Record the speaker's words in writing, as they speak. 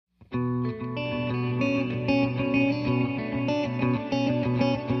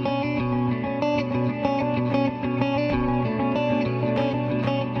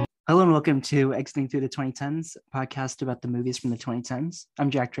Welcome to Exiting Through the 2010s, a podcast about the movies from the 2010s. I'm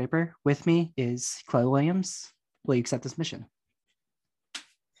Jack Draper. With me is Chloe Williams. Will you accept this mission?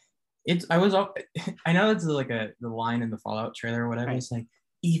 I know it's like the line in the Fallout trailer or whatever. Right. It's like,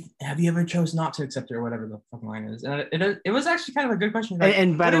 have you ever chose not to accept it or whatever the fucking line is? And it was actually kind of a good question. Like,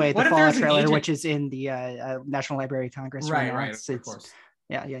 and by the way, the Fallout trailer, which is in the National Library of Congress right, of course.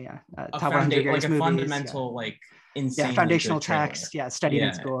 Yeah. Top 100 like a movies, fundamental like insane foundational text. Studied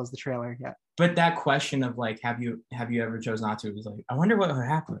in school is the trailer. Yeah. But that question of like, have you ever chose not to? Was like, I wonder what would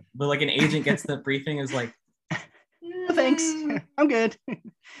happen. But like an agent gets the briefing is like, no, thanks, I'm good.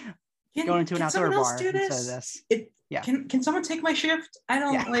 Going into an outdoor bar instead of this. Can someone take my shift? I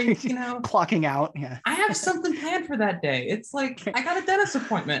don't clocking out. Yeah. I have something planned for that day. It's like I got a dentist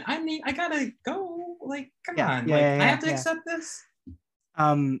appointment. I gotta go. Like, come on. I have to accept this.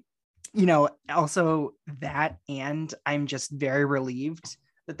 Also that, and I'm just very relieved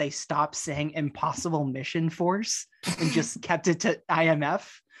that they stopped saying Impossible Mission Force and just kept it to IMF.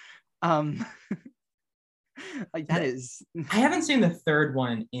 Like that is. I haven't seen the third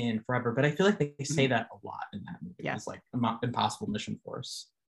one in forever, but I feel like they say that a lot in that movie. Yeah. It's like Impossible Mission Force.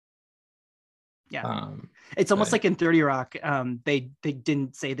 Yeah. It's almost like in 30 Rock. They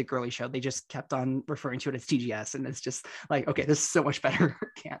didn't say the girly show. They just kept on referring to it as TGS, and it's just like, okay, this is so much better.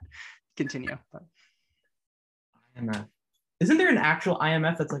 Can't continue. But. IMF. Isn't there an actual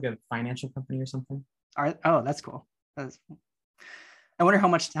IMF that's like a financial company or something? Oh, that's cool. I wonder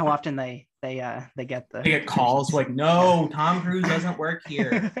how often they get calls like, no, Tom Cruise doesn't work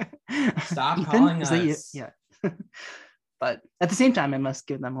here. Stop Ethan? Calling us. Yeah. But at the same time, I must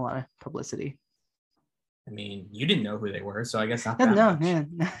give them a lot of publicity. I mean, you didn't know who they were, so I guess not.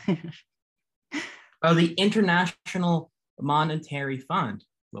 Oh, the International Monetary Fund,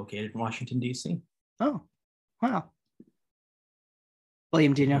 located in Washington, D.C. Oh, wow.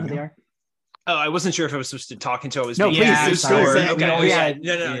 William, do you know who they are? Oh, I wasn't sure if I was supposed to talk until I was. No, please. Okay. No.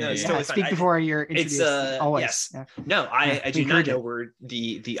 It's totally Speak fine. before you're introduced. It's always. Yes. Yeah. No, I do not know where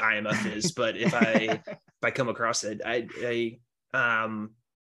the IMF is, but if I come across it, I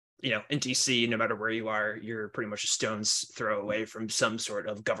in DC, no matter where you are, you're pretty much a stone's throw away from some sort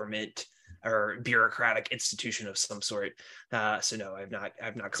of government or bureaucratic institution of some sort. So no, I've not.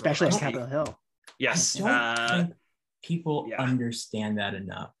 Especially on Capitol Hill. Yes. I don't think people understand that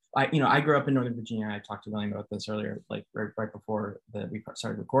enough. I grew up in Northern Virginia. I talked to William about this earlier, like right before we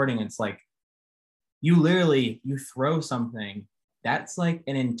started recording. It's like you throw something that's like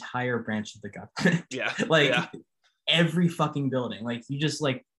an entire branch of the government. Yeah. Every fucking building. Like you just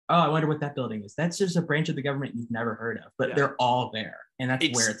like, oh, I wonder what that building is. That's just a branch of the government you've never heard of, but they're all there, and that's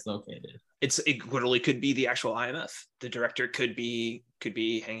where it's located. It literally could be the actual IMF. The director could be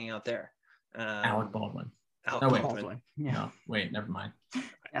hanging out there. Alec Baldwin. Baldwin. Yeah. No, wait, never mind.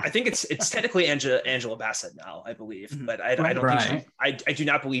 I think it's technically Angela Bassett now, I believe, but I don't think I do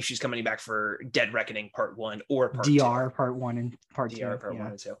not believe she's coming back for Dead Reckoning Part 1 or Part DR 2. Part 1 and Part 2. DR Part 1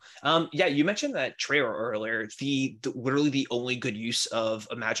 and 2. You mentioned that trailer earlier. The literally the only good use of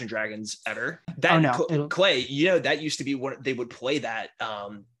Imagine Dragons ever. Clay, that used to be what they would play that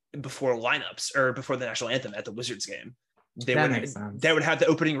before lineups or before the national anthem at the Wizards game. They would have the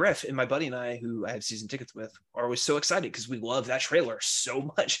opening riff, and my buddy and I, who I have season tickets with, are always so excited because we love that trailer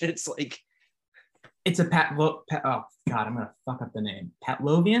so much. And it's like, it's a oh god, I'm gonna fuck up the name.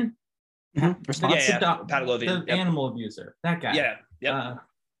 Pavlovian. Pavlovian, the animal abuser, that guy.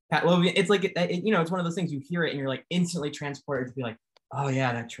 Pavlovian. It's like it's one of those things you hear it and you're like instantly transported to be like, oh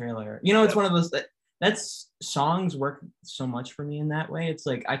yeah, that trailer. It's one of those that's songs work so much for me in that way. It's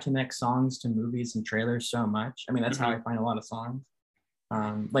like I connect songs to movies and trailers so much. I mean, that's how I find a lot of songs.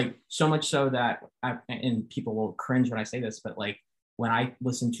 Like so much so that and people will cringe when I say this, but like when I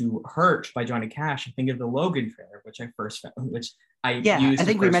listen to Hurt by Johnny Cash, I think of the Logan trailer, which I first found, I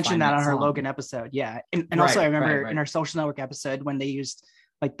think we mentioned that on our Logan episode. Yeah. And also I remember in our Social Network episode when they used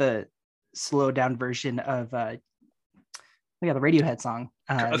like the slowed down version of the Radiohead song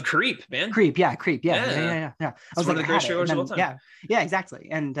of Creep, man. Creep. I was one of the great trailers of all time. Yeah, exactly.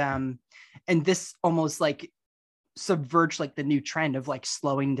 And this almost like subverts like the new trend of like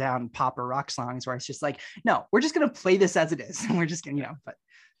slowing down pop or rock songs, where it's just like, no, we're just gonna play this as it is, and we're just gonna, but.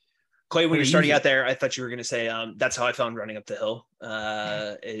 Clay, when you're starting out there, I thought you were going to say that's how I found Running Up the Hill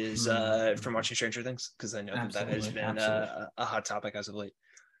from watching Stranger Things, because I know that has been a hot topic as of late.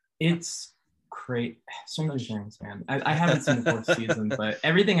 It's great. Stranger Things, man. I haven't seen the fourth season, but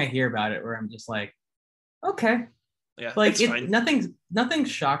everything I hear about it, where I'm just like, okay. Yeah, like nothing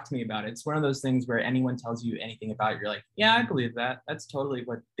shocked me about it. It's one of those things where anyone tells you anything about it, you're like, yeah, I believe that. That's totally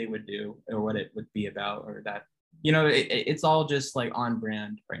what they would do, or what it would be about, or that it's all just like on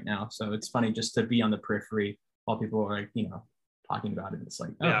brand right now. So it's funny just to be on the periphery while people are like, talking about it. It's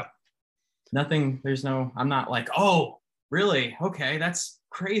like, nothing. I'm not like, oh, really? Okay, that's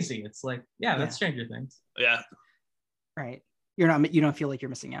crazy. It's like, that's Stranger Things. Yeah. Right. You don't feel like you're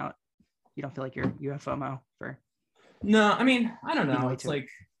missing out. You don't feel like you have FOMO for. No, I mean, I don't know. It's like,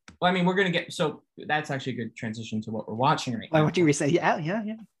 well, I mean, we're gonna get, so that's actually a good transition to what we're watching right now. What you say? Yeah.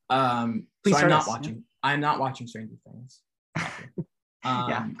 So I'm not watching Stranger Things.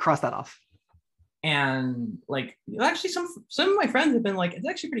 Cross that off. And like, actually, some of my friends have been like, it's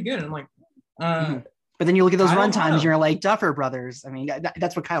actually pretty good. And I'm like, But then you look at those runtimes, and you're like, Duffer Brothers. I mean,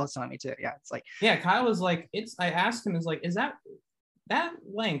 that's what Kyle was telling me too. Yeah, it's like, Kyle was like, I asked him, is that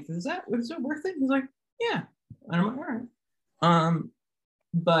length? Is it worth it? He's like, yeah. And I'm like, all right.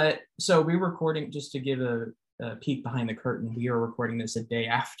 But so we were recording, just to give a peek behind the curtain. We were recording this a day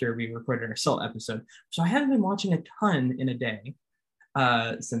after we recorded our Salt episode. So I haven't been watching a ton in a day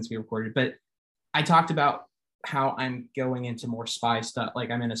since we recorded. But I talked about how I'm going into more spy stuff.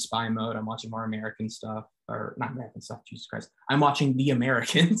 Like I'm in a spy mode. I'm watching more American stuff, or not American stuff. Jesus Christ. I'm watching The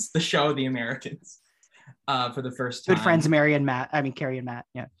Americans, the show The Americans, for the first time. Good friends, Carrie and Matt.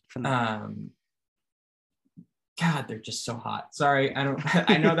 Yeah. From God, they're just so hot. Sorry, I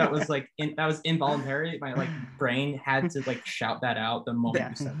know that was like that was involuntary. My like brain had to like shout that out the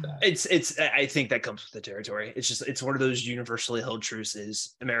moment you said that. It's I think that comes with the territory. It's one of those universally held truths.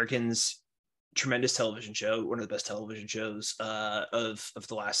 Is Americans, tremendous television show, one of the best television shows of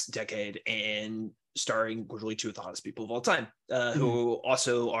the last decade, and starring literally two of the hottest people of all time, who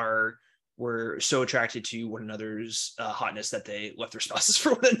also were so attracted to one another's hotness that they left their spouses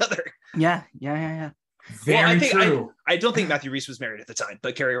for one another. Yeah. Very true. I don't think Matthew Rhys was married at the time,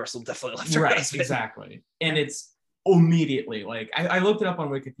 but Carrie Russell definitely left her husband. Exactly. And it's immediately like I looked it up on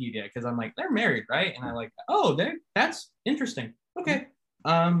Wikipedia because I'm like, they're married, right? And I like, that's interesting. Okay.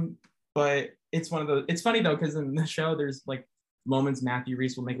 But it's one of those. It's funny though, because in the show there's like moments Matthew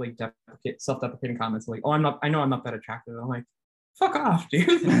Rhys will make like self-deprecating comments like, I know I'm not that attractive. I'm like, fuck off,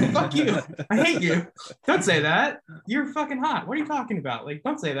 dude. Fuck you. I hate you. Don't say that. You're fucking hot. What are you talking about? Like,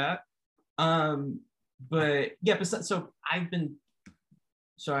 don't say that. But yeah, so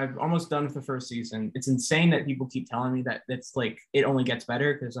I've almost done with the first season. It's insane that people keep telling me that it's like it only gets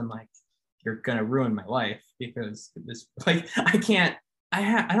better, because I'm like, you're gonna ruin my life, because this, like, I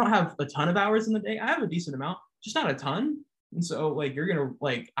don't have a ton of hours in the day. I have a decent amount, just not a ton. And so like you're gonna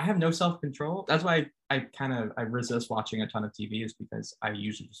like, I have no self-control. That's why I resist watching a ton of TV, is because I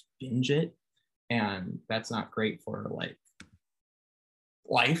usually just binge it, and that's not great for like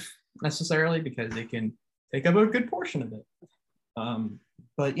life necessarily, because it can take up a good portion of it.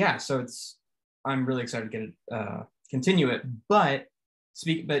 But yeah, so I'm really excited to get it, continue it. But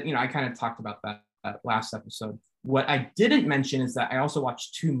I kind of talked about that last episode. What I didn't mention is that I also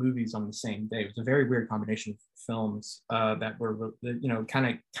watched 2 movies on the same day. It was a very weird combination of films that were, kind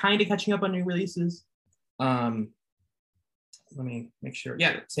of catching up on new releases. Let me make sure.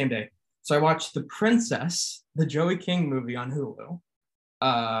 Yeah, same day. So I watched The Princess, the Joey King movie on Hulu.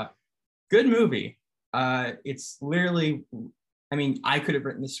 Good movie. It's literally, I mean, I could have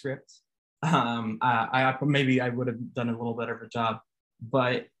written the script. Maybe I would have done a little better of a job,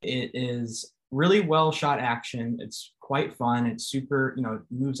 but it is really well shot action. It's quite fun. It's super, it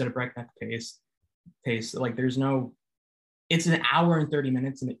moves at a breakneck pace. Like it's an hour and 30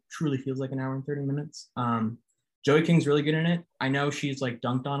 minutes, and it truly feels like an hour and 30 minutes. Joey King's really good in it. I know she's like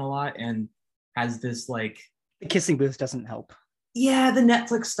dunked on a lot and has this like, the kissing booth doesn't help. Yeah, the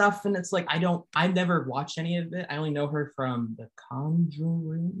Netflix stuff, and it's like I've never watched any of it. I only know her from The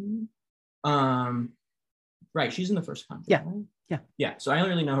Conjuring. Right, she's in the first Conjuring. Yeah. So I only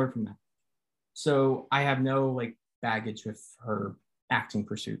really know her from that. So I have no like baggage with her acting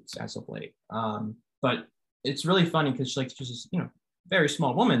pursuits as of late. But it's really funny because she's just very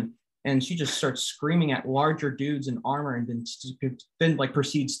small woman, and she just starts screaming at larger dudes in armor, and then like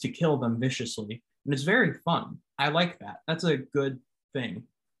proceeds to kill them viciously. And it's very fun. I like that. That's a good thing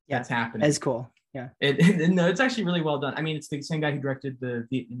that's happening. It's cool. Yeah. No, it's actually really well done. I mean, it's the same guy who directed the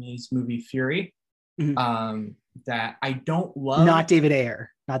Vietnamese movie Fury. Mm-hmm. That I don't love. Not David Ayer.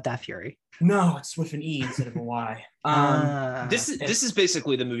 Not that Fury. No, it's with an E instead of a Y. This is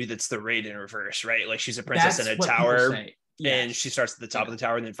basically the movie that's the Raid in reverse, right? Like she's a princess in a tower, and she starts at the top of the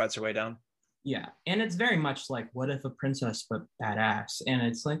tower and then fights her way down. Yeah, and it's very much like, what if a princess but badass? And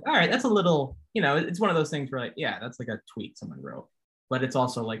it's like, all right, that's a little, it's one of those things where like, yeah, that's like a tweet someone wrote, but it's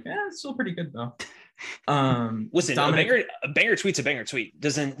also like, it's still pretty good though. Listen, a banger tweet's a banger tweet.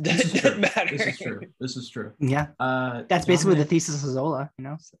 Doesn't matter. This is true. Yeah. That's basically the thesis of Zola,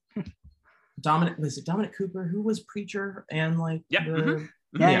 Dominic Cooper, who was Preacher and like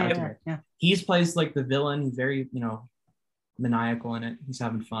yeah. He's plays like the villain. He's very, maniacal in it. He's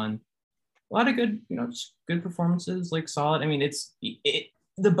having fun. A lot of good, just good performances, like solid. I mean,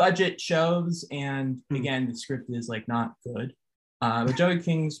 the budget shows, and again, the script is like not good. But Joey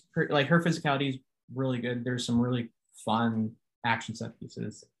King's like her physicality is really good. There's some really fun action set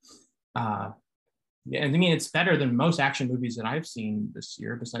pieces. Yeah, I mean, it's better than most action movies that I've seen this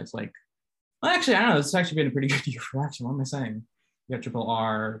year. Besides, like, well, actually, I don't know. It's actually been a pretty good year for action. What am I saying? You got Triple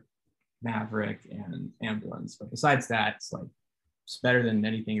R, Maverick, and Ambulance. But besides that, it's better than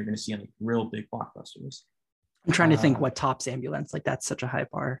anything you're going to see on like real big blockbusters. I'm trying to think what tops Ambulance. Like, that's such a high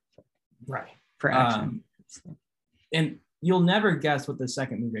bar, right? For action. And you'll never guess what the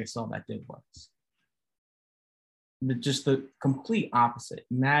second movie I saw that did was. Just the complete opposite.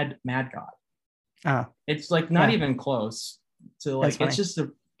 Mad God. It's like not even close to like.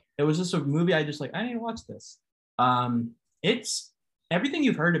 It was just a movie. I just like. I need to watch this. It's everything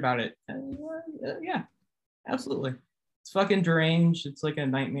you've heard about it. Yeah, absolutely. It's fucking deranged. It's like a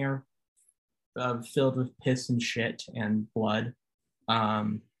nightmare filled with piss and shit and blood.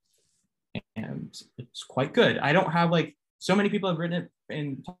 And it's quite good. I don't have like so many people have written it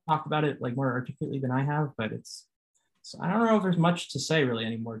and talked about it like more articulately than I have, but I don't know if there's much to say really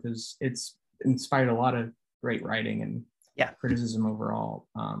anymore because it's inspired a lot of great writing and criticism overall.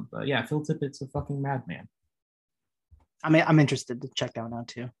 But yeah, Phil Tippett's a fucking madman. I mean, I'm interested to check that one out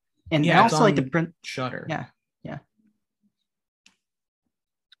too. And I also like the print Shudder.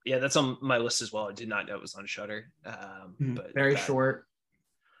 Yeah, that's on my list as well. I did not know it was on Shudder. But very short.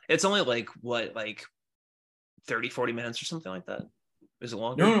 It's only like 30, 40 minutes or something like that. Is it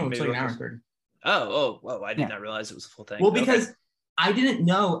longer? No, it's like an hour and 30. Oh, I did not realize it was a full thing. Well, because I didn't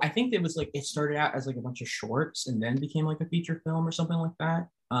know. I think it was like it started out as like a bunch of shorts and then became like a feature film or something like that.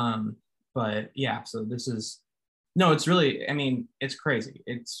 But yeah, so it's really, I mean, it's crazy.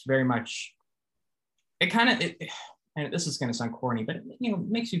 It's very much, and this is going to sound corny, but it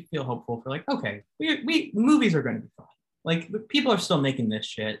makes you feel hopeful for like, okay, we movies are going to be fine. Like people are still making this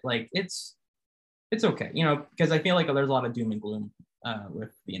shit. Like it's okay, because I feel like there's a lot of doom and gloom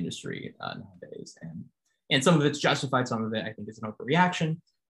with the industry nowadays, and some of it's justified, some of it I think is an overreaction.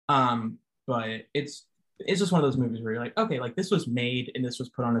 But it's just one of those movies where you're like, okay, like this was made and this was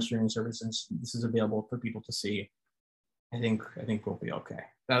put on a streaming service and this is available for people to see. I think we'll be okay.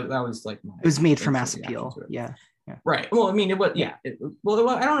 That was like it was made for mass appeal. Yeah. Right. Well, I mean, it was I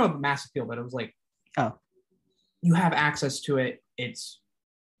don't know if mass appeal, but it was like, you have access to it.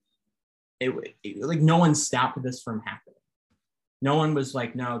 Like no one stopped this from happening. No one was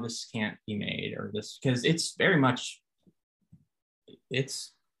like, no, this can't be made or this, because it's very much, it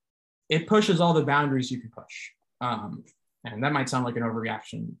pushes all the boundaries you can push. And that might sound like an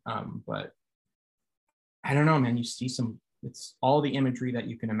overreaction, but I don't know, man. You see it's all the imagery that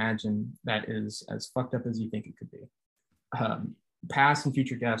you can imagine that is as fucked up as you think it could be. Past and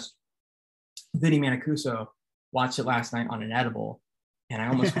future guest, Vinny Mancuso, watched it last night on an edible, and I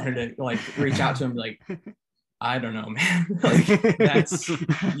almost wanted to like reach out to him and be like, I don't know, man. Like, that's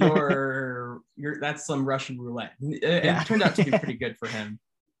that's some Russian roulette. It turned out to be pretty good for him.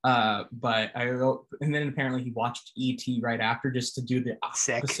 But and then apparently he watched E.T. right after just to do the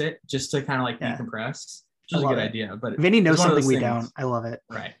opposite, just to kind of like decompress. Which is a good idea. But Vinny knows something we don't. I love it.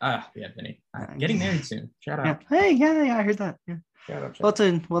 Right. Yeah, Vinny. Getting married soon. Shout out. Hey, yeah, I heard that. Yeah. Shout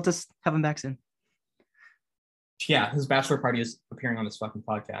out. We'll just have him back soon. Yeah, his bachelor party is appearing on this fucking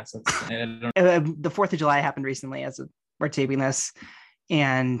podcast. The 4th of July happened recently as we're taping this,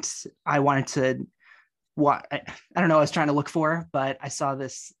 and I wanted to I don't know what I was trying to look for, but I saw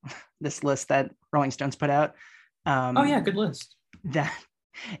this list that Rolling Stones put out. Good list. That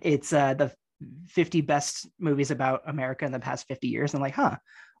it's the 50 best movies about America in the past 50 years. And like,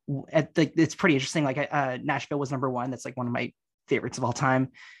 it's pretty interesting. Like Nashville was number 1. That's like one of my favorites of all time.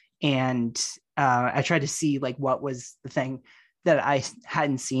 And I tried to see like what was the thing that I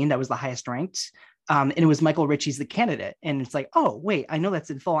hadn't seen that was the highest ranked. And it was Michael Ritchie's The Candidate. And it's like, oh, wait, I know that's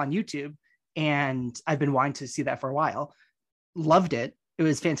in full on YouTube. And I've been wanting to see that for a while. Loved it. It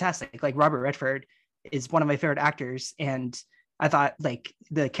was fantastic. Like Robert Redford is one of my favorite actors. And I thought like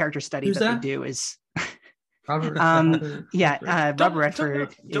the character study they do is Robert Robert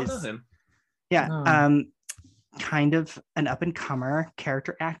Redford don't know him. Kind of an up and comer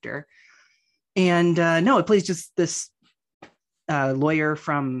character actor. And it plays just this lawyer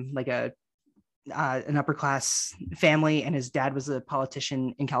from like an upper class family, and his dad was a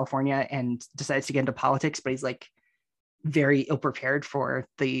politician in California and decides to get into politics, but he's like very ill prepared for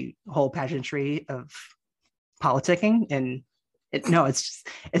the whole pageantry of politicking. And it's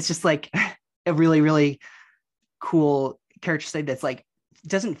just like a really, really cool character study that's like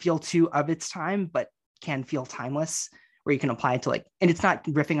doesn't feel too of its time, but can feel timeless, where you can apply it to like, and it's not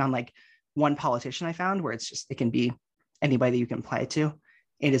riffing on like one politician I found, where it's just, it can be anybody that you can apply it to.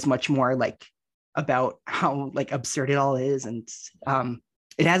 It is much more like about how like absurd it all is. And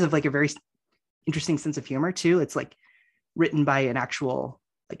it has like a very interesting sense of humor too. It's like written by an actual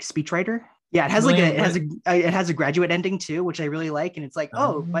like speechwriter. Yeah, it has like it has a graduate ending too, which I really like. And it's like,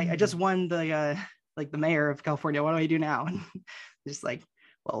 I just won the like the mayor of California. What do I do now? And just like,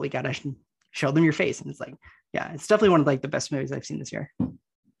 well, we gotta show them your face. And it's like, yeah, it's definitely one of like the best movies I've seen this year.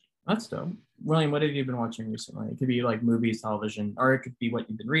 That's dope. William, what have you been watching recently? It could be like movies, television, or it could be what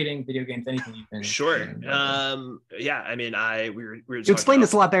you've been reading, video games, anything you've been. Sure. Yeah. I mean, we were you explain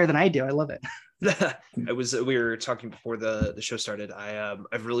this a lot better than I do. I love it. We were talking before the show started.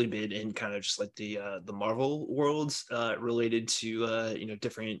 I've really been in kind of just like the Marvel worlds related to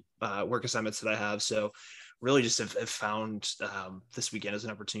different work assignments that I have. So really just have found this weekend as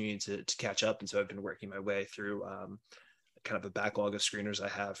an opportunity to catch up. And so I've been working my way through kind of a backlog of screeners I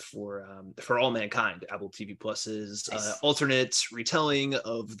have for All Mankind, Apple TV Plus's alternate retelling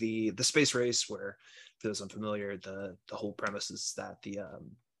of the space race, where, for those unfamiliar, the whole premise is that the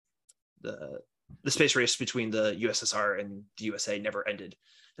space race between the USSR and the USA never ended.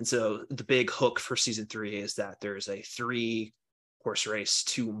 And so the big hook for season 3 is that there's a 3-horse race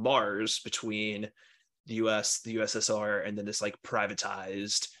to Mars between the US, the USSR, and then this like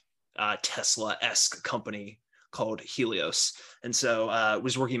privatized Tesla-esque company called Helios. And so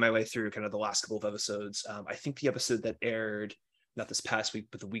was working my way through kind of the last couple of episodes. I think the episode that aired not this past week,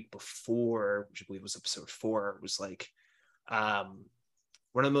 but the week before, which I believe was episode 4, was like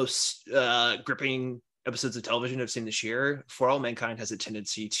one of the most gripping episodes of television I've seen this year. For All Mankind has a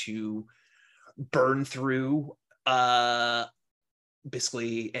tendency to burn through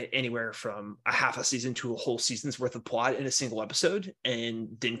basically anywhere from a half a season to a whole season's worth of plot in a single episode, and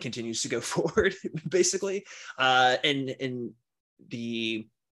then continues to go forward basically. And the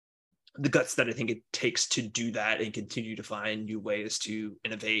guts that I think it takes to do that and continue to find new ways to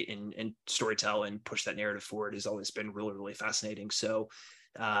innovate and storytell and push that narrative forward has always been really, really fascinating. So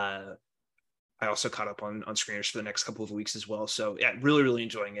I also caught up on screeners for the next couple of weeks as well. So yeah, really, really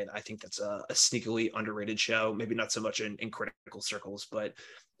enjoying it. I think that's a sneakily underrated show. Maybe not so much in critical circles, but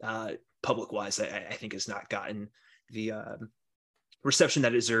public wise, I think has not gotten the reception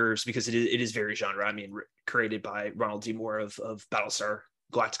that it deserves, because it is very genre. I mean, created by Ronald D. Moore of Battlestar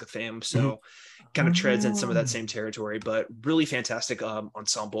Galactica fame. So kind of treads in some of that same territory, but really fantastic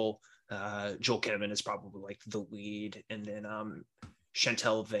ensemble. Joel Kinnaman is probably like the lead. And then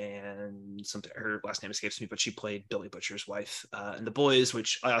Chantel Van, her last name escapes me, but she played Billy Butcher's wife in The Boys,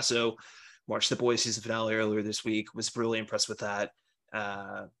 which I also watched the Boys season finale earlier this week. Was really impressed with that.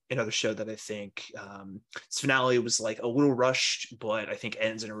 Another show that I think its finale was like a little rushed, but I think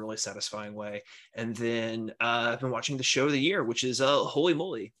ends in a really satisfying way. And then I've been watching the show of the year, which is Holy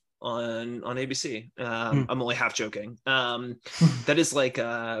Moly on ABC. I'm only half joking. That is like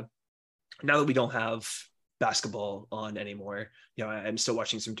now that we don't have basketball on anymore, I'm still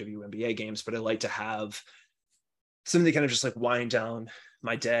watching some WNBA games, but I like to have something to kind of just like wind down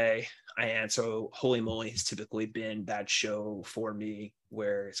my day. And so Holy Moly has typically been that show for me,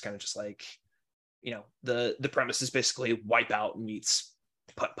 where it's kind of just like, the premise is basically Wipeout meets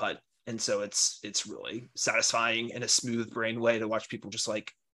putt-putt. And so it's really satisfying in a smooth brain way to watch people just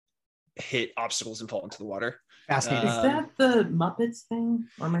like hit obstacles and fall into the water. Fascinating. Is that the Muppets thing?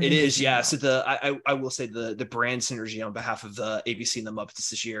 It is, yeah. So I will say the brand synergy on behalf of the ABC and the Muppets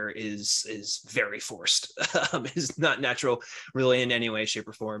this year is very forced. Is not natural really in any way, shape,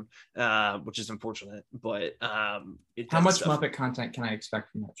 or form, which is unfortunate. But how much Muppet content can I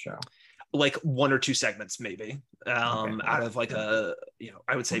expect from that show? Like 1 or 2 segments, maybe, out of like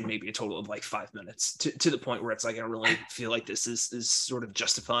I would say maybe a total of like 5 minutes to the point where it's like, I really feel like this is sort of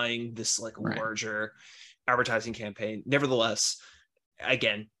justifying this like larger advertising campaign. Nevertheless,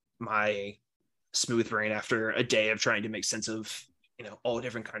 again, my smooth brain after a day of trying to make sense of, all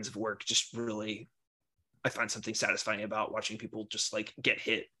different kinds of work, just really, I find something satisfying about watching people just like get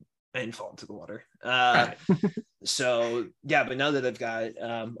hit and fall into the water. So yeah, but now that I've got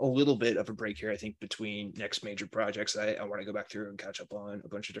a little bit of a break here, I think between next major projects, I want to go back through and catch up on a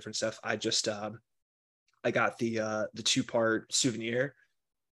bunch of different stuff. I just I got the 2-part Souvenir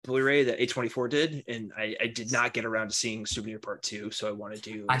Blu-ray that A24 did, and I did not get around to seeing Souvenir Part 2, so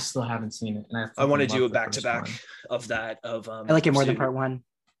I still haven't seen it, and I want to do a back-to-back of that. I like it more than Part 1.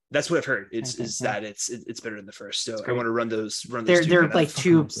 That's what I've heard. It's better than the first. So I want to run those. They're like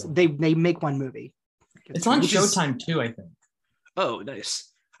tubes. They make one movie. It's on Showtime too, I think. Oh,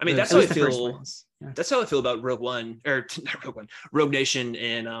 nice. I mean, that's how I feel. Yeah. That's how I feel about Rogue One, or not Rogue One, Rogue Nation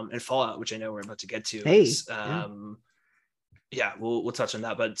and Fallout, which I know we're about to get to. Hey, yeah, we'll touch on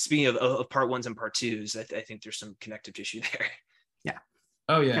that. But speaking of part ones and part twos, I think there's some connective tissue there. Yeah.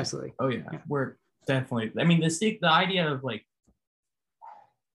 Oh yeah. Absolutely. Oh yeah. We're definitely. I mean, the idea of like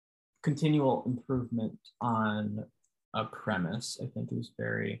continual improvement on a premise, I think, is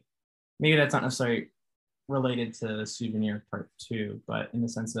very. Maybe that's not necessarily related to Souvenir Part 2, but in the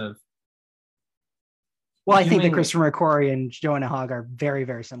sense of. Well, I think that Christopher McQuarrie and Joanna Hogg are very,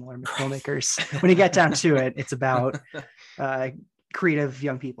 very similar filmmakers. When you get down to it, it's about creative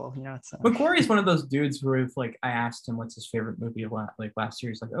young people. You know, McQuarrie is one of those dudes who, if like I asked him what's his favorite movie of last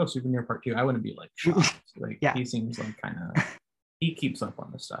year, he's like, "Oh, Souvenir Part 2." I wouldn't be like shocked. Like, yeah. He seems like kind of he keeps up on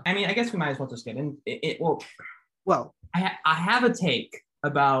this stuff. I mean, I guess we might as well just get in. Well, I have a take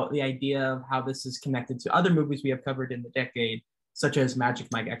about the idea of how this is connected to other movies we have covered in the decade, such as Magic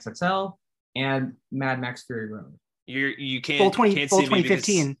Mike XXL and Mad Max Fury Road. You can't full can't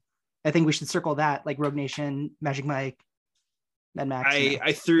 2015. Because... I think we should circle that, like Rogue Nation, Magic Mike, Mad Max.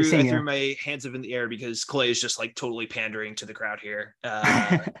 I threw my hands up in the air because Clay is just like totally pandering to the crowd here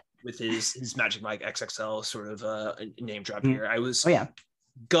with his Magic Mike XXL sort of name drop here. I was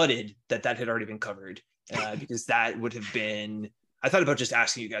gutted that had already been covered because that would have been. I thought about just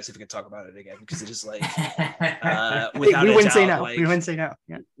asking you guys if we could talk about it again because it's just like without we wouldn't doubt, say no. Like, we wouldn't say no.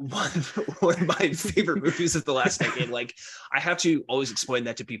 Yeah. One of my favorite movies of the last decade. Like I have to always explain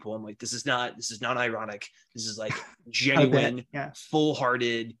that to people. I'm like, this is not ironic. This is like genuine,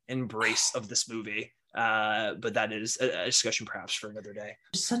 full-hearted embrace of this movie. But that is a discussion perhaps for another day.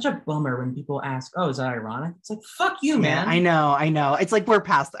 It's such a bummer when people ask, "Oh, is that ironic?" It's like, "Fuck you, man." I know. It's like we're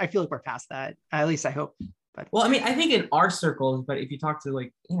past. I feel like we're past that. At least I hope. But well, I mean, I think in our circles, but if you talk to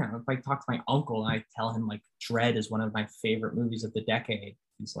like, you know, if I talk to my uncle and I tell him like Dread is one of my favorite movies of the decade,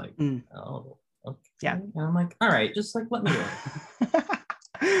 he's like, "Oh, okay." Yeah. And I'm like, "All right, just like let me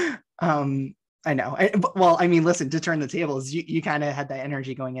in." I know. Well, I mean, listen, to turn the tables, you kind of had that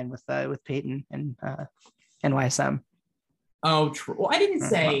energy going in with Peyton and YSM. Oh, true. Well, I didn't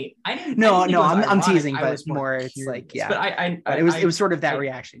say. I didn't. No, I'm teasing, but more it's curious. Like, yeah. But it was sort of that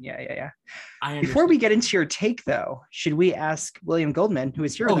reaction. Yeah. Before we get into your take, though, should we ask William Goldman, who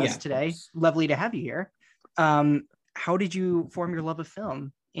is here with us today? Lovely to have you here. How did you form your love of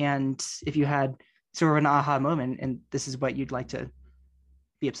film? And if you had sort of an aha moment, and this is what you'd like to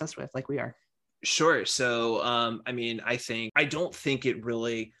be obsessed with, like we are. Sure. So, I mean, I don't think it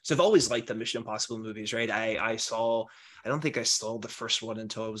really. So I've always liked the Mission Impossible movies, right? I don't think I saw the first one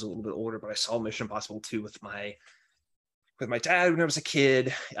until I was a little bit older, but I saw Mission Impossible 2 with my dad when I was a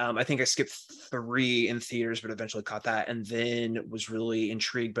kid. I think I skipped 3 in theaters, but eventually caught that, and then was really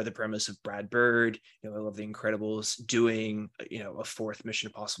intrigued by the premise of Brad Bird. You know, I love The Incredibles doing, you know, a 4th Mission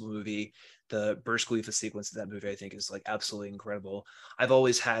Impossible movie. The Burj Khalifa sequence of that movie, I think, is like absolutely incredible. I've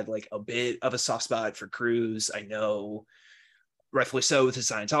always had like a bit of a soft spot for Cruise. I know, rightfully so, with his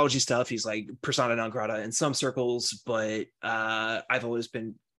Scientology stuff. He's like persona non grata in some circles, but I've always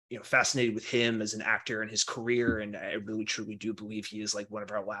been, you know, fascinated with him as an actor and his career, and I really truly do believe he is like one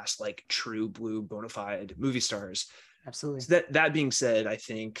of our last like true blue bona fide movie stars. Absolutely. So that being said, I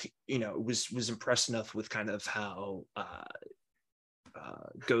think, you know, was impressed enough with kind of how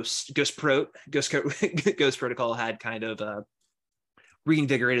Ghost Protocol had kind of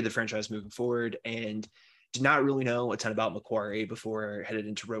reinvigorated the franchise moving forward, and did not really know a ton about McQuarrie before headed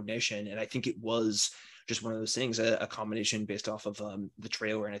into Rogue Nation. And I think it was just one of those things, a combination based off of the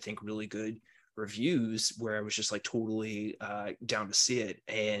trailer and I think really good reviews, where I was just like totally down to see it,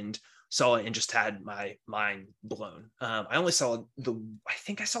 and saw it and just had my mind blown. I only saw I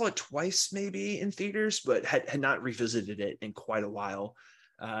think I saw it twice maybe in theaters, but had not revisited it in quite a while.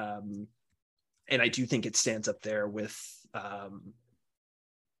 And I do think it stands up there with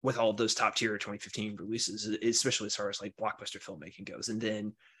all of those top tier 2015 releases, especially as far as like blockbuster filmmaking goes. And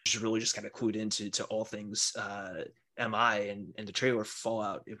then just really just kind of clued into all things MI and the trailer for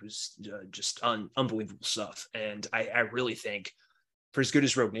Fallout. It was just unbelievable stuff. And I really think, for as good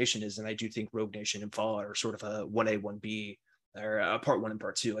as Rogue Nation is, and I do think Rogue Nation and Fallout are sort of a 1A, 1B, or a part 1 and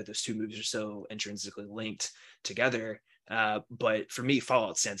part 2, like those two movies are so intrinsically linked together. But for me,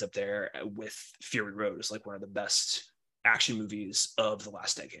 Fallout stands up there with Fury Road as like one of the best action movies of the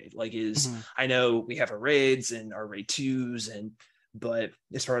last decade. Like I know we have our raids and our raid 2s, but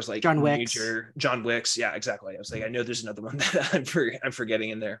as far as like John Wick's, yeah, exactly. I was like, I know there's another one that I'm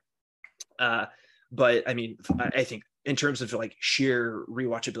forgetting in there. But I mean, I think in terms of like sheer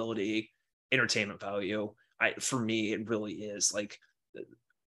rewatchability, entertainment value, for me, it really is like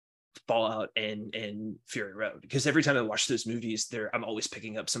Fallout and Fury Road, because every time I watch those movies, I'm always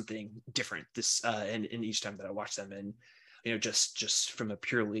picking up something different and each time that I watch them. And just from a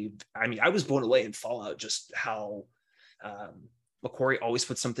purely, I mean, I was blown away in Fallout just how McQuarrie always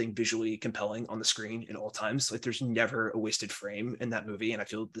puts something visually compelling on the screen at all times. Like there's never a wasted frame in that movie. And I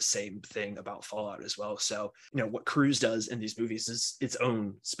feel the same thing about Fallout as well. So, what Cruise does in these movies is its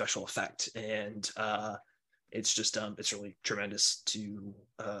own special effect. And it's just, it's really tremendous to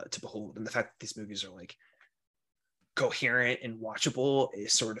behold. And the fact that these movies are like coherent and watchable, it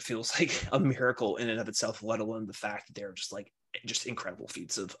sort of feels like a miracle in and of itself, let alone the fact that they're just incredible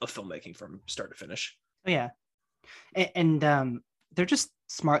feats of filmmaking from start to finish. Oh yeah. And they're just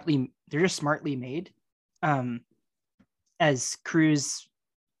smartly made. As Cruise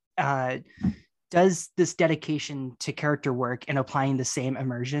does this dedication to character work and applying the same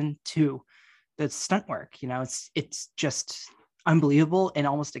immersion to the stunt work, it's just unbelievable and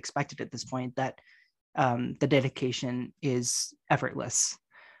almost expected at this point that the dedication is effortless.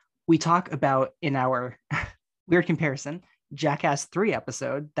 We talk about in our weird comparison Jackass 3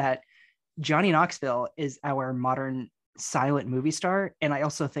 episode that Johnny Knoxville is our modern silent movie star, and I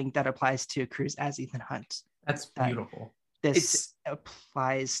also think that applies to Cruise as Ethan Hunt. That's beautiful. This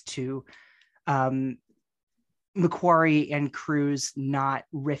applies to McQuarrie and Cruise not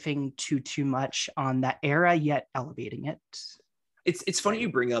riffing too much on that era, yet elevating it. It's funny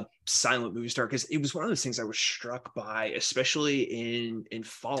you bring up silent movie star, because it was one of those things I was struck by, especially in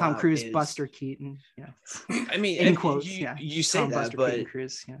Fallout. Tom Cruise, Buster Keaton. Yeah, I mean, in quotes. You say Tom, that, Buster but Keaton,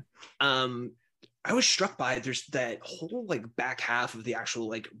 Cruise. Yeah. I was struck by there's that whole like back half of the actual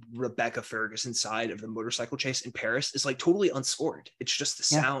like Rebecca Ferguson side of the motorcycle chase in Paris is like totally unscored. It's just the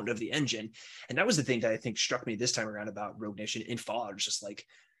sound of the engine, and that was the thing that I think struck me this time around about Rogue Nation in Fallout. It's just like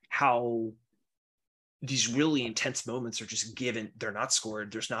how these really intense moments are just given, they're not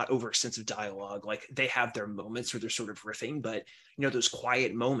scored, there's not overextensive dialogue. Like they have their moments where they're sort of riffing, but those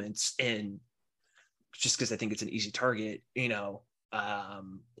quiet moments, and just because I think it's an easy target,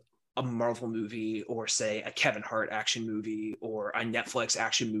 a Marvel movie or say a Kevin Hart action movie or a Netflix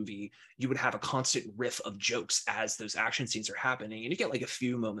action movie, you would have a constant riff of jokes as those action scenes are happening. And you get like a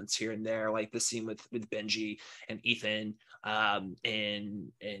few moments here and there, like the scene with Benji and Ethan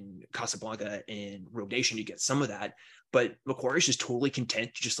in Casablanca and Rogue Nation, you get some of that, but McQuarrie's just totally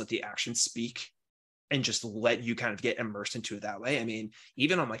content to just let the action speak and just let you kind of get immersed into it that way. I mean,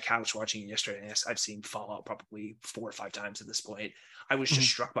 even on my couch watching it yesterday, I've seen Fallout probably 4 or 5 times at this point. I was just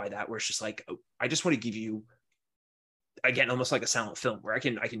struck by that, where it's just like, I just want to give you, again, almost like a silent film, where I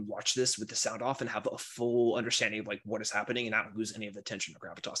can watch this with the sound off and have a full understanding of like what is happening and not lose any of the tension or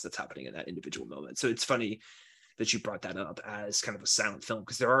gravitas that's happening in that individual moment. So it's funny that you brought that up as kind of a silent film,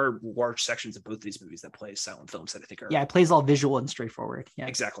 because there are large sections of both these movies that play silent films that I think are... Yeah, it plays all visual and straightforward. Yeah,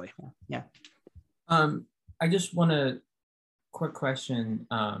 exactly. Yeah. I just want a quick question.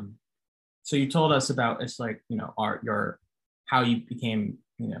 So you told us about it's like, how you became,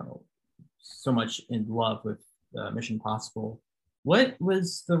 so much in love with Mission Impossible. What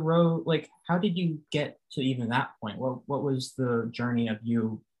was the road, like, how did you get to even that point? What was the journey of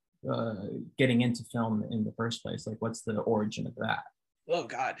you getting into film in the first place? Like, what's the origin of that? Oh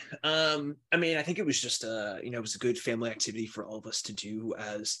God. I mean, I think it was just it was a good family activity for all of us to do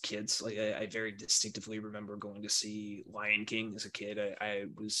as kids. Like I very distinctively remember going to see Lion King as a kid. I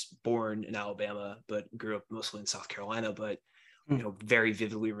was born in Alabama, but grew up mostly in South Carolina, but very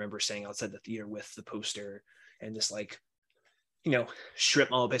vividly remember staying outside the theater with the poster and this like, strip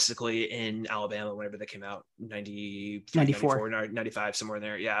mall basically in Alabama whenever they came out, 94, 95, somewhere in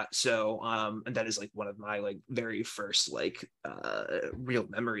there. Yeah. So and that is like one of my like very first like real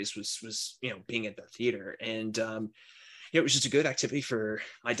memories was being at the theater. And it was just a good activity for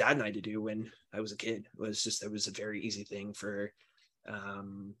my dad and I to do when I was a kid. It was a very easy thing for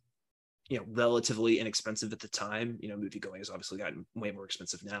relatively inexpensive at the time. Movie going has obviously gotten way more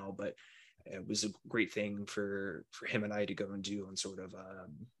expensive now, but it was a great thing for him and I to go and do on sort of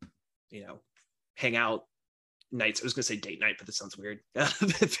hang out nights. I was gonna say date night, but that sounds weird.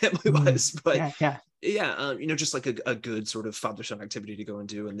 Family wise, but just like a good sort of father-son activity to go and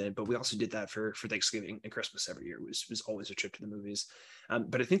do. And then, but we also did that for Thanksgiving and Christmas every year. Was always a trip to the movies.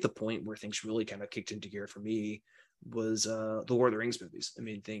 But I think the point where things really kind of kicked into gear for me was the Lord of the Rings movies. I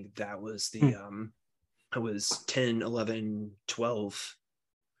mean, I think that was the I was 10, 11, 12,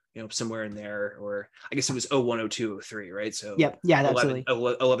 somewhere in there, or I guess it was 01, 02, 03, right? So yeah, 11,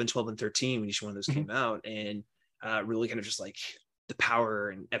 12, and 13 when each one of those came out, and really kind of just like the power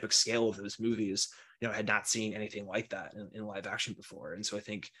and epic scale of those movies. I had not seen anything like that in live action before, and so I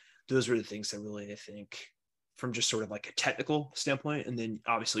think those were the things that really, I think, from just sort of like a technical standpoint, and then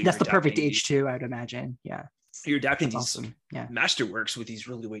obviously that's the perfect age too, I'd imagine. Yeah, you're adapting these awesome. masterworks with these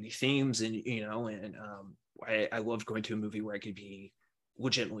really weighty themes, and I love going to a movie where I could be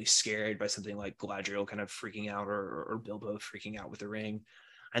legitimately scared by something like Galadriel kind of freaking out, or Bilbo freaking out with the ring,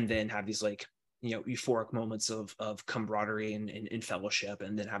 and then have these like euphoric moments of camaraderie and fellowship,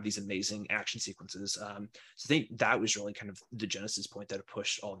 and then have these amazing action sequences. So I think that was really kind of the genesis point that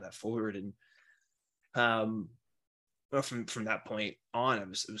pushed all of that forward. And well, from that point on, I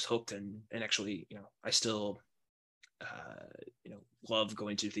was hooked, and actually, I still love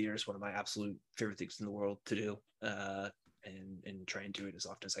going to theaters. One of my absolute favorite things in the world to do, and try and do it as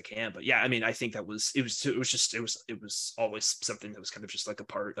often as I can. But yeah, I mean, I think it was always something that was kind of just like a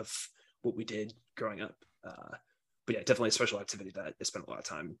part of what we did growing up. But yeah, definitely a special activity that I spent a lot of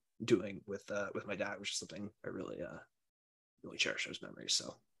time doing with my dad, which is something I really cherish those memories.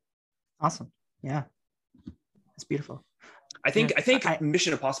 So awesome. Yeah, it's beautiful. I think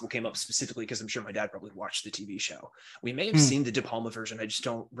Mission Impossible came up specifically because I'm sure my dad probably watched the TV show. We may have seen the De Palma version. I just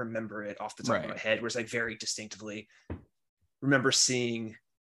don't remember it off the top of my head. Whereas I very distinctively remember seeing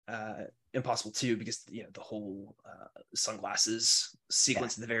Impossible 2 because the whole sunglasses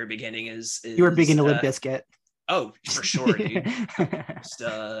sequence at the very beginning is you were big into Limp Bizkit. Oh, for sure, dude. Just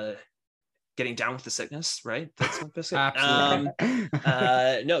getting down with the sickness, right? That's Limp Bizkit.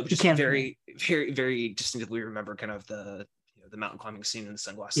 Absolutely. No, just very, very, very distinctively remember kind of the mountain climbing scene and the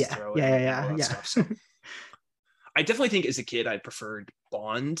sunglasses throw and all that stuff. So I definitely think as a kid I preferred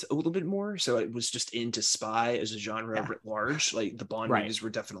Bond a little bit more. So it was just into spy as a genre writ large. Like the Bond movies were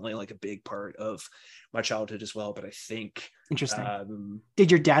definitely like a big part of my childhood as well. But I think interesting.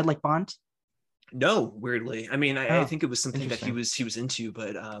 Did your dad like Bond? No, weirdly. I mean, I think it was something that he was into,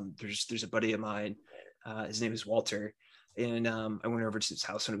 but there's a buddy of mine, his name is Walter, and I went over to his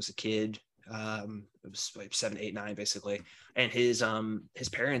house when I was a kid. It was like 7, 8, 9 basically, and his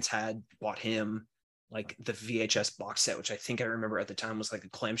parents had bought him like the VHS box set, which I think I remember at the time was like a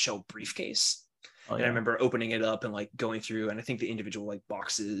clamshell briefcase. And I remember opening it up and like going through, and I think the individual like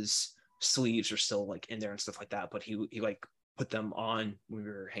boxes sleeves are still like in there and stuff like that, but he like put them on when we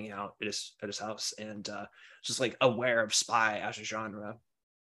were hanging out at his house, and just like aware of spy as a genre.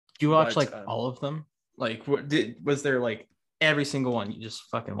 Do you watch all of them? Like, was there like every single one? You just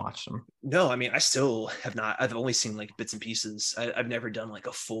fucking watched them? No, I mean, I still have not. I've only seen like bits and pieces. I've never done like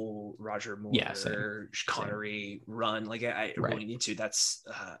a full Roger Moore or Connery run. Like I really need to. That's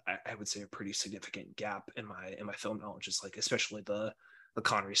I would say a pretty significant gap in my film knowledge. Is like especially the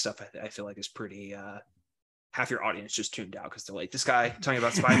Connery stuff. I feel like is pretty. Half your audience just tuned out because they're like, this guy talking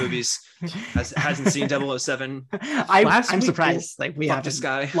about spy movies hasn't seen 007. I'm surprised. Like we have this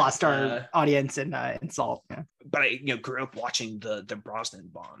guy lost our audience in Salt. Yeah. But I grew up watching the Brosnan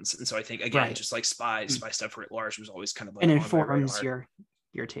Bonds, and so I think again just like spy stuff writ large was always kind of like and informs your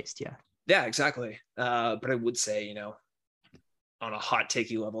taste. Yeah, exactly. But I would say on a hot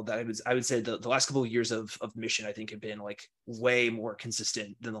takey level that I would say the last couple of years of Mission I think have been like way more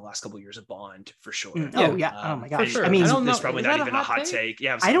consistent than the last couple of years of Bond for sure. Oh yeah. Oh my gosh. Sure. I mean, there's probably not even a hot take.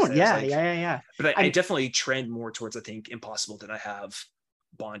 Yeah. I don't. Yeah. But I definitely trend more towards I think Impossible than I have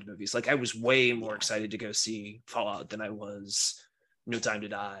Bond movies. Like I was way more excited to go see Fallout than I was No Time to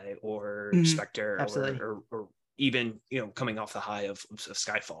Die or Spectre or even coming off the high of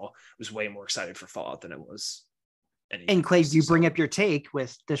Skyfall. Was way more excited for Fallout than it was. And Clay, you bring up your take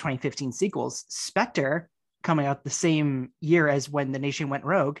with the 2015 sequels. Spectre coming out the same year as When the Nation Went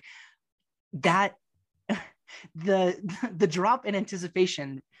Rogue. That the drop in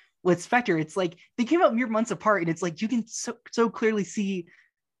anticipation with Spectre, it's like they came out mere months apart, and it's like you can so clearly see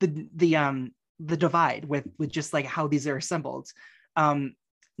the divide with just like how these are assembled.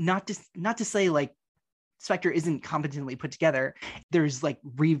 Not to say like Spectre isn't competently put together. There's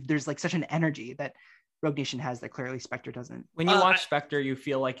such an energy that Rogue Nation has that clearly Spectre doesn't. When you watch Spectre, you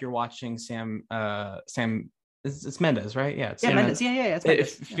feel like you're watching Sam. It's Mendes, right? Yeah. It's Mendes. Yeah. It's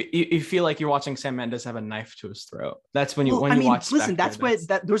Mendes. You feel like you're watching Sam Mendes have a knife to his throat. That's when you watch Spectre.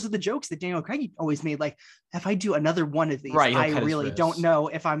 Listen, those are the jokes that Daniel Craig always made. Like, if I do another one of these, I really don't know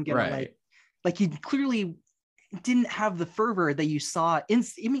if I'm gonna like he clearly didn't have the fervor that you saw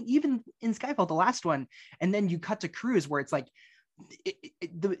even in Skyfall, the last one, and then you cut to Cruise where it's like.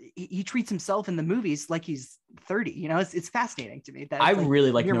 He treats himself in the movies like he's 30. It's fascinating to me that I really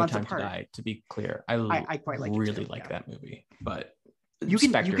like No Time to Die. To be clear, I quite like really like that movie. But you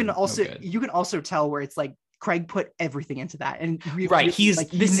can also tell where it's like Craig put everything into that, and he knew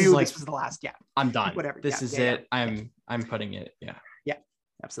this was the last. Yeah, I'm done. Whatever. This is it. I'm putting it. Yeah.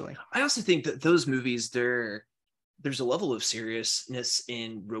 Absolutely. I also think that those movies, they're there's a level of seriousness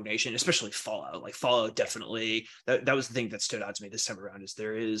in Rogue Nation, especially Fallout. Like Fallout, definitely that was the thing that stood out to me this time around.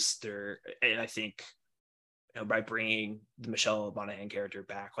 And I think, by bringing the Michelle Monaghan character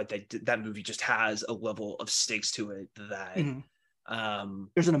back, like that movie just has a level of stakes to it that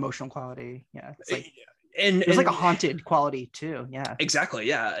there's an emotional quality. Yeah, it's like, and there's like a haunted quality too. Yeah, exactly.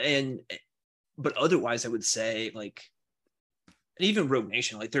 Yeah, but otherwise, I would say like. And even Rogue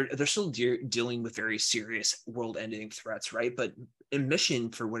Nation, like they're still dealing with very serious world-ending threats, right? But in Mission,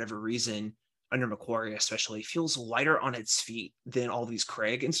 for whatever reason, under McQuarrie especially, feels lighter on its feet than all these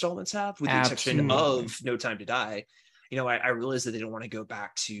Craig installments have, with the exception of No Time to Die. I realize that they don't want to go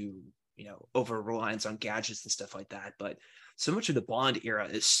back to over reliance on gadgets and stuff like that, but so much of the Bond era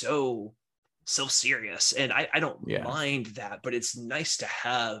is so serious, and I don't mind that, but it's nice to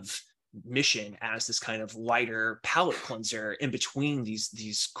have Mission as this kind of lighter palate cleanser in between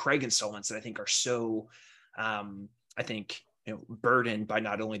these Craig installments that I think are so burdened by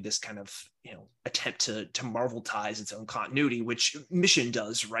not only this kind of attempt to Marvel-tize its own continuity, which Mission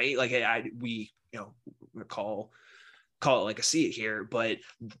does, right? Like we call it like I see it here, but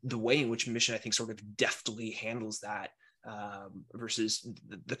the way in which Mission I think sort of deftly handles that versus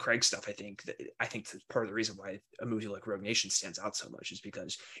the Craig stuff, I think that's part of the reason why a movie like Rogue Nation stands out so much, is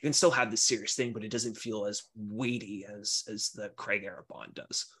because you can still have this serious thing, but it doesn't feel as weighty as the Craig era Bond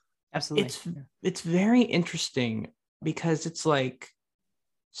does. Absolutely. It's very interesting because it's like,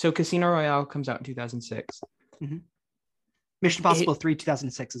 so Casino Royale comes out in 2006. Mission Impossible 3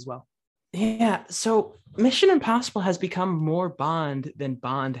 2006 as well. Yeah, so Mission Impossible has become more Bond than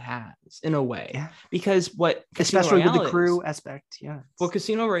Bond has in a way, because especially with the crew aspect. Yeah. Well,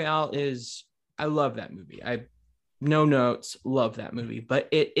 Casino Royale is, I love that movie. I no notes, love that movie, but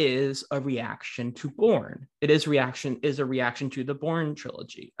it is a reaction to Bourne. It is a reaction to the Bourne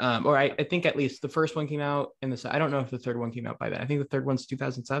trilogy. Or I think at least the first one came out I don't know if the third one came out by then. I think the third one's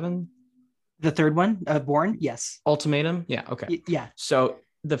 2007. The third one, Bourne, yes. Ultimatum, yeah, okay. Yeah. So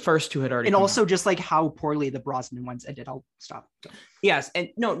the first two had already, and also out. Just like how poorly the Brosnan ones ended. I'll stop. Yes, and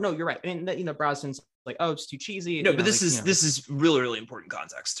no, you're right. I mean, Brosnan's like, oh, it's too cheesy. No, but this is really, really important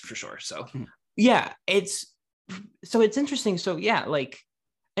context for sure. So yeah, it's interesting. So yeah, like,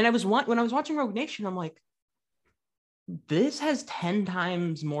 and when I was watching Rogue Nation, I'm like, this has 10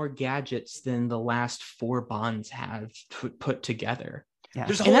 times more gadgets than the last 4 Bonds have put together. Yeah.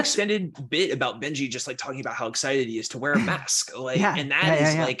 There's a whole extended bit about Benji just like talking about how excited he is to wear a mask, and that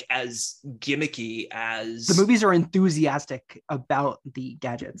is like as gimmicky as the movies are enthusiastic about the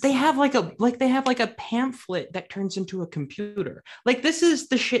gadgets. They have like a pamphlet that turns into a computer. Like, this is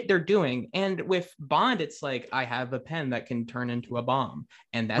the shit they're doing. And with Bond, it's like, I have a pen that can turn into a bomb,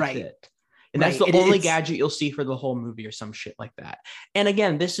 and that's it. And that's the only gadget you'll see for the whole movie or some shit like that. And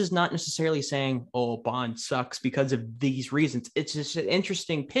again, this is not necessarily saying, oh, Bond sucks because of these reasons. It's just an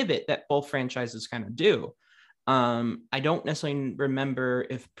interesting pivot that both franchises kind of do. I don't necessarily remember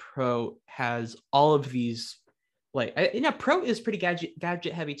if Pro has all of these. Like, Pro is pretty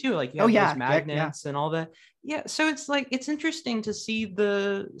gadget heavy too. Like, you have those magnets and all that. Yeah, so it's like, it's interesting to see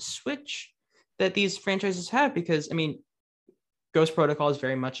the switch that these franchises have, because, I mean, Ghost Protocol is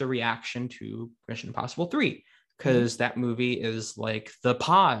very much a reaction to Mission Impossible 3, because that movie is like the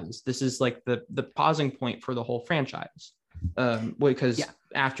pause. This is like the pausing point for the whole franchise. Because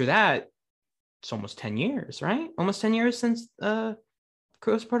after that, it's almost 10 years, right? Almost 10 years since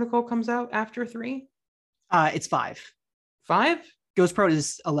Ghost Protocol comes out after 3. It's 5. 5? Ghost Pro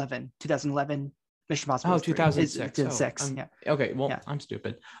is 2011. Mission Impossible. 2006. 2006. Okay. Well, I'm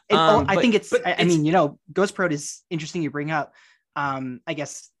stupid. I think it's. I mean, Ghost Pro is interesting. You bring up. I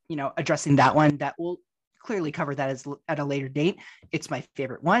guess addressing that one, that will clearly cover that at a later date. It's my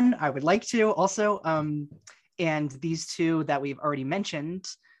favorite one. I would like to also. And these two that we've already mentioned,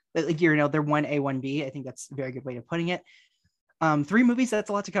 they're 1A, 1B. I think that's a very good way of putting it. 3 movies, that's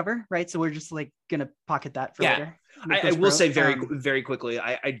a lot to cover, right? So we're just like gonna pocket that for later. I will say very quickly,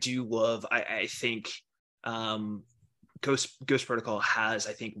 I do love, I think Ghost Protocol has,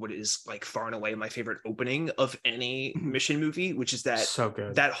 I think, what is like far and away my favorite opening of any Mission movie, which is that so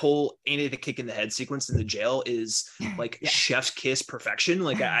good. That whole Annie the kick in the head sequence in the jail is like chef's kiss perfection.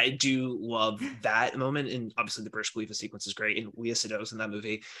 Like, I do love that moment, and obviously the Burj Khalifa sequence is great, and Leah Sedo's in that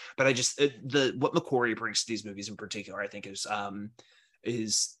movie. But I just what McQuarrie brings to these movies in particular, I think is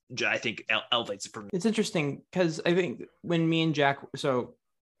I think elevates it for me. It's interesting because I think when me and Jack, so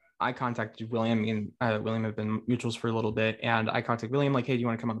I contacted William, and William have been mutuals for a little bit, and I contacted William like, hey, do you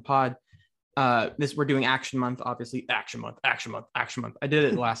want to come on the pod? We're doing Action Month, obviously. Action Month. I did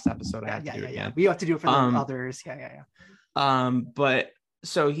it last episode. I had to do it again. We have to do it for the others. Yeah. But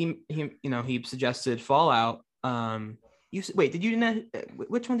so he suggested Fallout, Did you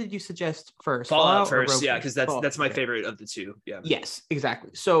which one did you suggest first? Fallout first, yeah, because that's my favorite of the two. Yeah. Yes,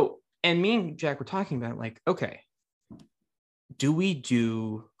 exactly. So, and me and Jack were talking about like, okay, do we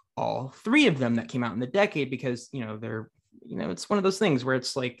do all three of them that came out in the decade? Because it's one of those things where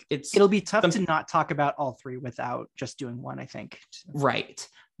it's like it'll be tough to not talk about all three without just doing one, I think. Right.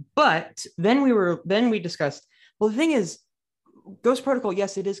 But then we discussed, well, the thing is, Ghost Protocol,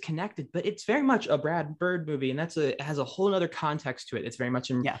 yes, it is connected, but it's very much a Brad Bird movie, and it has a whole other context to it. It's very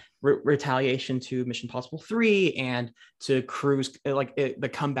much in retaliation to Mission Impossible 3 and to Cruise, the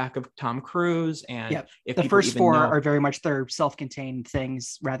comeback of Tom Cruise. And if the first four are very much their self-contained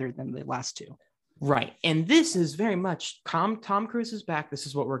things rather than the last two. Right. And this is very much Tom Cruise is back. This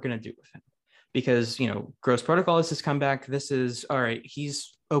is what we're going to do with him. Because, Ghost Protocol is his comeback. This is, all right,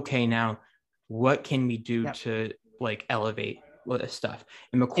 he's okay now. What can we do to elevate this stuff?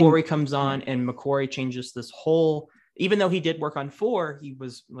 And McQuarrie comes on, and McQuarrie changes this whole, even though he did work on 4, he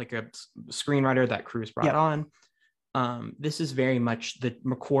was like a screenwriter that Cruise brought on. This is very much the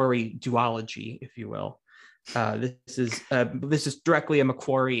McQuarrie duology, if you will. This is directly a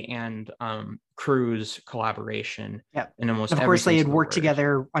McQuarrie and Cruise collaboration. And of course they had worked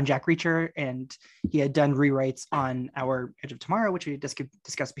together on Jack Reacher, and he had done rewrites on Our Edge of Tomorrow, which we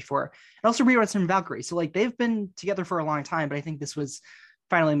discussed before, and also rewrites from Valkyrie. So they've been together for a long time, but I think this was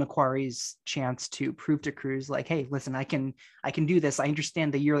finally McQuarrie's chance to prove to Cruise, like, hey, listen, I can do this. I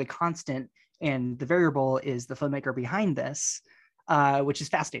understand the yearly constant, and the variable is the filmmaker behind this, which is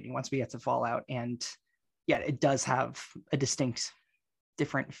fascinating once we get to Fallout. And it does have a distinct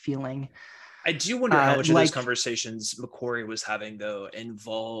different feeling. I do wonder how much of those conversations McQuarrie was having, though,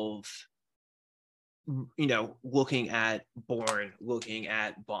 involve, looking at Bourne, looking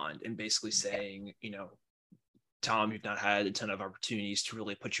at Bond, and basically saying, Tom, you've not had a ton of opportunities to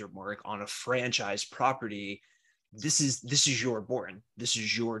really put your mark on a franchise property. This is your Bourne. This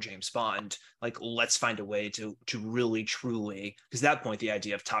is your James Bond. Let's find a way to really, truly, because at that point, the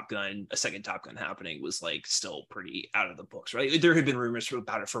idea of Top Gun, a second Top Gun happening, was still pretty out of the books, right? There had been rumors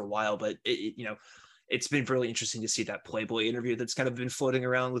about it for a while, but it's been really interesting to see that Playboy interview that's kind of been floating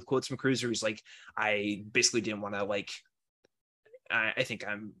around with quotes from Cruise, where he's like, I basically didn't want to I think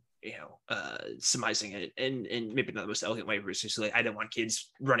I'm surmising it and maybe not the most elegant way, but essentially I didn't want kids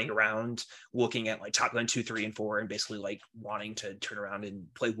running around looking at Top Gun 2, 3, and 4 and basically wanting to turn around and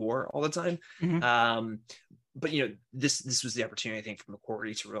play war all the time. But this was the opportunity, I think, for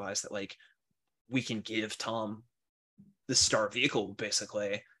McQuarrie to realize that we can give Tom the star vehicle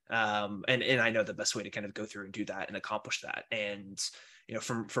basically, and I know the best way to kind of go through and do that and accomplish that. And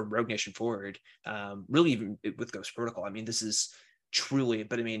from Rogue Nation forward, really even with Ghost Protocol, I mean, this is truly,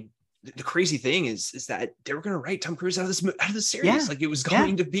 but I mean, the crazy thing is that they were going to write Tom Cruise out of the series. It was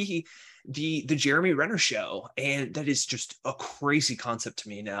going to be the Jeremy Renner show, and that is just a crazy concept to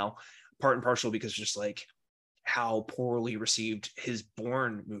me now, part and parcel because just how poorly received his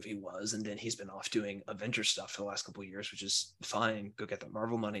Bourne movie was, and then he's been off doing Avengers stuff for the last couple of years, which is fine. Go get that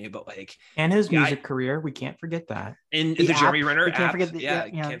Marvel money, but and his music career, we can't forget that. And the Jeremy Renner app, can't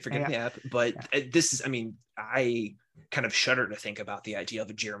forget the app. But this is, I mean, I kind of shudder to think about the idea of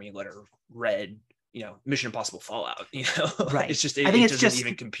a Jeremy Renner read, Mission Impossible Fallout. Right? It's just I think it's doesn't just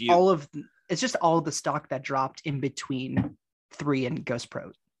even compute. It's just all of the stock that dropped in between 3 and Ghost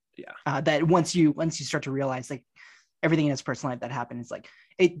Pro. That once you start to realize everything in his personal life that happened, is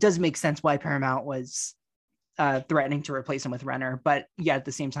it does make sense why Paramount was threatening to replace him with Renner. But at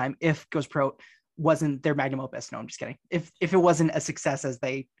the same time, if Ghost Pro wasn't their magnum opus, no, I'm just kidding. If it wasn't a success as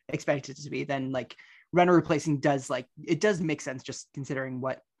they expected it to be, then Renner replacing does make sense, just considering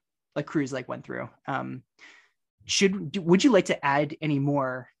what Cruise went through. Would you like to add any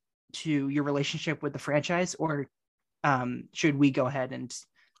more to your relationship with the franchise, or should we go ahead and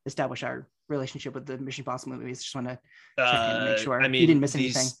establish our relationship with the Mission Impossible movies? Just want to check in and make sure you didn't miss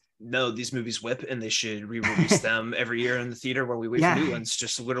anything. No, these movies whip, and they should re-release them every year in the theater while we wait for new ones.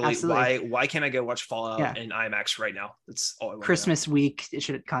 Just literally, why can't I go watch Fallout in IMAX right now? That's all I want. Christmas week, it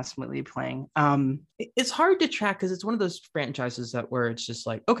should constantly be playing. It's hard to track because it's one of those franchises where it's just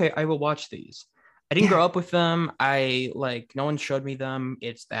okay, I will watch these. I didn't grow up with them. No one showed me them.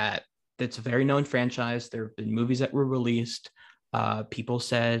 It's a very known franchise. There have been movies that were released. People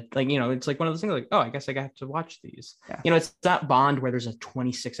said it's one of those things oh, I guess I got to watch these. It's not Bond where there's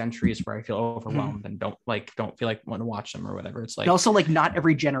 26 entries where I feel overwhelmed and don't feel want to watch them or whatever. It's also not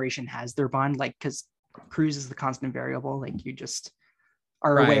every generation has their Bond, because Cruise is the constant variable. You just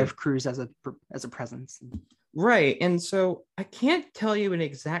are aware of Cruise as a presence. Right. And so I can't tell you an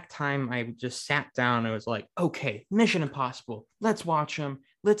exact time I just sat down and was okay, Mission Impossible, let's watch them.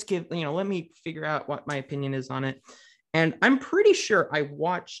 let me figure out what my opinion is on it. And I'm pretty sure I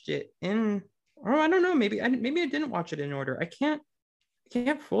watched it in, or I don't know, maybe I didn't watch it in order. I can't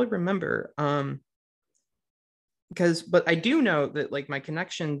fully remember. But I do know that like my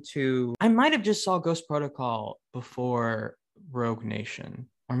connection to, I might have just saw Ghost Protocol before Rogue Nation,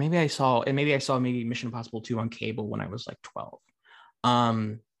 or maybe I saw Mission Impossible 2 on cable when I was like 12.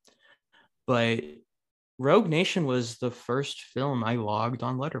 But Rogue Nation was the first film I logged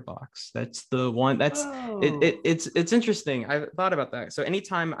on Letterboxd. That's the one that's it's interesting. I've thought about that. So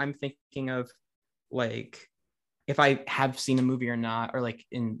anytime I'm thinking of like if I have seen a movie or not, or like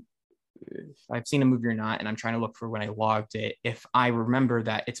if I've seen a movie or not, and I'm trying to look for when I logged it, if I remember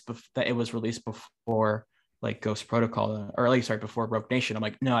that that it was released before like Ghost Protocol, or like before Rogue Nation, I'm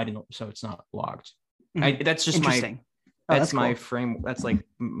like, no, I didn't, so it's not logged. That's just that's my cool frame. That's like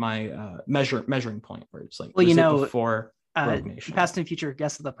my measuring point, where it's like, well, before Rogue Nation. Past and future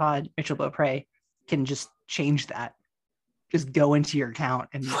guest of the pod, Mitchell Beaupre, can just change that. Just go into your account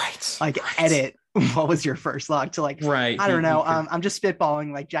and edit what was your first log to like, I don't know. I'm just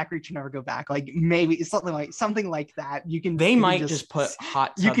spitballing, like Jack Reacher Never Go Back. Like maybe something like that. They might just put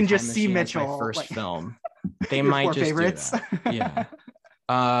Hot Tub You can just Time see Machine Mitchell as my first like, film. They might just favorites. Do that.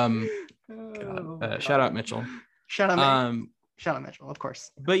 Yeah. Shout out Mitchell. Shout out Mitchell, of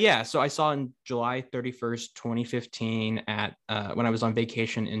course. But yeah, so I saw on July 31st, 2015 at when I was on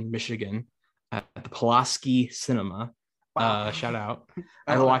vacation in Michigan at the Pulaski Cinema. Wow. Shout out.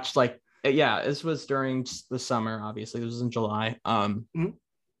 I watched this was during the summer, obviously. This was in July.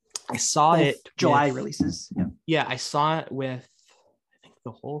 I saw it July releases. Yeah, I saw it with I think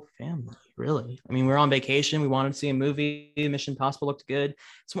the whole family, really. I mean, we were on vacation, we wanted to see a movie. Mission Impossible looked good.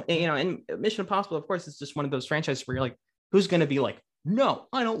 So, and Mission Impossible, of course, it's just one of those franchises where you're like, who's gonna be like, no,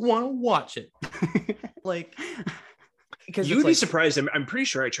 I don't want to watch it. Like, because you would be surprised. I'm pretty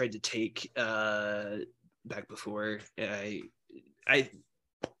sure I tried to take back before I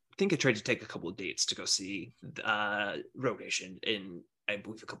think I tried to take a couple of dates to go see Rogue Nation, and I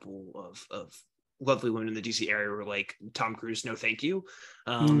believe a couple of lovely women in the DC area were like, Tom Cruise, no thank you.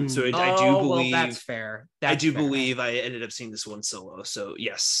 I do believe that's fair. Believe I ended up seeing this one solo. So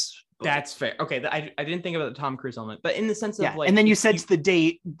yes. That's fair. Okay, I didn't think about the Tom Cruise element, but in the sense of like, and then you said to the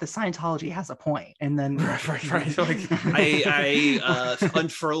date, the Scientology has a point, and then right. So like, I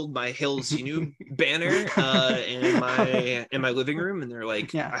unfurled my Hail Xenu banner in my living room, and they're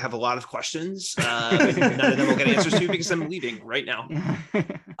like, I have a lot of questions. None of them will get answers to because I'm leaving right now.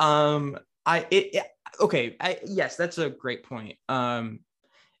 Yes, that's a great point.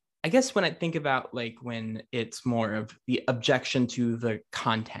 I guess when I think about like when it's more of the objection to the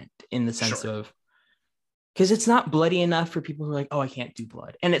content in the sense of, because it's not bloody enough for people who are like, oh, I can't do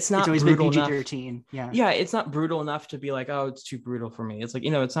blood, and it's not brutal enough. PG-13. Yeah, it's not brutal enough to be like, oh, it's too brutal for me. It's like,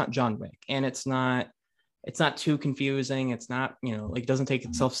 it's not John Wick, and it's not too confusing. It's not, like, it doesn't take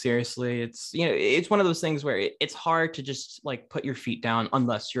itself seriously. It's, it's one of those things where it's hard to just like put your feet down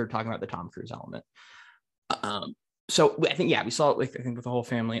unless you're talking about the Tom Cruise element. So I think, we saw it with the whole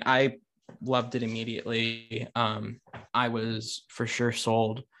family. I loved it immediately. I was for sure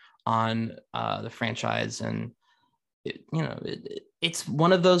sold on the franchise, and it's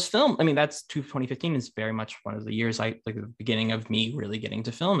one of those films. I mean, 2015 is very much one of the years the beginning of me really getting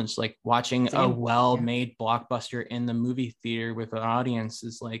to film. It's like watching a well-made blockbuster in the movie theater with an audience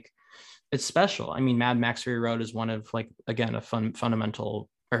is like, it's special. I mean, Mad Max Fury Road is one of like, again, a fundamental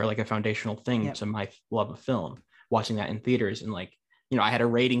or like a foundational thing to my love of film. Watching that in theaters, and like, I had a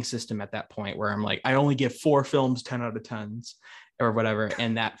rating system at that point where I'm like, I only give 4 films 10 out of 10s or whatever.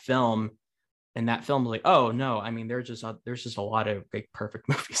 And that film was like, oh no, I mean, there's just a lot of like perfect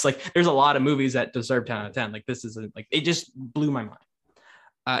movies. Like there's a lot of movies that deserve 10 out of 10. Like this is like, it just blew my mind.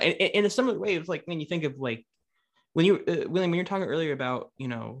 In a similar way, it's like when you think of like, when you're talking earlier about,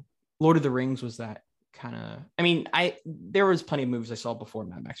 Lord of the Rings was that kind of, I mean, there was plenty of movies I saw before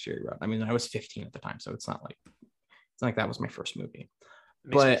Mad Max Fury Road. I mean, I was 15 at the time, so it's not like that was my first movie.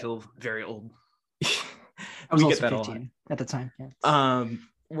 It makes me feel very old. I was also 15 at the time. Yeah.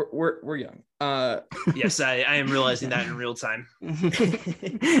 We're young. Yes, I am realizing that in real time.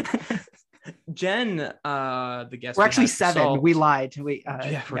 Jen, the guest. We're actually 7. We lied. We're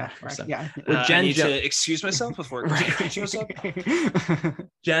Jen, I need to excuse myself before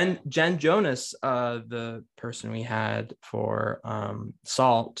Jen Jonas, the person we had for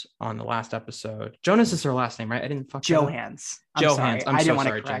Salt on the last episode. Jonas is her last name, right? I didn't fuck Johans. Johans. I didn't want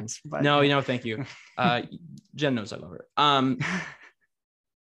sorry, to correct, Jen. But... No, thank you. Jen knows I love her.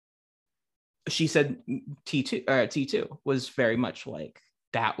 She said T2 was very much like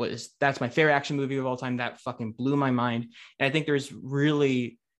that's my favorite action movie of all time. That fucking blew my mind. And I think there's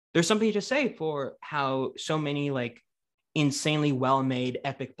something to say for how so many like insanely well-made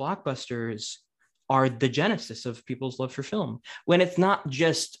epic blockbusters are the genesis of people's love for film. When it's not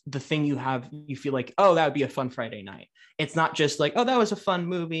just the thing you feel like, oh, that would be a fun Friday night. It's not just like, oh, that was a fun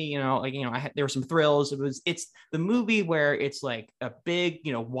movie, there were some thrills. It's the movie where it's like a big,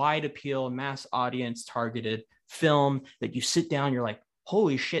 wide appeal, mass audience targeted film that you sit down, you're like,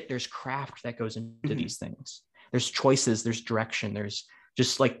 holy shit, there's craft that goes into these things. There's choices, there's direction, there's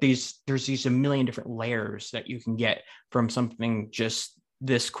just like there's a million different layers that you can get from something just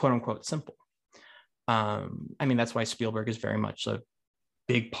this quote unquote simple. That's why Spielberg is very much a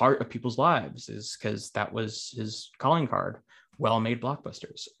big part of people's lives, is because that was his calling card, well-made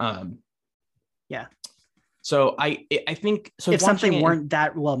blockbusters. So I think so. If something weren't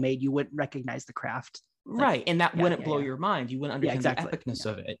that well made, you wouldn't recognize the craft. Right. And that wouldn't blow your mind. You wouldn't understand the epicness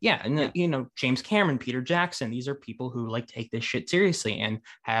of it. Yeah. And James Cameron, Peter Jackson, these are people who like take this shit seriously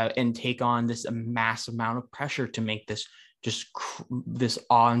and take on this massive amount of pressure to make this this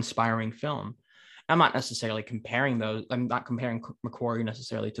awe-inspiring film. I'm not necessarily comparing those. I'm not comparing McQuarrie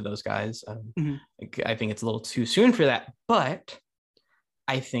necessarily to those guys. I think it's a little too soon for that, but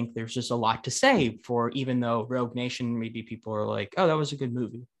I think there's just a lot to say for, even though Rogue Nation, maybe people are like, oh, that was a good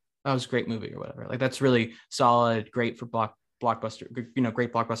movie. That was a great movie or whatever. Like that's really solid, great for blockbuster,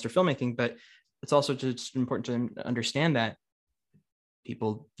 great blockbuster filmmaking. But it's also just important to understand that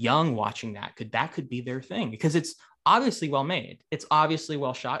people young watching that could be their thing, because it's obviously well made. It's obviously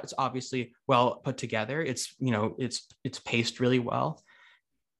well shot. It's obviously well put together. It's, it's paced really well.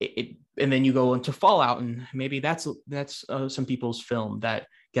 And then you go into Fallout, and maybe that's some people's film that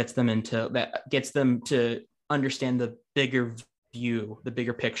gets them to understand the bigger view, the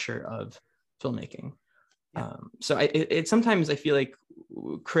bigger picture of filmmaking. So sometimes I feel like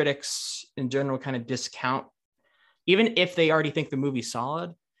critics in general kind of discount, even if they already think the movie's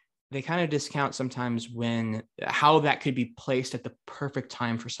solid, they kind of discount sometimes how that could be placed at the perfect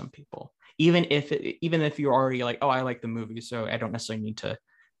time for some people. Even if you're already like, oh, I like the movie, so I don't necessarily need to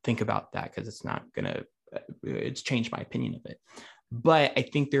think about that because it's changed my opinion of it. But I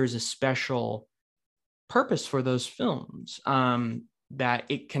think there's a special purpose for those films, that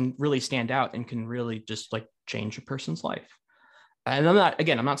it can really stand out and can really just like change a person's life. And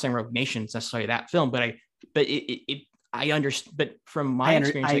I'm not saying Rogue Nation is necessarily that film, but I understand. But from my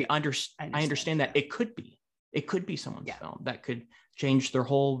experience, I understand that it could be someone's film that could change their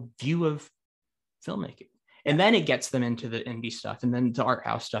whole view of filmmaking. And then it gets them into the indie stuff, and then to art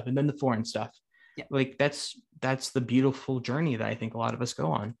house stuff, and then the foreign stuff. Yeah. Like that's the beautiful journey that I think a lot of us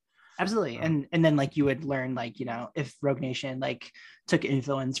go on. Absolutely. And then like you would learn, like, if Rogue Nation like took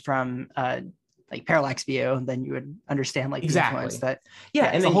influence from like Parallax View, then you would understand like exactly the influence that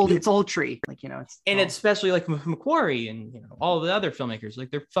and it's a whole tree, like, it's especially like with McQuarrie and all the other filmmakers,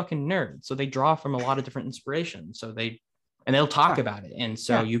 like they're fucking nerds, so they draw from a lot of different inspirations, so they'll talk about it, and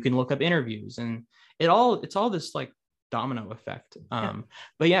so you can look up interviews, and it's all this like domino effect.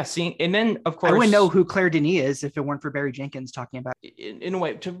 But seeing, and then of course I wouldn't know who Claire Denis is if it weren't for Barry Jenkins talking about in a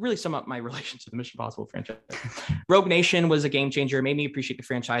way, to really sum up my relation to the Mission Impossible franchise. Rogue Nation was a game changer. It made me appreciate the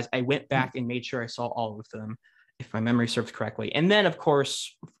franchise. I went back and made sure I saw all of them, if my memory serves correctly. And then of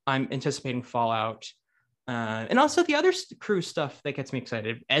course I'm anticipating Fallout, and also the other crew stuff that gets me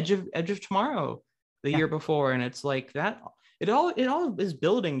excited. Edge of Tomorrow the year before, and it's like that. It all is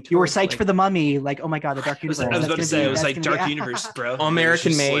building. You were psyched for The Mummy, like, oh my god, the Dark Universe. I was about to say, it was like Dark Universe, bro.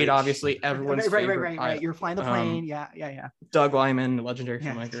 American made, obviously, everyone's favorite. Right. You're flying the plane, yeah. Doug Liman, legendary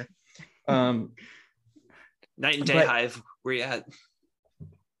filmmaker. Night and Day Hive, where you at?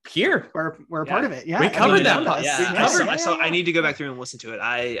 Here, we're a part of it. Yeah, we covered that. I need to go back through and listen to it.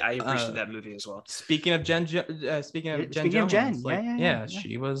 I appreciate that movie as well. Speaking of Jen Jones,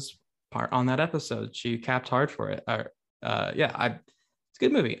 she was part on that episode. She capped hard for it. It's a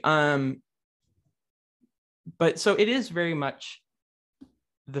good movie. But so it is very much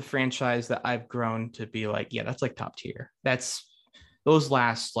the franchise that I've grown to be like, that's like top tier. That's those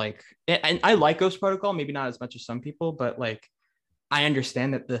last, like, and I like Ghost Protocol, maybe not as much as some people, but like I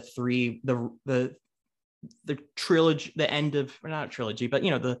understand that the trilogy, the end of, or not a trilogy, but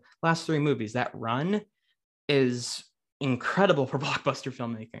the last three movies, that run is incredible for blockbuster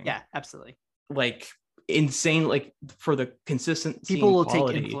filmmaking. Yeah, absolutely. Like insane, like for the consistency, people will take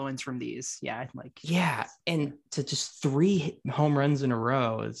influence from these. And to just 3 home runs in a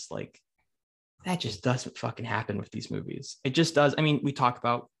row is like, that just doesn't fucking happen with these movies. It just does. I mean, we talk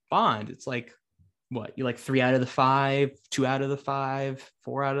about Bond, it's like, what, you like 3 out of the 5, 2 out of the 5,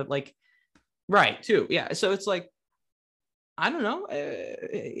 4 out of, like, right, 2, so it's like, I don't know.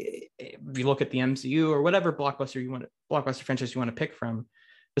 If you look at the MCU or whatever blockbuster franchise you want to pick from,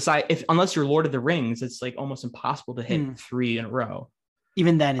 unless you're Lord of the Rings, it's like almost impossible to hit 3 in a row.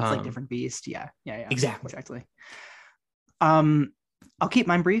 Even then, it's like different beast. Yeah. Exactly. I'll keep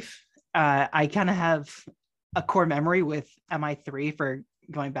mine brief. I kind of have a core memory with MI3 for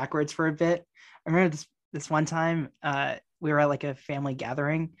going backwards for a bit. I remember this one time we were at like a family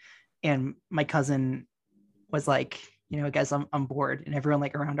gathering, and my cousin was like, guys, I'm bored, and everyone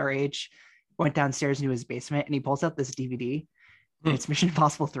like around our age went downstairs into his basement, and he pulls out this DVD. And it's Mission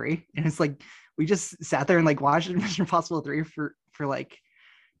Impossible 3, and it's like we just sat there and like watched Mission Impossible 3 for like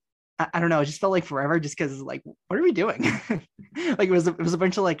I don't know, it just felt like forever, just because like, what are we doing? Like it was a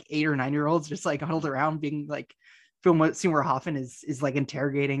bunch of like 8 or 9 year olds just like huddled around being like scene where Hoffman is like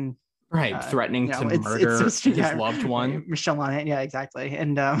interrogating, threatening to murder his loved one, Michelle on it. Yeah, exactly.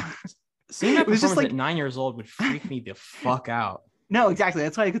 And seeing that was just like at 9 years old would freak me the fuck out. No, exactly.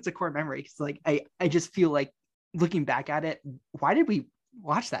 That's why it's a core memory, because like I just feel like looking back at it, why did we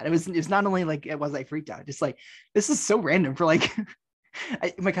watch that? It was not only like it was, I freaked out, just like this is so random for like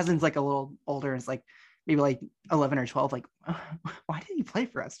my cousin's like a little older, and it's like maybe like 11 or 12, like why did he play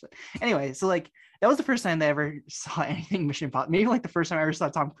for us? But anyway, so like that was the first time that I ever saw anything Mission Impossible. Maybe like the first time I ever saw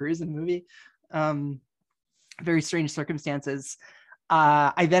Tom Cruise in a movie. Very strange circumstances.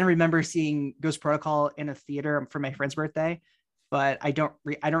 I then remember seeing Ghost Protocol in a theater for my friend's birthday, but I don't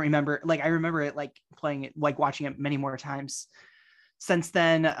remember, like I remember it like playing it, like watching it many more times since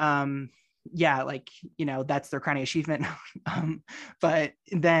then. Like, that's their crowning achievement. But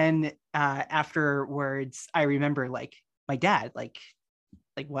then afterwards, I remember like my dad, like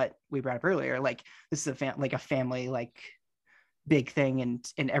what we brought up earlier, like this is a family like big thing,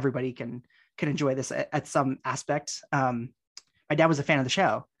 and everybody can enjoy this at some aspect. My dad was a fan of the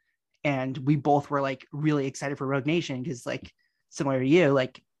show, and we both were like really excited for Rogue Nation, because like similar to you,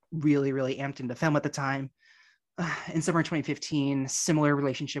 like really, really amped into film at the time. In summer 2015, similar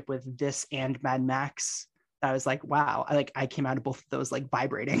relationship with this and Mad Max. I was like, wow, I came out of both of those like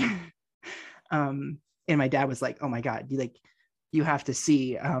vibrating. And my dad was like, oh my God, you have to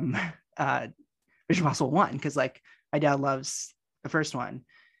see Mission Impossible 1, because like my dad loves the first one.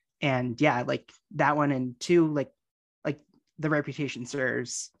 And yeah, like that one and 2, like the reputation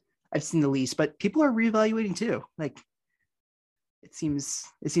serves. I've seen the least, but people are reevaluating too. Like it seems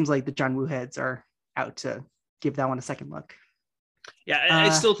like the John Woo heads are out to give that one a second look. Yeah, I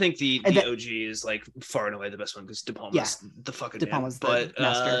still think the OG is like far and away the best one, because De Palma's the fucking De Palma's man. The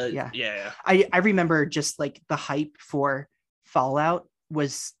master. Yeah. I remember just like the hype for Fallout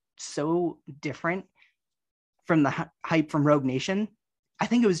was so different from the hype from Rogue Nation. I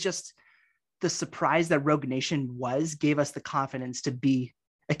think it was just the surprise that Rogue Nation gave us the confidence to be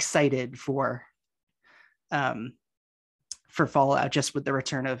excited for Fallout, just with the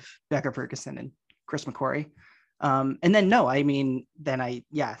return of Becca Ferguson and Chris McQuarrie. And then then I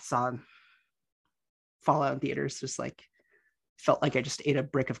saw Fallout in theaters, just like felt like I just ate a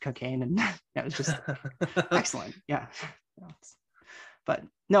brick of cocaine, and it was just excellent. Yeah. But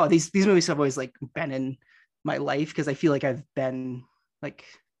no, these movies have always like been in my life, because I feel like I've been like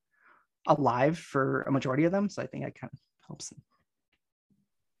alive for a majority of them. So I think it kind of helps.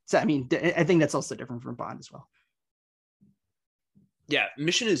 So I mean, I think that's also different from Bond as well. Yeah,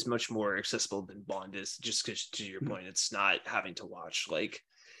 Mission is much more accessible than Bond is, just because, to your point, it's not having to watch like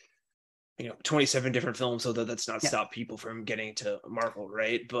 27 different films, although that's not stopped people from getting to Marvel,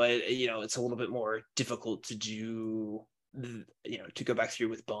 right? But it's a little bit more difficult to do, to go back through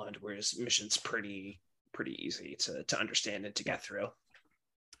with Bond, whereas Mission's pretty easy to understand and to get through.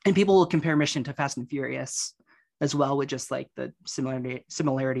 And people will compare Mission to Fast and Furious as well, with just like the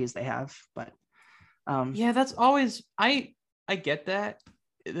similarities they have. But that's always I get that.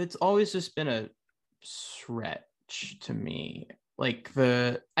 It's always just been a stretch to me. Like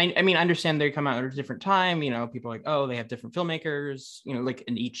I mean, I understand they come out at a different time. People are like, oh, they have different filmmakers. Like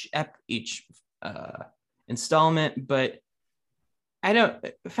in each installment. But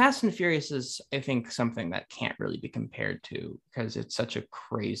Fast and Furious is, I think, something that can't really be compared to, because it's such a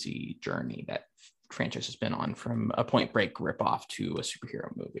crazy journey that franchise has been on, from a Point Break ripoff to a superhero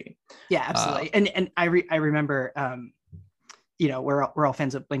movie. Yeah, absolutely. And I remember. We're all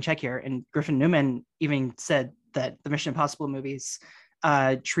fans of Blank Check here, and Griffin Newman even said that the Mission Impossible movies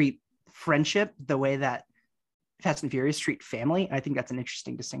treat friendship the way that Fast and Furious treat family. I think that's an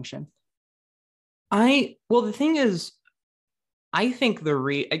interesting distinction. The thing is, I think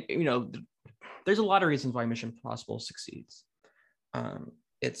there's a lot of reasons why Mission Impossible succeeds.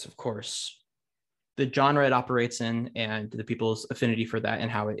 It's of course the genre it operates in and the people's affinity for that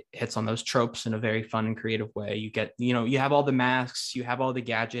and how it hits on those tropes in a very fun and creative way. You get, you have all the masks, you have all the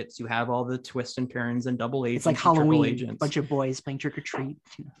gadgets, you have all the twists and turns and double agents. It's like Halloween, a bunch of boys playing trick or treat.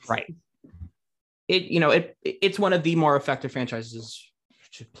 Right. It's one of the more effective franchises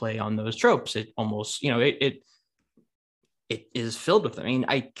to play on those tropes. It almost, it is filled with them. I mean,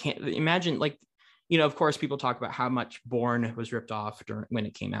 I can't imagine, like, of course, people talk about how much Bourne was ripped off when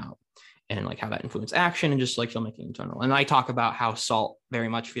it came out, and like how that influenced action and just like filmmaking in general. And I talk about how Salt very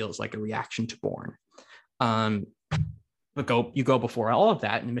much feels like a reaction to Bourne. But you go before all of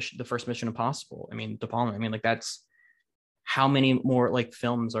that, and the first Mission Impossible. I mean, De Palma. I mean, like, that's how many more like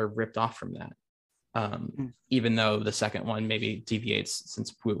films are ripped off from that. Even though the second one maybe deviates,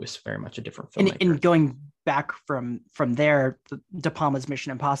 since it was very much a different filmmaker. And going back from there, De Palma's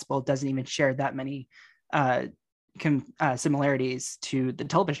Mission Impossible doesn't even share that many similarities to the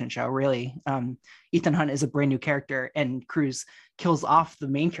television show, really. Ethan Hunt is a brand new character, and Cruise kills off the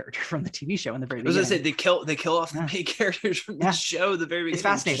main character from the TV show in the very beginning. I was gonna say they kill off the main characters from the show. The very beginning. It's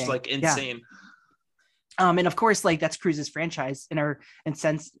fascinating. Just like insane. And of course, like, that's Cruise's franchise and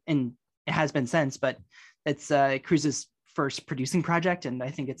it has been since, but it's Cruise's first producing project, and I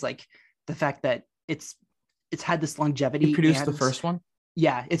think it's like the fact that it's had this longevity. He produced the first one.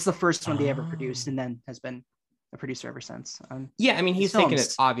 Yeah, it's the first one they ever produced, and then has been a producer ever since. I mean, he's taken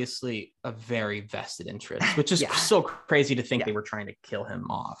it obviously a very vested interest, which is so crazy to think they were trying to kill him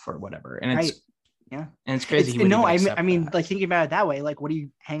off or whatever. And it's and it's crazy. I mean, like, thinking about it that way, like, what do you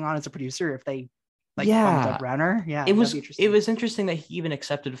hang on as a producer if they the runner? It was interesting that he even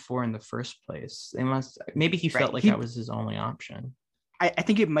accepted 4 in the first place. Maybe he felt like that was his only option. I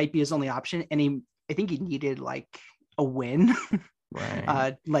think it might be his only option, and I think he needed like a win.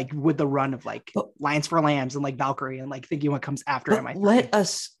 Right. Like with the run of like Lions for Lambs and like Valkyrie, and like thinking what comes after him. Let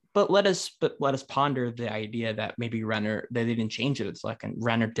us ponder the idea that maybe Renner, they didn't change it. It's like, and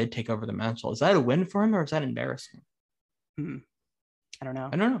Renner did take over the mantle. Is that a win for him, or is that embarrassing? I don't know.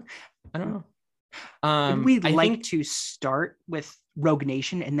 Would we to start with Rogue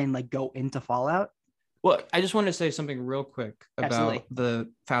Nation and then like go into Fallout? Well, I just wanted to say something real quick about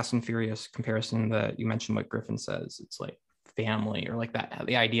the Fast and Furious comparison that you mentioned. What Griffin says, it's like family, or like that,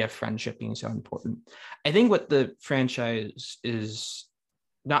 the idea of friendship being so important. I think what the franchise is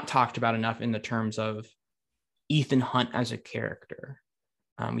not talked about enough in the terms of Ethan Hunt as a character.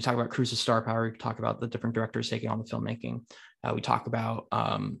 We talk about Cruise's star power. We talk about the different directors taking on the filmmaking. We talk about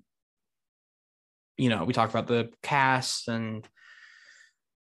we talk about the cast and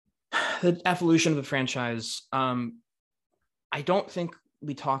the evolution of the franchise. I don't think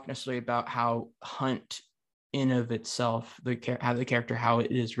we talk necessarily about how Hunt in of itself, how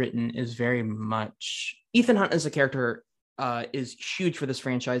it is written is very much, Ethan Hunt as a character is huge for this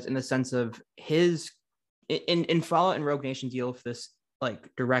franchise in the sense of his, in Fallout and Rogue Nation deal with this like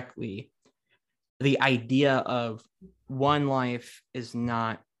directly. The idea of one life is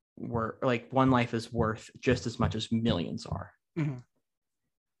worth just as much as millions are. Mm-hmm.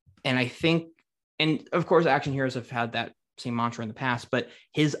 And I think, and of course, action heroes have had that same mantra in the past, but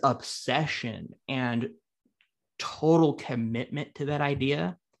his obsession and total commitment to that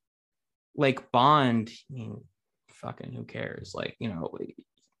idea, like Bond, I mean, fucking who cares? Like,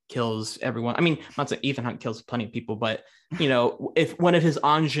 kills everyone. I mean, I'm not saying Ethan Hunt kills plenty of people, but if one of his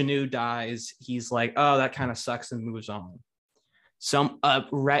ingenue dies, he's like, oh, that kind of sucks, and moves on. Some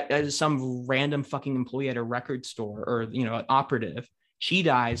random fucking employee at a record store, or an operative, she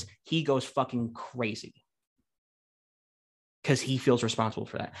dies, he goes fucking crazy because he feels responsible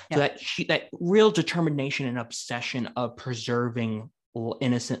for that. So that real determination and obsession of preserving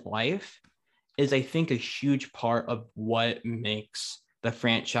innocent life is, I think, a huge part of what makes the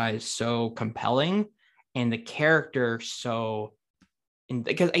franchise so compelling and the character so.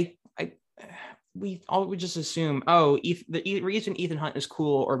 Because we just assume, the reason Ethan Hunt is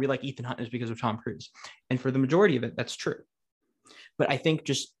cool or we like Ethan Hunt is because of Tom Cruise, and for the majority of it, that's true. But I think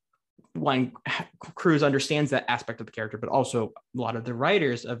just one, Cruise understands that aspect of the character, but also a lot of the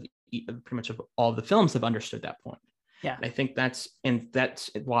writers of pretty much of all the films have understood that point. Yeah, and I think that's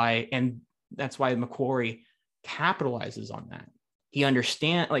why McQuarrie capitalizes on that. He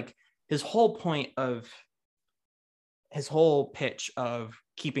understands, like, his whole pitch of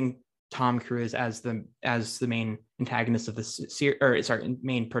keeping Tom Cruise as the main antagonist of the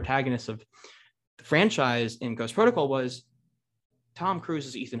main protagonist of the franchise in Ghost Protocol was Tom Cruise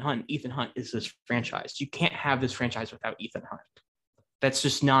is Ethan Hunt. Ethan Hunt is this franchise. You can't have this franchise without Ethan Hunt. That's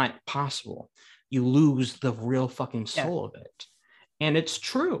just not possible. You lose the real fucking soul of it. And it's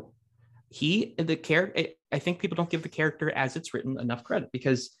true. I think people don't give the character as it's written enough credit,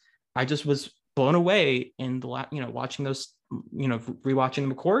 because I just was blown away in the watching those, rewatching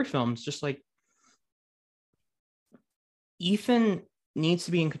the McQuarrie films, just like Ethan needs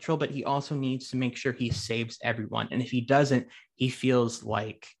to be in control, but he also needs to make sure he saves everyone. And if he doesn't, he feels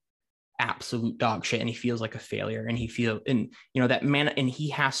like absolute dog shit, and he feels like a failure, and that man, and he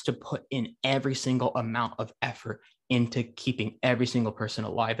has to put in every single amount of effort into keeping every single person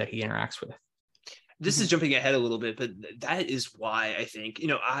alive that he interacts with. This is jumping ahead a little bit, but that is why I think,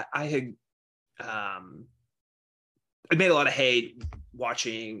 I had I made a lot of hate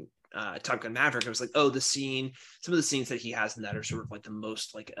watching Top Gun Maverick. I was like, some of the scenes that he has in that are sort of like the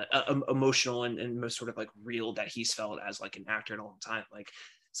most like emotional and most sort of like real that he's felt as like an actor in a long time. Like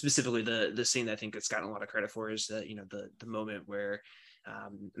specifically the scene that I think that's gotten a lot of credit for is the moment where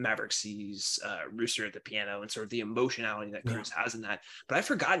Maverick sees Rooster at the piano and sort of the emotionality that Cruise has in that. But I've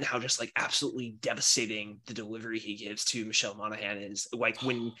forgotten how just like absolutely devastating the delivery he gives to Michelle Monaghan is. Like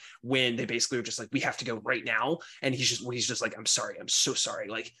when they basically are just like, we have to go right now, and he's just like, I'm sorry, I'm so sorry.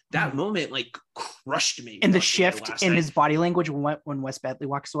 Like that moment like crushed me. And the shift in his body language when Wes Bentley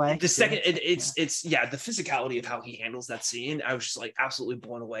walks away. The second it's the physicality of how he handles that scene, I was just like absolutely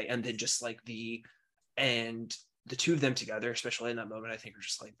blown away. And then just like the two of them together, especially in that moment, I think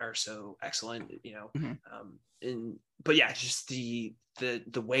are so excellent, but yeah, just the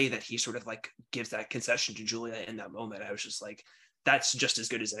way that he sort of like gives that concession to Julia in that moment, I was just like, that's just as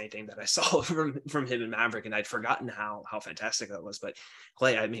good as anything that I saw from him in Maverick, and I'd forgotten how fantastic that was. But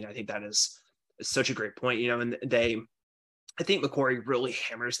Clay, I mean, I think that is such a great point, and I think McQuarrie really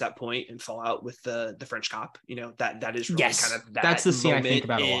hammers that point in Fallout with the French cop. That is really kind of that's the scene I think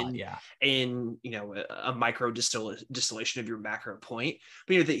about a lot. Yeah, in a micro distillation of your macro point,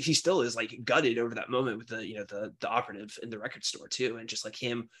 but he still is like gutted over that moment with the operative in the record store too, and just like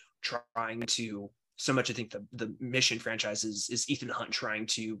him trying to. So much, I think the Mission franchise is Ethan Hunt trying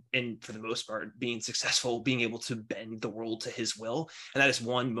to, and for the most part, being successful, being able to bend the world to his will, and that is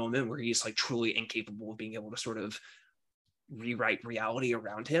one moment where he's like truly incapable of being able to sort of rewrite reality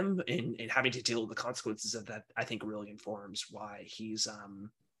around him, and having to deal with the consequences of that. I think really informs why he's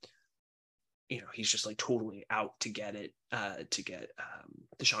he's just like totally out to get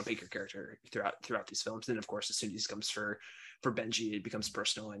the Sean Baker character throughout these films. And of course, as soon as he comes for Benji, it becomes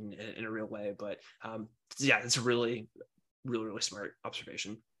personal in a real way. But it's a really, really, really smart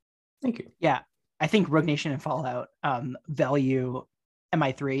observation. Thank you. Yeah, I think Rogue Nation and Fallout value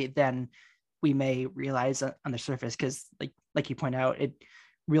MI3 than we may realize on the surface, because like you point out, it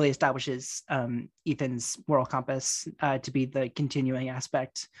really establishes Ethan's moral compass to be the continuing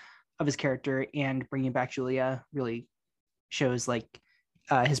aspect of his character, and bringing back Julia really shows like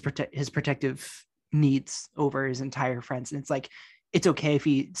his protective needs over his entire friends. And it's like, it's okay if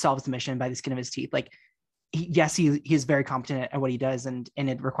he solves the mission by the skin of his teeth. Like he is very competent at what he does, and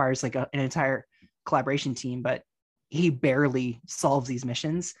it requires like an entire collaboration team, but he barely solves these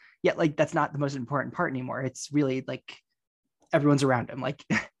missions. Yet like that's not the most important part anymore. It's really like everyone's around him. Like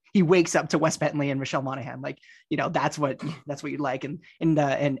he wakes up to Wes Bentley and Michelle Monaghan. Like, that's what you'd like. And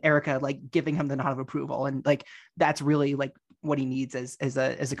Erica like giving him the nod of approval. And like, that's really like what he needs as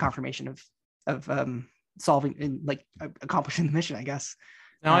a confirmation of solving and like accomplishing the mission, I guess.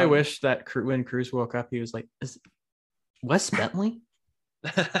 Now I wish that when Cruz woke up, he was like, is Wes Bentley?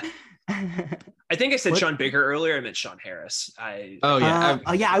 I think I said Sean Baker earlier. I meant Sean Harris. I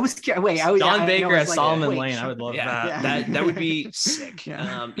was scared. Wait, Sean Baker as Solomon Lane. I would love that. Yeah. That would be sick.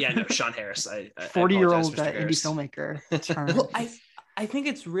 No, Sean Harris. 40-year-old indie filmmaker. Well, I think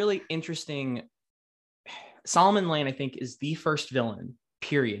it's really interesting. Solomon Lane, I think, is the first villain,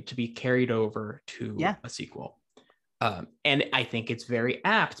 period, to be carried over to a sequel. And I think it's very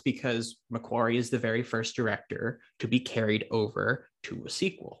apt because McQuarrie is the very first director to be carried over to a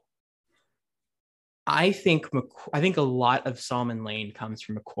sequel. I think a lot of Solomon Lane comes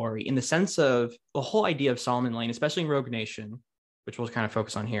from McQuarrie in the sense of the whole idea of Solomon Lane, especially in Rogue Nation, which we'll kind of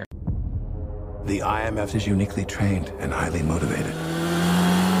focus on here. The IMF is uniquely trained and highly motivated.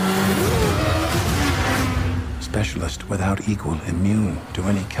 Specialist without equal, immune to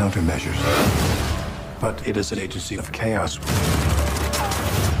any countermeasures. But it is an agency of chaos.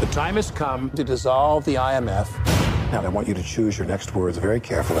 The time has come to dissolve the IMF. Now, I want you to choose your next words very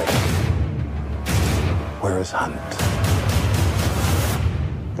carefully. Where is Hunt?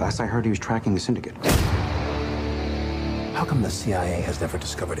 Last I heard, he was tracking the syndicate. How come the CIA has never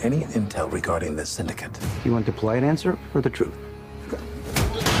discovered any intel regarding this syndicate? You want the polite answer or the truth?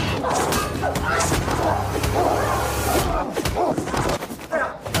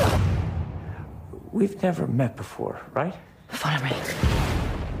 We've never met before, right? Follow me.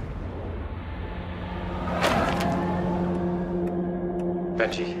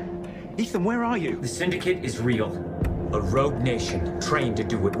 Benji. Ethan, where are you? The Syndicate is real. A rogue nation trained to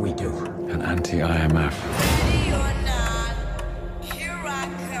do what we do. An anti-IMF.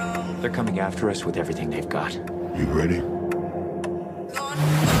 They're coming after us with everything they've got. You ready?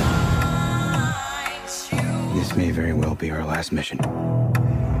 This may very well be our last mission.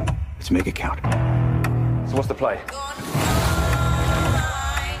 Let's make it count. So what's the play?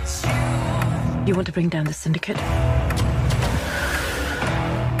 You want to bring down the Syndicate?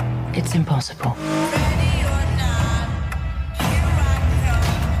 It's impossible.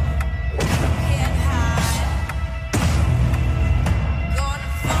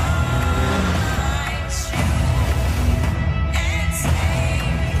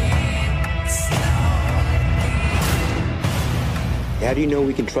 How do you know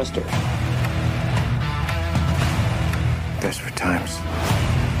we can trust her? Desperate times.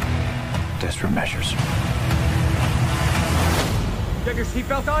 Desperate measures. Get your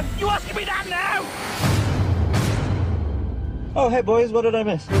seatbelt on? You asking me that now? Oh, hey boys, what did I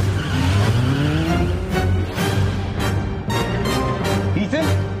miss? Ethan?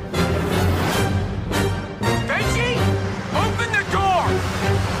 Benji! Open the door!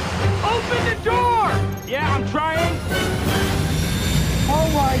 Open the door! Yeah, I'm trying. Oh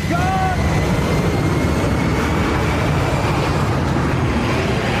my God!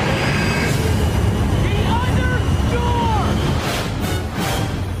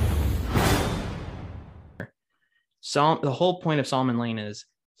 The whole point of Solomon Lane is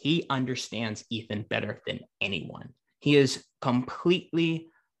he understands Ethan better than anyone. He is completely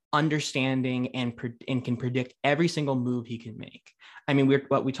understanding and can predict every single move he can make. I mean,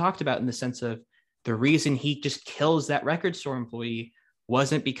 what we talked about in the sense of the reason he just kills that record store employee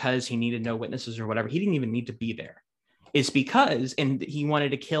wasn't because he needed no witnesses or whatever. He didn't even need to be there. It's because, and he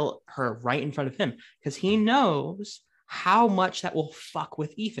wanted to kill her right in front of him because he knows how much that will fuck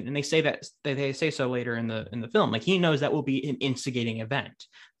with Ethan. And they say so later in the film. Like, he knows that will be an instigating event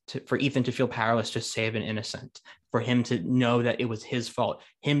for Ethan to feel powerless to save an innocent, for him to know that it was his fault.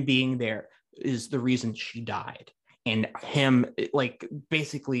 Him being there is the reason she died, and him like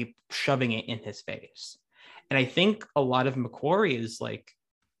basically shoving it in his face. And I think a lot of McQuarrie is like,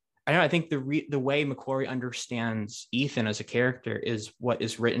 I don't know, I think the way McQuarrie understands Ethan as a character is what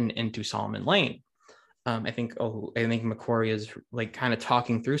is written into Solomon Lane. I think McQuarrie is like kind of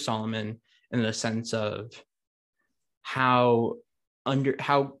talking through Solomon in the sense of how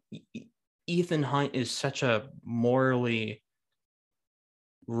Ethan Hunt is such a morally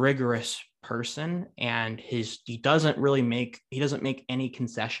rigorous person, and he doesn't make any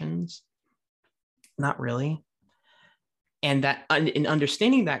concessions, not really, and that in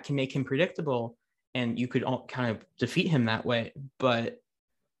understanding that can make him predictable, and you could all kind of defeat him that way, but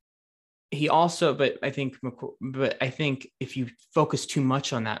I think if you focus too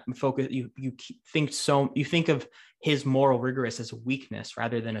much on that, you think of his moral rigorous as a weakness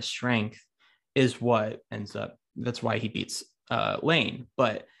rather than a strength, is what ends up. That's why he beats Lane.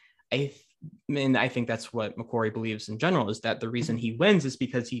 But I think that's what McQuarrie believes in general, is that the reason he wins is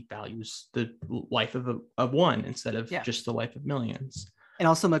because he values the life of one instead of just the life of millions. And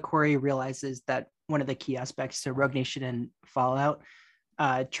also McQuarrie realizes that one of the key aspects to Rogue Nation and Fallout,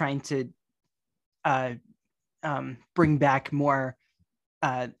 trying to bring back more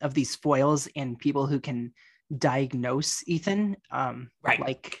of these foils and people who can diagnose Ethan,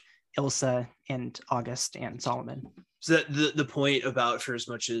 like Ilsa and August and Solomon. So that the point about, for as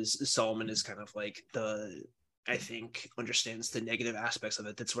much as Solomon is kind of like I think understands the negative aspects of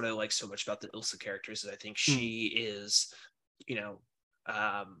it, that's what I like so much about the Ilsa characters, is I think she is,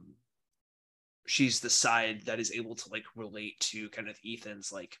 she's the side that is able to like relate to kind of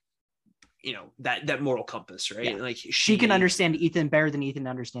Ethan's like, that moral compass, right? Yeah. Like she can understand Ethan better than Ethan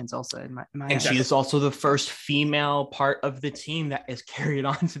understands Elsa. And she is also the first female part of the team that is carried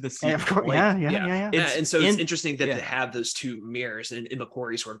on to the scene. Of course, yeah. And so it's interesting that they have those two mirrors, and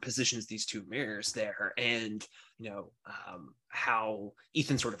McQuarrie sort of positions these two mirrors there, and how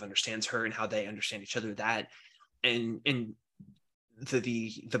Ethan sort of understands her and how they understand each other. That and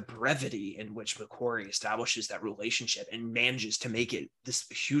the brevity in which McQuarrie establishes that relationship and manages to make it this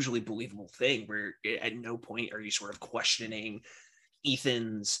hugely believable thing, where at no point are you sort of questioning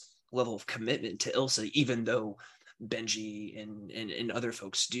Ethan's level of commitment to Ilsa, even though Benji and other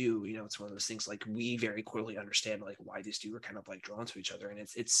folks do. It's one of those things, like, we very clearly understand like why these two are kind of like drawn to each other, and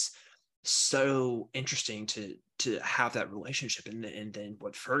it's so interesting to have that relationship, and then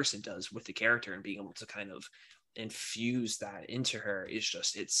what Ferguson does with the character and being able to kind of infuse that into her is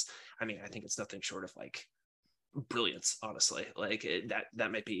just, I think it's nothing short of like brilliance, honestly. Like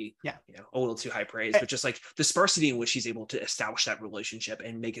that might be a little too high praise, but just like the sparsity in which he's able to establish that relationship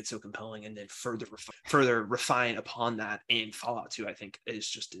and make it so compelling, and then further refine upon that in Fallout 2, I think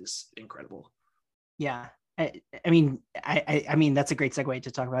is incredible. Yeah. I mean that's a great segue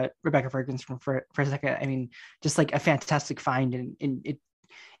to talk about Rebecca Ferguson for a second. I mean, just like a fantastic find, and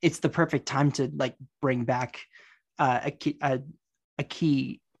it's the perfect time to like bring back a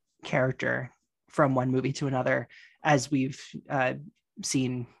key character from one movie to another, as we've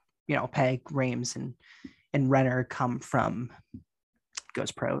seen, Peg, Rames, and Renner come from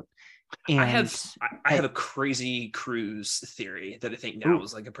Ghost Pro. And I have a crazy Cruise theory that I think now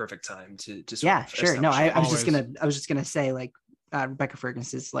is like a perfect time to sure. No, I was just gonna say, like, Rebecca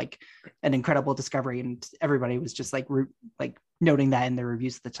Ferguson is like an incredible discovery, and everybody was just like noting that in their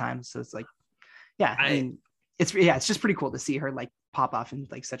reviews at the time. So it's like, I mean, it's just pretty cool to see her like pop off in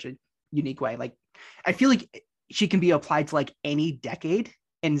like such a unique way. Like, I feel like she can be applied to like any decade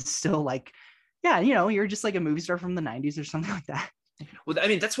and still like, you're just like a movie star from the 90s or something like that. Well, I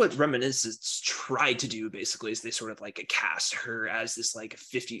mean, that's what Reminiscence tried to do, basically, is they sort of like cast her as this like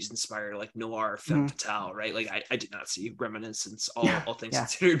 50s inspired like noir femme fatale, right? Like I did not see Reminiscence, all things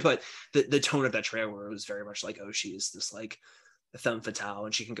considered, but the tone of that trailer was very much like, oh, she is this like femme fatale,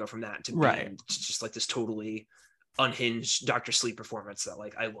 and she can go from that to being just like this totally unhinged Dr. Sleep performance that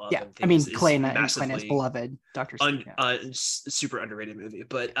like I love. Yeah, I mean, Clay Knights beloved Dr. Sleep. Super underrated movie,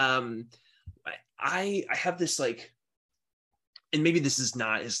 but I have this like, and maybe this is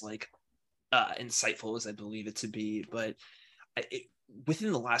not as like insightful as I believe it to be, but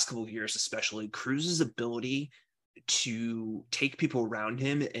within the last couple of years, especially, Cruise's ability to take people around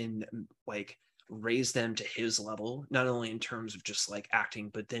him and like raise them to his level, not only in terms of just like acting,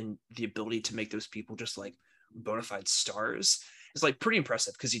 but then the ability to make those people just like bona fide stars, is like pretty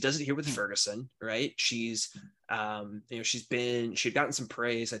impressive, because he does it here with Ferguson, right? She's she'd gotten some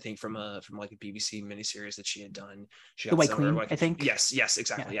praise, I think, from like a BBC miniseries that she had done. She got The White Queen, I think. Yes,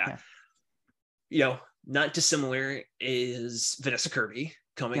 exactly. Not dissimilar is Vanessa Kirby,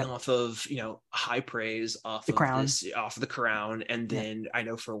 coming off of high praise off of the Crown, and then I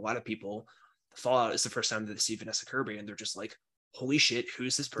know for a lot of people, Fallout is the first time that they see Vanessa Kirby and they're just like, holy shit,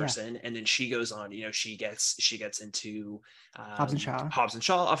 who's this person? And then she goes on, she gets into Hobbs and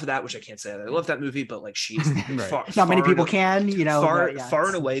Shaw off of that, which I can't say that I love that movie, but like she's not many people can, far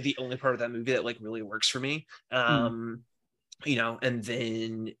and away the only part of that movie that like really works for me. And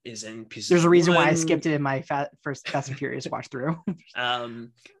then is in Pieces There's of a reason Woman. why I skipped it in my first Fast and Furious watch through.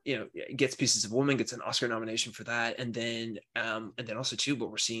 Gets Pieces of Woman, gets an Oscar nomination for that, and then also too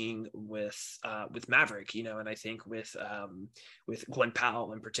what we're seeing with Maverick, and I think with Glenn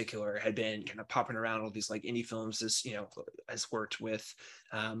Powell in particular had been kind of popping around all these like indie films, as has worked with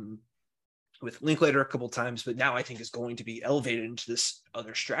Linklater a couple of times, but now I think is going to be elevated into this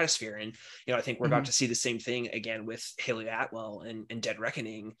other stratosphere. And, I think we're about to see the same thing again with Haley Atwell and Dead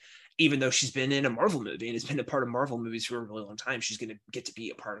Reckoning. Even though she's been in a Marvel movie and has been a part of Marvel movies for a really long time, she's going to get to be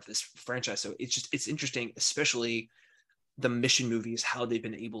a part of this franchise. So it's interesting, especially the Mission movies, how they've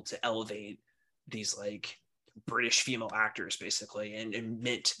been able to elevate these like British female actors basically and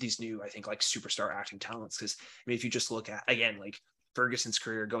mint these new, I think, like superstar acting talents. Because I mean, if you just look at, again, like Ferguson's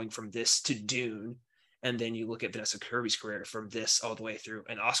career going from this to Dune, and then you look at Vanessa Kirby's career from this all the way through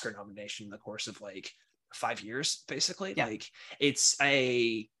an Oscar nomination in the course of like 5 years, basically. Like it's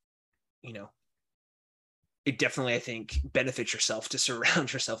it definitely, I think, benefits yourself to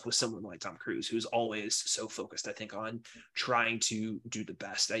surround yourself with someone like Tom Cruise, who's always so focused, I think, on trying to do the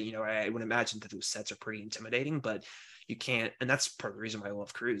best. I would imagine that those sets are pretty intimidating, but you can't, and that's part of the reason why I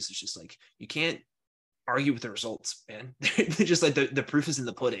love Cruise. It's just like, you can't argue with the results, man. They're just like the proof is in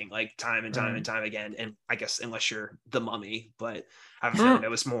the pudding, like time and time and time again. And I guess unless you're the Mummy, but I have a feeling that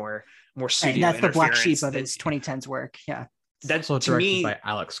was more studio. And that's the black sheep of his 2010s work. Yeah, that's also directed by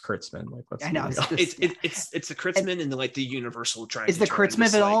Alex Kurtzman. Like, I know it's the Kurtzman and the Universal trying. It's the Kurtzman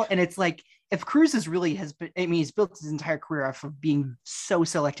of it all, and it's like, if Cruise is really has been, I mean, he's built his entire career off of being so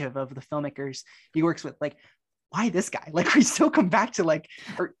selective of the filmmakers he works with. Like, why this guy? Like, we still come back to like,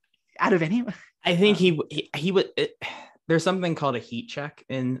 or out of any. I think he would. There's something called a heat check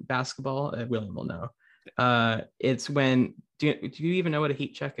in basketball. William will know. It's when do you even know what a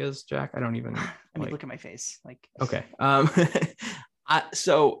heat check is, Jack? I don't even. I mean, look at my face. Like, okay.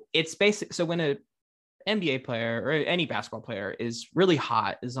 So it's basic. So when a NBA player or any basketball player is really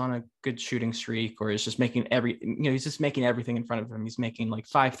hot, is on a good shooting streak, or is just making he's just making everything in front of him. He's making like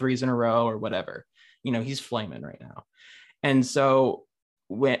 5 threes in a row or whatever. He's flaming right now, and so.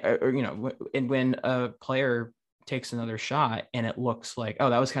 When a player takes another shot and it looks like, oh,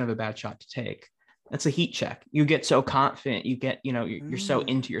 that was kind of a bad shot to take, That's a heat check. You get so confident. You get, you're so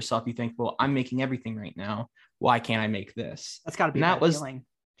into yourself. You think, well, I'm making everything right now. Why can't I make this? That's got to be that feeling.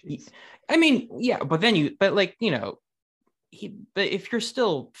 I mean, yeah, but if you're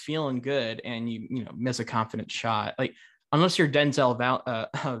still feeling good and you miss a confident shot, like unless you're Denzel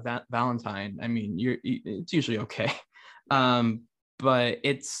Valentine, I mean, it's usually okay. But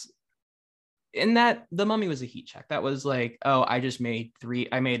it's in that The Mummy was a heat check. That was like, oh, I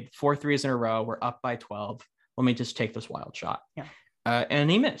made 4 threes in a row. We're up by 12. Let me just take this wild shot. Yeah. And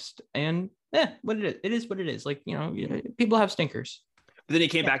he missed. And what it is what it is. Like, people have stinkers. But then he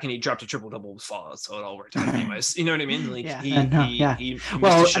came back and he dropped a triple double with Fallout, so it all worked out. You know what I mean? Like he missed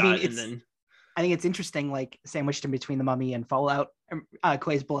a shot, I think it's interesting, like sandwiched in between The Mummy and Fallout.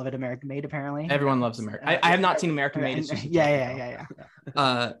 Clay's beloved American Made, apparently. Everyone loves American. I have not seen American Made. Yeah.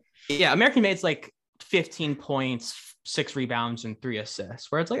 American Made's like 15 points, 6 rebounds, and 3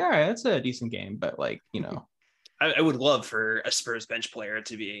 assists. Where it's like, all right, that's a decent game, but like, I would love for a Spurs bench player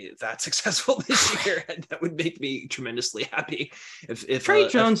to be that successful this year. That would make me tremendously happy. If Trey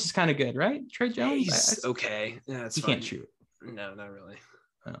Jones is kind of good, right? Trey Jones, he's okay. Yeah, he can't shoot. No, not really.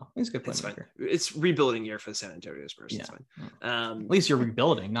 Oh, he's a good playmaker. It's rebuilding year for the San Antonio Spurs. Yeah. It's fine. At least you're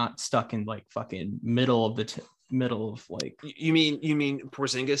rebuilding, not stuck in like fucking middle of like. You mean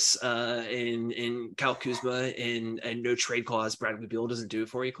Porzingis in Kyle Kuzma and no trade clause Bradley Beal doesn't do it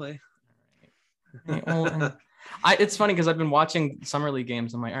for you, Clay? Well, it's funny because I've been watching summer league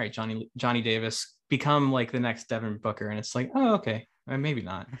games. I'm like, all right, Johnny Davis become like the next Devin Booker, and it's like, oh, okay, maybe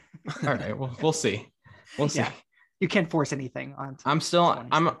not. All right, well, we'll see. We'll see. Yeah. You can't force anything on. I'm still,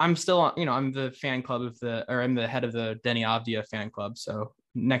 I'm the fan club I'm the head of the Denny Avdia fan club. So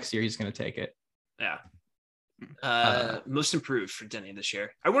next year he's going to take it. Yeah. Most improved for Denny this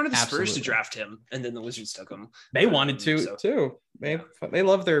year. I wanted the Spurs to draft him, and then the Wizards took him. They wanted to too. They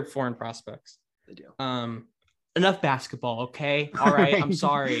love their foreign prospects. They do. Enough basketball, okay? All right, I'm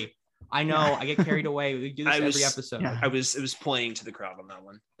sorry. I know I get carried away. We do this every episode. Yeah. It was playing to the crowd on that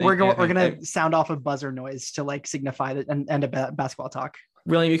one. We're gonna sound off a buzzer noise to like signify that and end a basketball talk.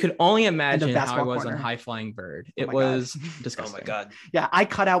 Really, you could only imagine how I was on High Flying Bird. It was disgusting. Oh my god! Yeah, I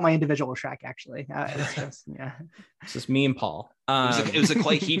cut out my individual track actually. It's just me and Paul. It was a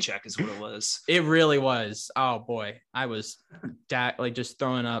Clay heat check, is what it was. It really was. Oh boy, I was just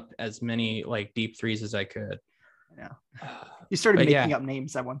throwing up as many like deep threes as I could. Yeah, you started making up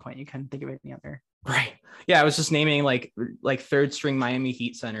names at one point. You couldn't think of any other. Right. Yeah, I was just naming like third string Miami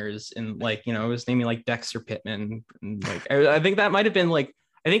Heat centers, and like I was naming like Dexter Pittman, and like I think that might have been like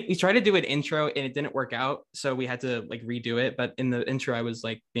I think we tried to do an intro and it didn't work out, so we had to like redo it. But in the intro, I was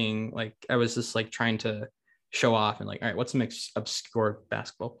like being like I was just like trying to show off and like, all right, what's some obscure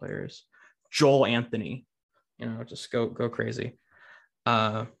basketball players? Joel Anthony, just go crazy.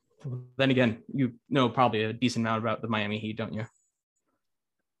 Then again, you know probably a decent amount about the Miami Heat, don't you?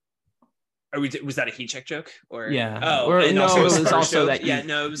 Was that a heat check joke? Or yeah? Oh, it was also that. Yeah,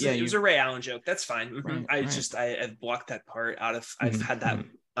 no, it was a Ray Allen joke. That's fine. Right, I've blocked that part out of. I've had that.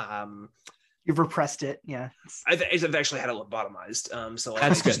 You've repressed it. Yeah. I've actually had it lobotomized. So like,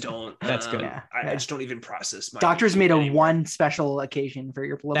 that's I good. just don't. That's good. I just don't even process. Doctors made a one special occasion for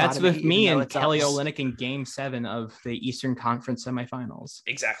your lobotomy. That's with me and Kelly Olynyk in Game 7 of the Eastern Conference semifinals.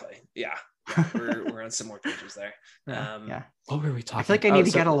 Exactly. Yeah. We're on some more pages there. Yeah. What were we talking? I feel like I need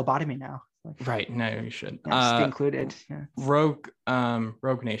to get a lobotomy now. Right. No, you should. Stay included. Yeah. Rogue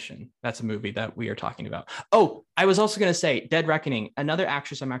Nation. That's a movie that we are talking about. Oh, I was also going to say Dead Reckoning. Another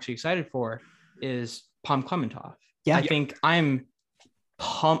actress I'm actually excited for is Pom Klementieff. Yeah. I think I'm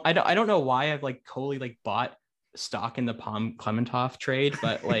pumped. I don't know why I've like totally like bought stock in the Pom Klementieff trade,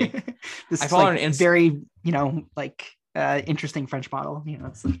 but like this is like very, interesting French model.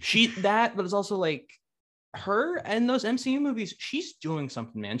 It's like... but it's also like her and those MCU movies, she's doing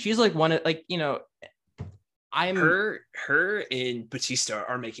something, man. She's like one of like, her and Batista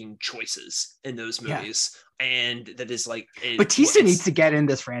are making choices in those movies. And that is like Batista needs to get in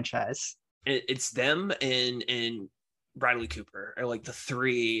this franchise. It's them and Bradley Cooper are like the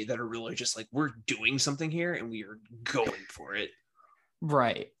three that are really just like, we're doing something here and we are going for it.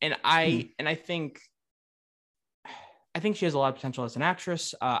 Right. And I think she has a lot of potential as an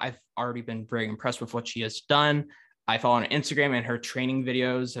actress. I've already been very impressed with what she has done. I follow her on Instagram, and her training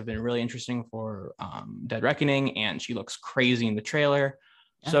videos have been really interesting for Dead Reckoning, and she looks crazy in the trailer.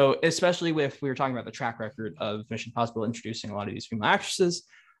 Yeah. So especially we were talking about the track record of Mission Impossible introducing a lot of these female actresses,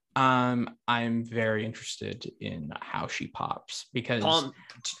 I'm very interested in how she pops because...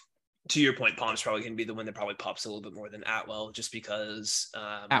 To your point, Palm's probably going to be the one that probably pops a little bit more than Atwell, just because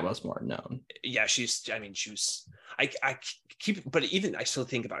Atwell's more known. Yeah, I I keep, but even I still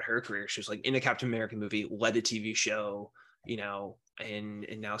think about her career. She was like in a Captain America movie, led a TV show, you know, and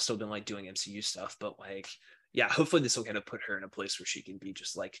now still been like doing MCU stuff. But like, yeah, hopefully this will kind of put her in a place where she can be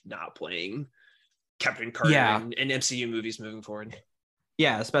just like not playing Captain Carter in MCU movies moving forward.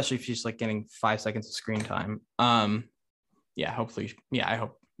 Yeah, especially if she's like getting 5 seconds of screen time. Yeah, hopefully, I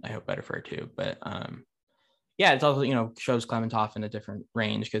hope better for her too. But yeah, it's also, you know, shows Clementoff in a different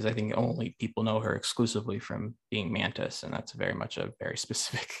range because I think only people know her exclusively from being Mantis, and that's very much a very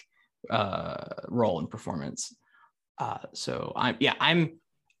specific role and performance. So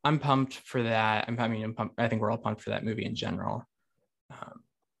I'm pumped for that. I'm pumped. I think we're all pumped for that movie in general.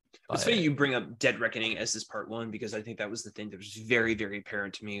 It's funny you bring up Dead Reckoning as this part one, because I think that was the thing that was very, very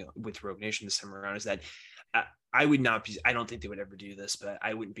apparent to me with Rogue Nation this time around, is that I would not be, I don't think they would ever do this, but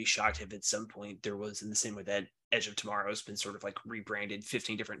I wouldn't be shocked if at some point there was, in the same way that Edge of Tomorrow has been sort of like rebranded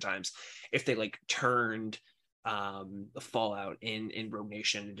 15 different times, if they like turned the Fallout in Rogue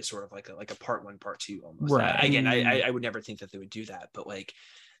Nation into sort of like a part one, part two almost. Right. Again, I would never think that they would do that, but like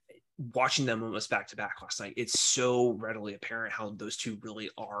watching them almost back to back last night, it's so readily apparent how those two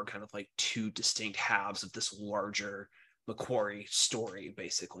really are kind of like two distinct halves of this larger Macquarie story,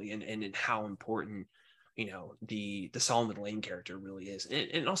 basically, and how important, you know, the Solomon Lane character really is,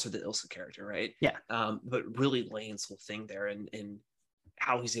 and also the Ilsa character, right? Yeah. But really Lane's whole thing there, and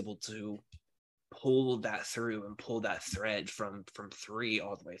how he's able to pull that through and pull that thread from 3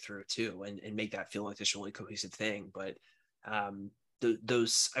 all the way through 2 and make that feel like this really cohesive thing. But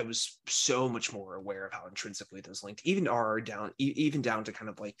those, I was so much more aware of how intrinsically those linked, even down to kind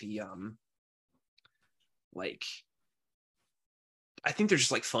of like the like, I think there's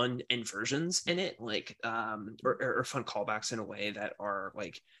just like fun inversions in it, like or fun callbacks in a way that are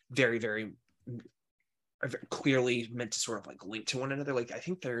like very, very, are very clearly meant to sort of like link to one another. Like I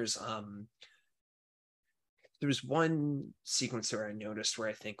think there was one sequence there I noticed where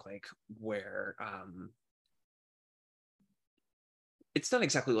I think like where it's not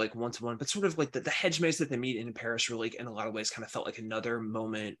exactly like one-to-one, but sort of like the hedge maze that they meet in Paris really, in a lot of ways, kind of felt like another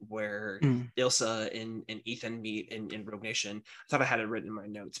moment where Ilsa and Ethan meet in Rogue Nation. I thought I had it written in my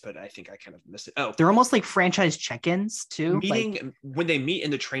notes, but I think I kind of missed it. Oh, they're almost like franchise check-ins too. Meeting like, when they meet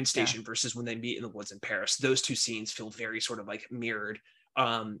in the train station versus when they meet in the woods in Paris. Those two scenes feel very sort of like mirrored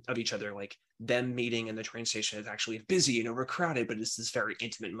of each other. Like them meeting in the train station is actually busy and overcrowded, but it's this very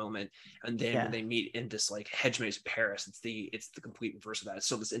intimate moment. And then when they meet in this like hedge maze in Paris, it's the complete reverse of that. It's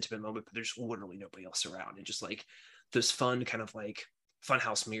still this intimate moment, but there's literally nobody else around, and just like this fun kind of like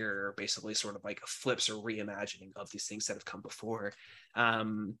funhouse mirror, basically sort of like flips or reimagining of these things that have come before.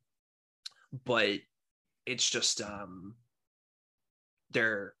 But it's just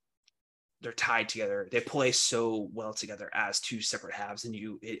they're tied together. They play so well together as two separate halves,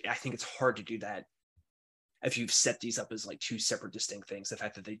 and I think it's hard to do that if you've set these up as like two separate distinct things. The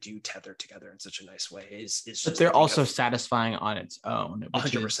fact that they do tether together in such a nice way is just, but they're also satisfying on its own.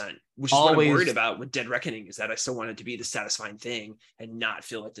 100%, which is what I'm worried about with Dead Reckoning, is that I still want it to be the satisfying thing and not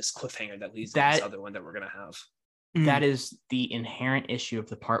feel like this cliffhanger that leads to this other one that we're gonna have. That is the inherent issue of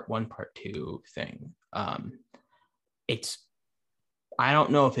the part 1, part 2 thing. I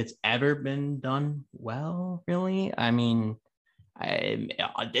don't know if it's ever been done well, really. I mean,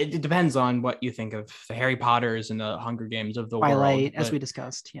 it depends on what you think of the Harry Potters and the Hunger Games of the Twilight, world. as we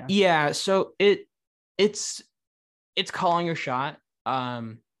discussed. Yeah. So it's calling your shot.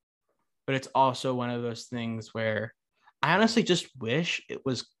 But it's also one of those things where I honestly just wish it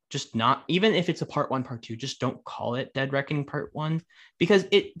was just not, even if it's a part 1, part 2, just don't call it Dead Reckoning part 1, because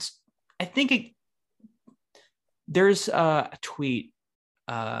there's a tweet.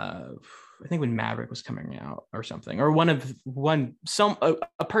 I think when Maverick was coming out or something, or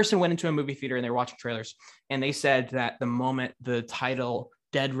a person went into a movie theater and they were watching trailers, and they said that the moment the title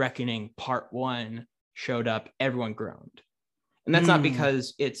Dead Reckoning Part 1 showed up, everyone groaned. And that's not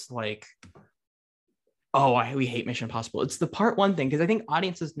because it's like, we hate Mission Impossible. It's the part 1 thing, because I think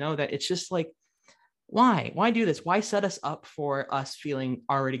audiences know that it's just like, why do this? Why set us up for us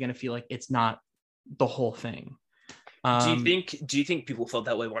already going to feel like it's not the whole thing? Do you think people felt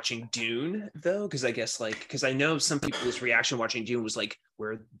that way watching Dune though? Because I guess because I know some people's reaction watching Dune was like,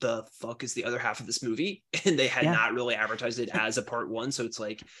 where the fuck is the other half of this movie? And they had not really advertised it as a part 1. So it's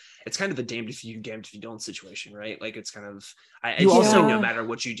like, it's kind of a damned if you don't situation, right? Like it's kind of, no matter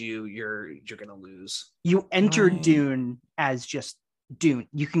what you do, you're gonna lose. You enter Dune as just Dune.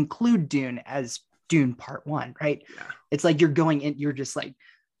 You conclude Dune as Dune part 1, right? Yeah. It's like you're going in, you're just like,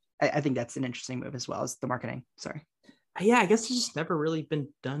 I think that's an interesting move as well as the marketing. Sorry. Yeah, I guess it's just never really been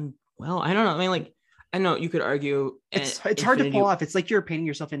done well. I don't know. I mean, like, I know you could argue it's hard to pull off. It's like you're painting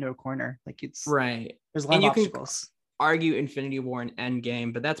yourself into a corner. Like it's right. There's a lot of obstacles. Argue Infinity War and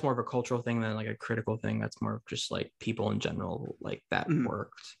Endgame, but that's more of a cultural thing than like a critical thing. That's more of just like people in general, like that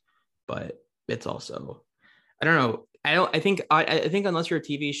worked. But it's also, I don't know. I think unless you're a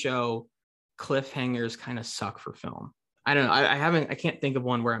TV show, cliffhangers kind of suck for film. I don't know. I can't think of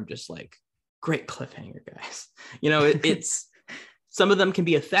one where I'm just like, great cliffhanger, guys. You know, it's some of them can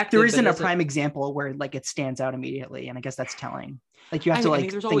be effective. There isn't a prime example where like it stands out immediately, and I guess that's telling. Like you have to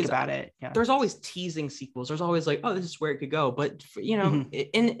think about it. Yeah. There's always teasing sequels. There's always like, oh, this is where it could go. But you know,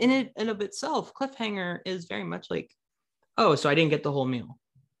 in it and of itself, cliffhanger is very much like, oh, so I didn't get the whole meal.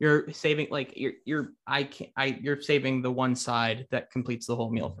 You're saving like you're saving the one side that completes the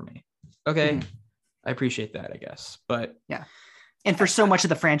whole meal for me. Okay, I appreciate that, I guess. But yeah, and for so much of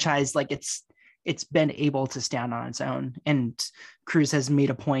the franchise, like it's been able to stand on its own, and Cruise has made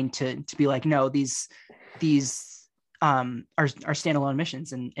a point to be like, no, these are standalone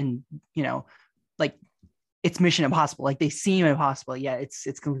missions, and you know, like it's Mission Impossible. Like they seem impossible, yeah, it's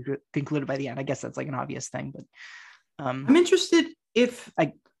concluded by the end. I guess that's like an obvious thing, but I'm interested if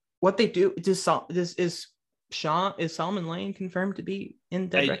like what they do. Is Solomon Lane confirmed to be in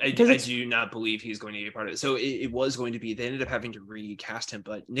Dead Reckoning? I do not believe he's going to be a part of it. So it was going to be, they ended up having to recast him,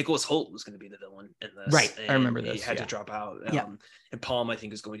 but Nicholas Hoult was going to be the villain in this. Right. I remember this. He had to drop out. And Palm, I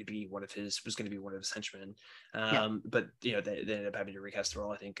think, was going to be one of his henchmen. But you know, they ended up having to recast the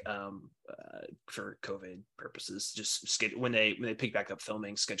role, I think, for COVID purposes. Just when they picked back up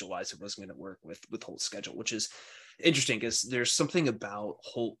filming schedule wise, it wasn't going to work with Holt's schedule, which is interesting because there's something about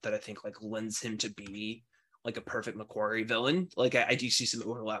Holt that I think like lends him to be like a perfect Macquarie villain. Like I do see some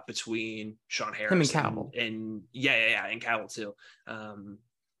overlap between Sean Harris and Cavill, and and Cavill too.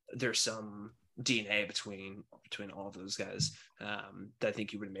 There's some DNA between all of those guys that I think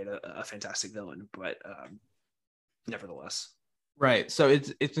he would have made a fantastic villain, but nevertheless. Right. So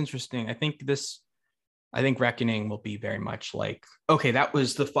it's interesting. I think Reckoning will be very much like, okay, that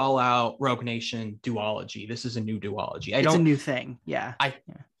was the Fallout Rogue Nation duology. This is a new duology. It's a new thing. Yeah.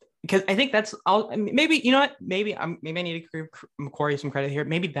 Because I think that's all. Maybe, you know what? Maybe I need to give Macquarie some credit here.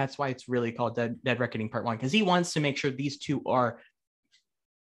 Maybe that's why it's really called Dead Reckoning Part 1, because he wants to make sure these two are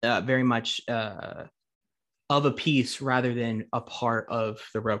very much of a piece rather than a part of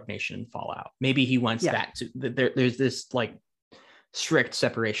the Rogue Nation Fallout. Maybe he wants that to. There's this like strict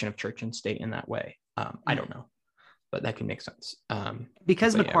separation of church and state in that way. I don't know, but that can make sense.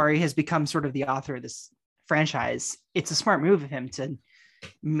 Because Macquarie has become sort of the author of this franchise, it's a smart move of him to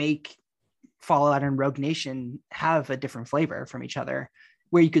make Fallout and Rogue Nation have a different flavor from each other,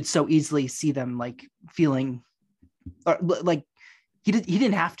 where you could so easily see them like feeling like he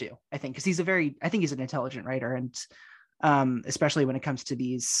didn't have to, I think, because he's he's an intelligent writer, and especially when it comes to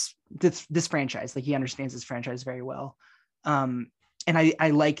this franchise, like he understands this franchise very well. And I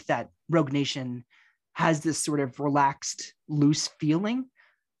like that Rogue Nation has this sort of relaxed, loose feeling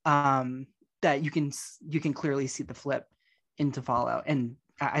that you can clearly see the flip into Fallout, and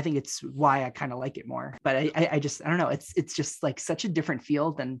I think it's why I kind of like it more. But I don't know, it's just like such a different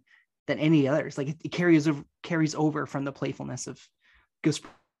feel than any others. Like it carries over from the playfulness of Ghost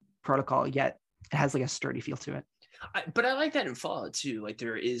Protocol, yet it has like a sturdy feel to it. But I like that in Fallout too. Like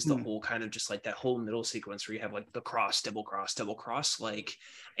there is the whole kind of just like that whole middle sequence where you have like the double cross, like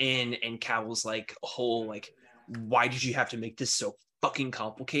and Cavill's like a whole like, why did you have to make this so fucking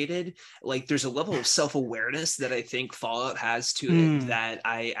complicated? Like there's a level of self-awareness that I think Fallout has to it that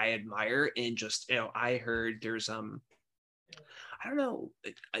I admire. And just, you know, I heard there's I don't know,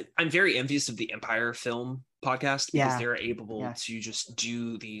 I'm very envious of the Empire film podcast because they're able to just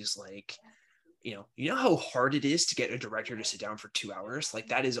do these like, you know how hard it is to get a director to sit down for 2 hours. Like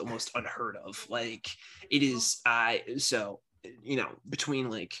that is almost unheard of. Like it is. So, you know, between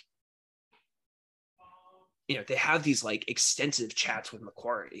like, you know, they have these like extensive chats with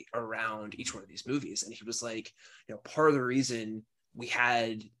Macquarie around each one of these movies. And he was like, you know, part of the reason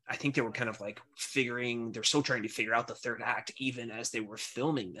I think they were kind of like they're still trying to figure out the third act, even as they were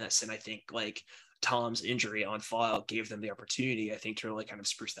filming this. And I think like Tom's injury on Fallout gave them the opportunity, I think, to really kind of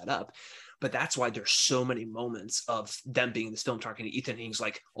spruce that up. But that's why there's so many moments of them being in this film talking to Ethan, and he's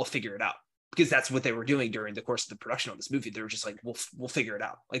like, "We'll figure it out," because that's what they were doing during the course of the production of this movie. They were just like, "We'll figure it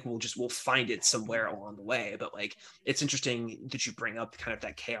out. Like we'll find it somewhere along the way." But like, it's interesting that you bring up kind of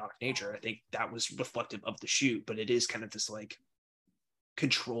that chaotic nature. I think that was reflective of the shoot, but it is kind of this like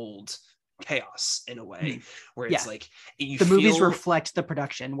controlled chaos in a way where it's like the movies reflect the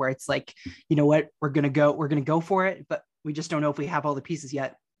production, where it's like, you know what, we're gonna go for it, but we just don't know if we have all the pieces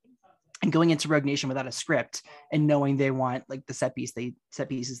yet. And going into Rogue Nation without a script and knowing they want like the set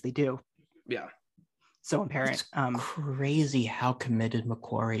pieces they do, so apparent. It's crazy how committed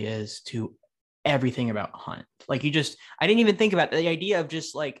Macquarie is to everything about Hunt. Like I didn't even think about the idea of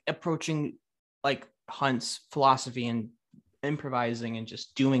just like approaching like Hunt's philosophy and improvising and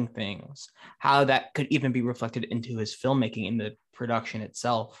just doing things, how that could even be reflected into his filmmaking in the production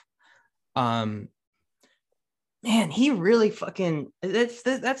itself. Man, he really fucking, that's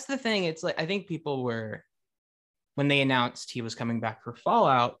the thing. It's like, I think people were, when they announced he was coming back for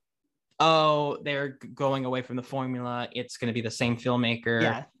Fallout, oh, they're going away from the formula. It's going to be the same filmmaker.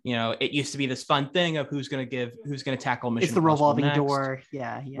 Yeah. You know, it used to be this fun thing of who's going to tackle Mission It's the Impossible revolving next. door.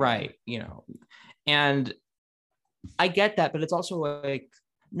 Yeah. Right. You know, and I get that, but it's also like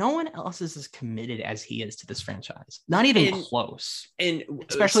no one else is as committed as he is to this franchise. Not even close. And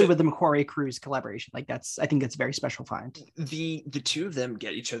especially with the McQuarrie Cruise collaboration. Like I think that's a very special find. The two of them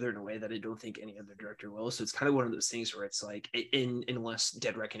get each other in a way that I don't think any other director will. So it's kind of one of those things where it's like, unless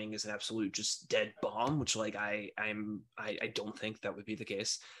Dead Reckoning is an absolute just dead bomb, which like I don't think that would be the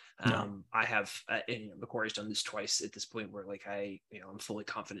case. No. I have, and McQuarrie's done this twice at this point where like I'm fully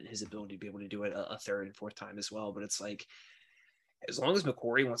confident in his ability to be able to do it a third and fourth time as well. But it's like, as long as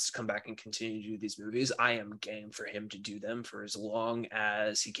McQuarrie wants to come back and continue to do these movies, I am game for him to do them for as long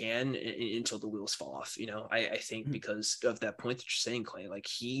as he can until the wheels fall off. I think because of that point that you're saying, Clay, like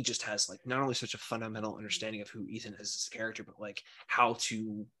he just has like not only such a fundamental understanding of who Ethan is as a character, but like how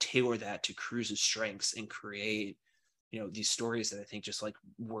to tailor that to Cruise's strengths and create these stories that I think just like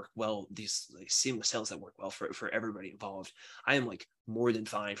work well, these like seamless tales that work well for everybody involved. I am like more than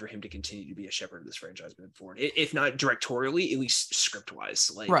fine for him to continue to be a shepherd of this franchise moving forward, if not directorially, at least script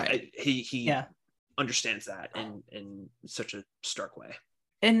wise. Like right. He understands that in such a stark way.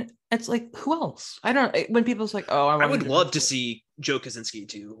 And it's like, who else? I don't. When people's like, "Oh, I would love to see Joe Kosinski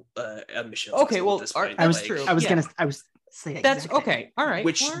do a Mission." Okay, well, I was saying that's okay. All right.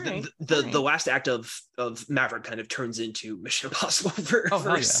 Which the last act of Maverick kind of turns into Mission Impossible for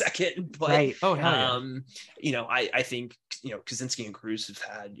a second. But right. I think Kosinski and Cruise have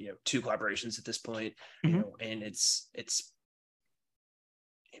had 2 collaborations at this point. And it's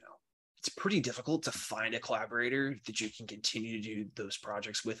pretty difficult to find a collaborator that you can continue to do those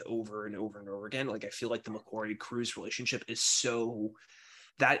projects with over and over and over again. Like I feel like the McQuarrie Cruise relationship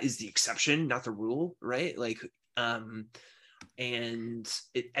that is the exception, not the rule, right? Like, and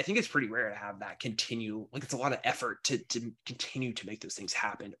I think it's pretty rare to have that continue. Like it's a lot of effort to continue to make those things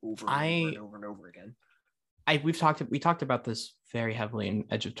happen over and over again. We talked about this very heavily in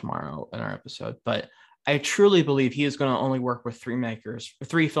Edge of Tomorrow in our episode, but I truly believe he is going to only work with 3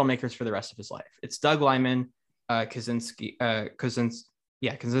 filmmakers for the rest of his life. It's Doug Liman, Kosinski,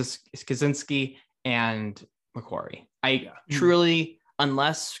 and McQuarrie. Truly,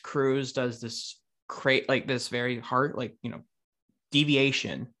 unless Cruise does this this very hard,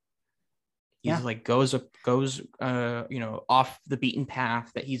 deviation, he's like goes off the beaten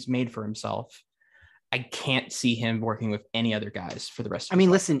path that he's made for himself. I can't see him working with any other guys for the rest of his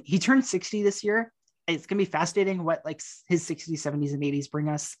life. Listen, he turned 60 this year. It's gonna be fascinating what like his 60s, 70s, and 80s bring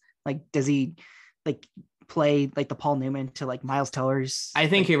us. Like, does he like play like the Paul Newman to like Miles Teller's? I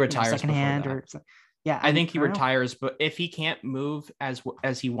think he retires secondhand, or I think he retires. But if he can't move as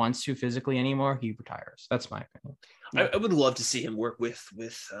he wants to physically anymore, he retires. That's my opinion. I would love to see him work with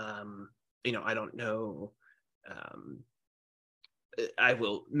I don't know.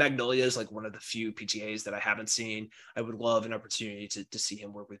 Magnolia is like one of the few PTAs that I haven't seen. I would love an opportunity to see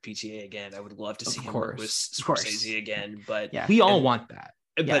him work with PTA again. I would love to see him work with Scorsese again, but we all want that.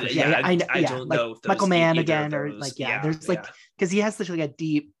 But I don't know if Michael Mann again, or like there's like, because he has such like a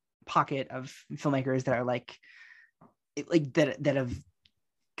deep pocket of filmmakers that are like that have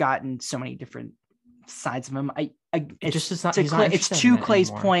gotten so many different sides of him. It's to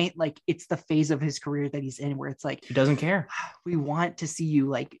Clay's point, like it's the phase of his career that he's in where it's like he doesn't care. We want to see you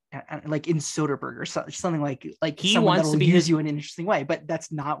like in Soderbergh or something like he wants to use you in an interesting way, but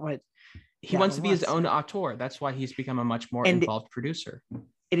that's not what he wants to be. His own auteur. That's why he's become a much more involved producer.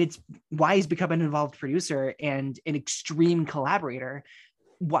 And it's why he's become an involved producer and an extreme collaborator.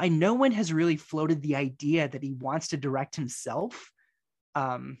 Why no one has really floated the idea that he wants to direct himself.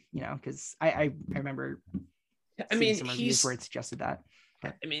 Because I remember. He's where it suggested that.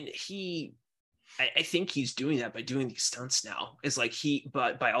 But. I think he's doing that by doing these stunts now. It's like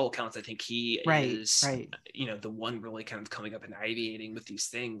but by all accounts, I think he is, the one really kind of coming up and ideating with these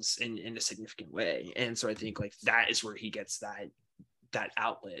things in a significant way. And so I think like that is where he gets that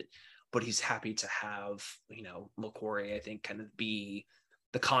outlet, but he's happy to have, McQuarrie, I think, kind of be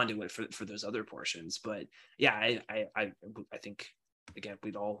the conduit for those other portions. But yeah, I think, again,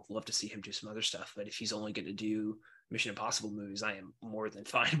 we'd all love to see him do some other stuff, but if he's only going to do Mission Impossible movies, I am more than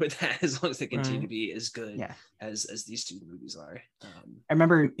fine with that, as long as they continue to be as good as these two movies are. I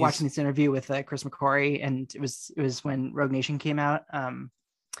remember watching this interview with Chris McQuarrie, and it was when Rogue Nation came out.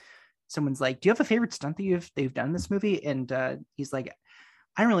 Someone's like, "Do you have a favorite stunt that they've done in this movie?" And he's like,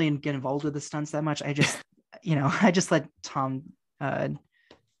 "I don't really get involved with the stunts that much. I just, I just let Tom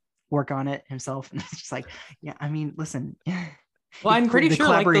work on it himself." And it's just like, yeah, I mean, listen. Well, I'm pretty sure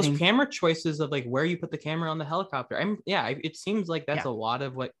like those camera choices of like where you put the camera on the helicopter. It seems like that's a lot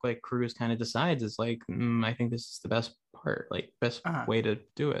of what like Cruise kind of decides is like, I think this is the best part, like best way to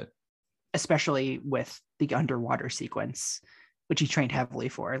do it. Especially with the underwater sequence, which he trained heavily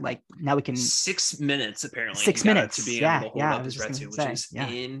for. Like now we can 6 minutes apparently. 6 minutes to be able to hold up his red suit, which is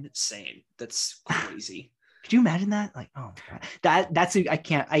insane. That's crazy. Could you imagine that? Like, oh my god, that's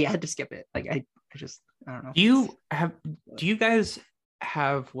I had to skip it. Like I don't know. Do you guys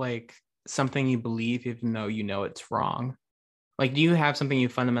have like something you believe even though you know it's wrong? Like, do you have something you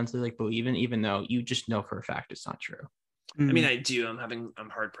fundamentally like believe in even though you just know for a fact it's not true? I mean, I do. I'm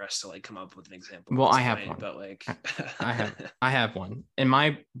hard pressed to like come up with an example. Well, I have one, but like I have one. And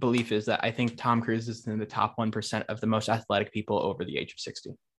my belief is that I think Tom Cruise is in the top 1% of the most athletic people over the age of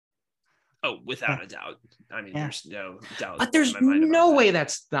 60. Oh, without a doubt. I mean, there's no doubt. But there's no way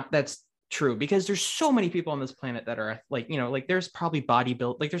that's true, because there's so many people on this planet that are like, like there's probably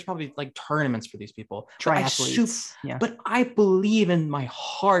bodybuild, like there's probably like tournaments for these people. Triathletes. But I believe in my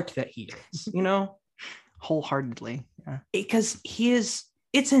heart that he is, wholeheartedly. Yeah. Because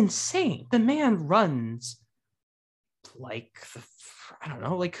it's insane. The man runs like I don't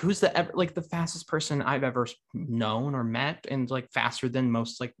know, like who's the fastest person I've ever known or met, and like faster than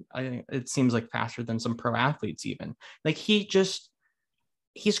most, like it seems like faster than some pro athletes even. Like he's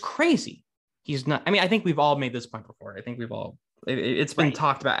crazy. He's not, I mean, I think we've all made this point before. I think it's been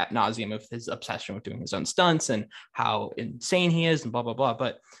talked about ad nauseum of his obsession with doing his own stunts and how insane he is and blah, blah, blah.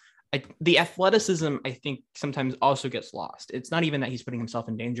 But the athleticism, I think, sometimes also gets lost. It's not even that he's putting himself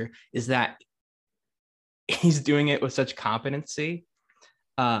in danger, is that he's doing it with such competency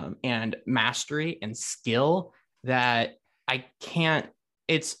and mastery and skill that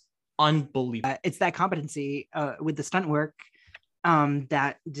it's unbelievable. It's that competency with the stunt work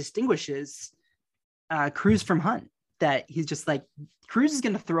that distinguishes Cruise from Hunt. That he's just like, Cruise is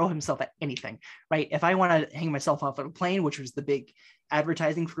going to throw himself at anything, right? If I want to hang myself off of a plane, which was the big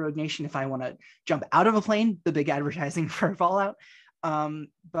advertising for Rogue Nation, if I want to jump out of a plane, the big advertising for Fallout.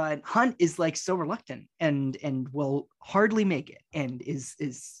 But Hunt is like so reluctant and will hardly make it, and is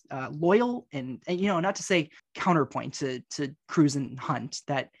loyal and not to say counterpoint to Cruise and Hunt,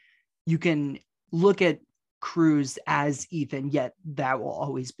 that you can look at Cruise as Ethan, yet that will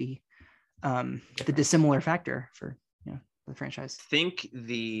always be the dissimilar factor for the franchise. I think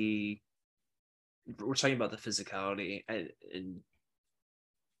we're talking about the physicality and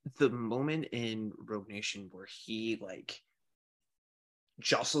the moment in Rogue Nation where he like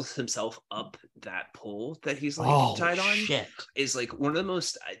jostles himself up that pole that he's like tied on is like one of the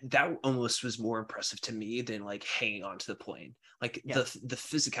most, that almost was more impressive to me than like hanging onto the plane. Like the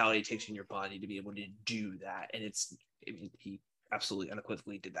physicality it takes in your body to be able to do that. And he absolutely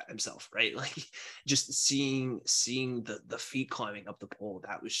unequivocally did that himself, right? Like just seeing the feet climbing up the pole,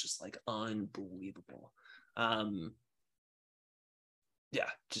 that was just like unbelievable.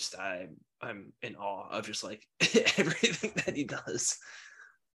 Just I'm in awe of just like everything that he does.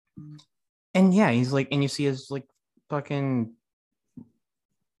 And he's like, and you see his like fucking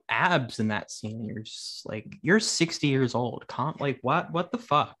abs in that scene, and you're just like, you're 60 years old. Like what the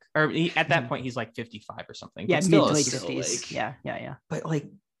fuck? Or at that point he's like 55 or something. Yeah, mid to late 50s. Like, yeah. But like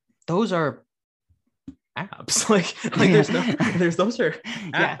those are abs. like there's those are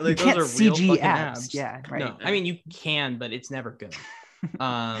like those are real CG fucking abs. Yeah, right. No, I mean you can, but it's never good.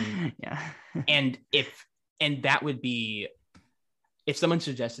 And that would be, if someone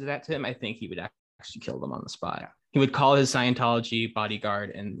suggested that to him, I think he would actually kill them on the spot. Yeah. He would call his Scientology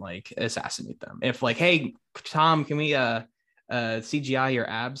bodyguard and like assassinate them. If like, hey Tom, can we CGI your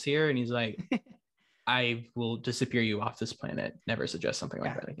abs here? And he's like, I will disappear you off this planet. Never suggest something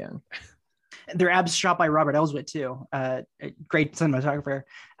like that again. Their abs shot by Robert Elswit too. A great cinematographer.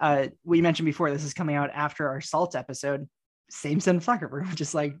 We mentioned before, this is coming out after our Salt episode. Same cinematographer,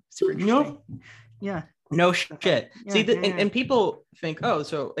 just like super interesting. Yeah. No shit. Yeah, see, and people think,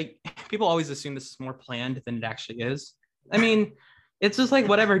 so like people always assume this is more planned than it actually is. I mean, it's just like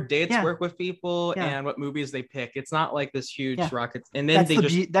whatever dates work with people and what movies they pick. It's not like this huge rocket. And then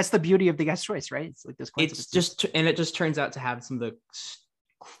that's the beauty of the guest choice, right? It's like this. It's just, and it just turns out to have some of the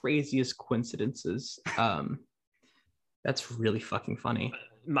craziest coincidences. That's really fucking funny.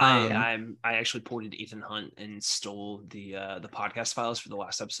 I actually ported Ethan Hunt and stole the podcast files for the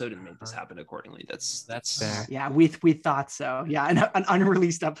last episode and made this happen accordingly. That's fair. Yeah, we thought so. Yeah, an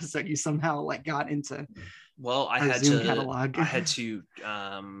unreleased episode you somehow like got into. Well, I had Zoom to catalog. I had to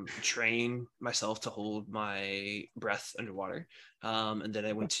train myself to hold my breath underwater. And then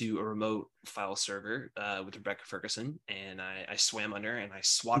I went to a remote file server with Rebecca Ferguson, and I swam under and I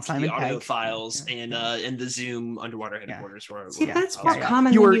swapped the audio files and the Zoom underwater headquarters. See, that's more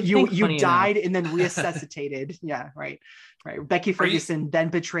common. You died and then resuscitated. Yeah, right. Becky Ferguson then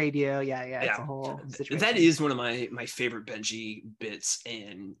betrayed you. Yeah. It's a whole situation. That is one of my favorite Benji bits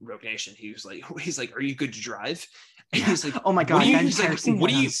in Rogue Nation. He's like, "Are you good to drive?" And he's like, "Oh my god!"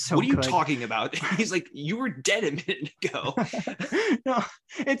 What are you talking about? And he's like, "You were dead a minute ago." No,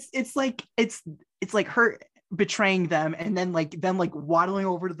 it's like her betraying them and then like them like waddling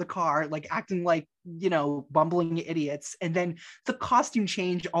over to the car, like acting like, you know, bumbling idiots. And then the costume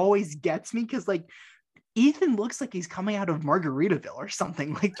change always gets me because like Ethan looks like he's coming out of Margaritaville or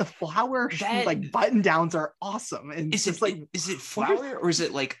something. Like the flower like button downs are awesome. And is it flower or is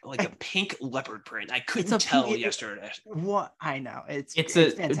it like a pink leopard print? I couldn't tell yesterday. What I know, it's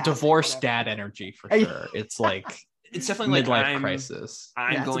a divorced dad energy for sure. It's like it's definitely midlife crisis.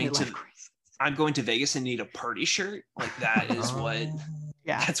 I'm going to Vegas and need a party shirt. Like that is what.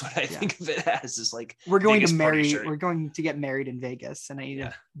 Yeah, that's what I think of it as. Is like we're going to get married in Vegas, and I need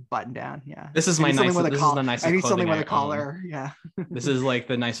a button down. Yeah, this is my nice. This is the nicest. I need something with a collar. Yeah, this is like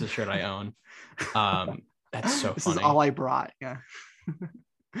the nicest shirt I own. That's so. This funny. is all I brought. Yeah.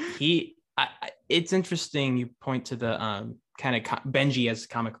 It's interesting. You point to the kind of Benji as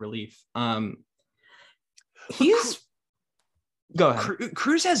comic relief. He's. Go ahead.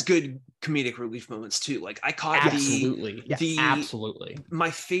 Cruz has good comedic relief moments too. Like I caught absolutely. My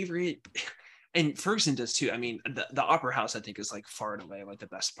favorite, and Ferguson does too. I mean, the Opera House I think is like far and away like the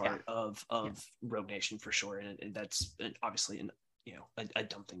best part of Rogue Nation for sure, and that's obviously a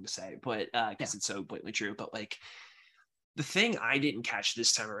dumb thing to say, but because it's so blatantly true. But like the thing I didn't catch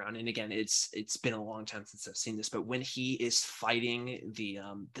this time around, and again, it's been a long time since I've seen this, but when he is fighting the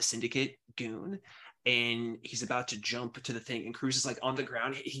syndicate goon. And he's about to jump to the thing, and Cruz is like on the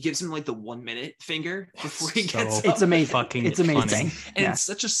ground. He gives him like the 1 minute finger before he gets up. It's amazing. It's amazing. And it's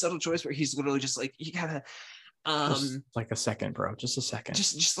such a subtle choice where he's literally just like, you gotta just like a second, bro. Just a second.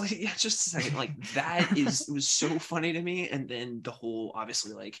 Just a second. Like it was so funny to me. And then the whole,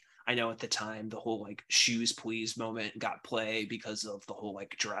 obviously, like I know at the time the whole like shoes please moment got play because of the whole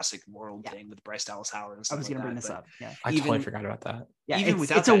like Jurassic World thing with Bryce Dallas Howard and stuff. I was gonna bring this up. Yeah, I totally forgot about that. Yeah,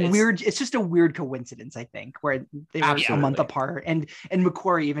 it's just a weird coincidence, I think, where they were a month apart, and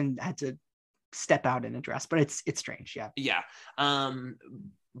McQuarrie even had to step out and address, but it's strange. Yeah.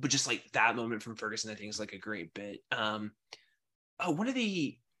 But just like that moment from Ferguson, I think is like a great bit. One of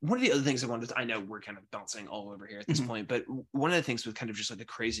the other things I know we're kind of bouncing all over here at this point, but one of the things with kind of just like the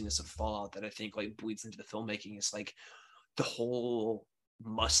craziness of Fallout that I think like bleeds into the filmmaking is like the whole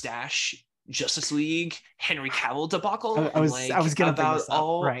mustache Justice League Henry Cavill debacle. I was gonna bring this up.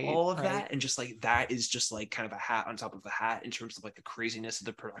 all of that, and just like that is just like kind of a hat on top of a hat in terms of like the craziness of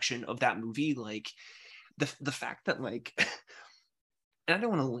the production of that movie. Like the fact that like and I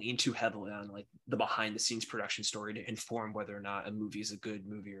don't want to lean too heavily on like the behind the scenes production story to inform whether or not a movie is a good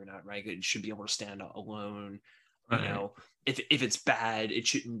movie or not, right? It should be able to stand alone. You know, if it's bad, it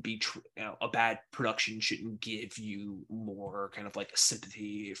shouldn't be a bad production shouldn't give you more kind of like a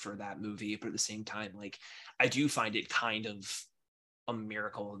sympathy for that movie. But at the same time, like I do find it kind of a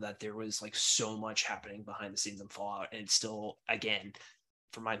miracle that there was like so much happening behind the scenes in Fallout, and it's still, again,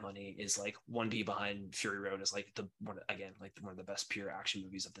 for my money, is like 1B behind Fury Road is like one of the best pure action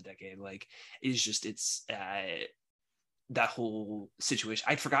movies of the decade. Like it's that whole situation.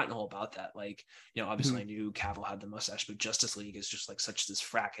 I'd forgotten all about that. Like, you know, obviously I knew Cavill had the mustache, but Justice League is just like such this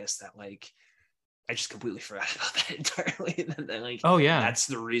fracas that like I just completely forgot about that entirely. And then like, oh yeah, that's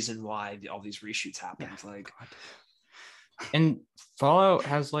the reason why all these reshoots happened. Yeah. Like, and Fallout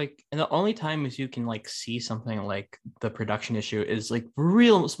has like, and the only time is you can like see something like the production issue is like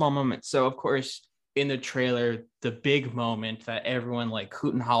real small moments. So of course in the trailer, the big moment that everyone like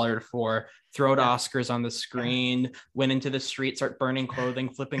hoot and hollered for, throwed Oscars on the screen, went into the street, start burning clothing,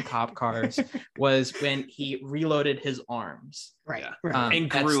 flipping cop cars, was when he reloaded his arms. Right. And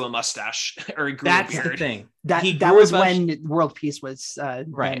grew a mustache. Or grew that's a beard. The thing. That was when World Peace was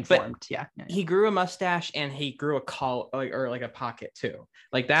right. formed. But yeah. He grew a mustache and he grew a collar or like a pocket too.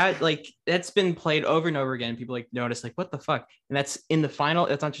 Like that, like that's been played over and over again. People like notice like, what the fuck? And that's in the final,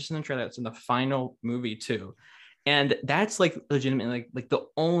 it's not just in the trailer, it's in the final movie too. And that's like legitimately like the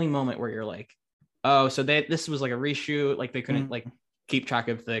only moment where you're like, oh, so this was like a reshoot, like they couldn't like keep track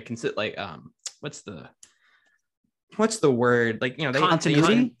of the what's the word, like, you know,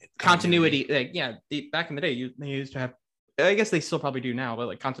 continuity. Like, yeah, back in the day they used to have, I guess they still probably do now, but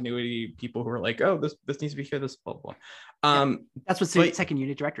like continuity people who are like, oh, this needs to be here, this blah blah. That's what second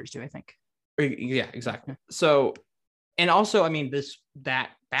unit directors do, I think. Yeah, exactly. So, and also, I mean, that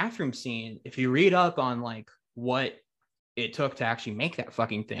bathroom scene, if you read up on like what it took to actually make that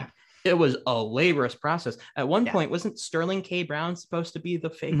fucking thing, it was a laborious process. At one point, wasn't Sterling K. Brown supposed to be the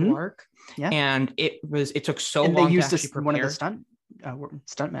fake Lark? Yeah, and it took so long. They used to actually one of the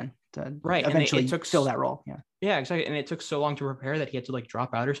stuntmen to eventually fill that role. Yeah, exactly. And it took so long to prepare that he had to like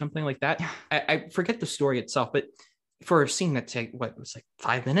drop out or something like that. I forget the story itself, but for a scene that take what was like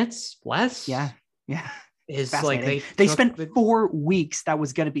 5 minutes less. Yeah. Is like they spent 4 weeks. That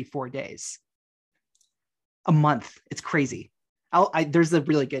was going to be 4 days. A month. It's crazy. There's a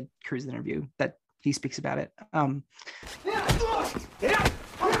really good Cruise interview that he speaks about it. The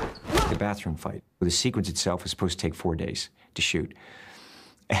bathroom fight. The sequence itself was supposed to take 4 days to shoot.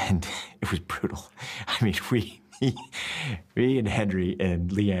 And it was brutal. I mean, me and Henry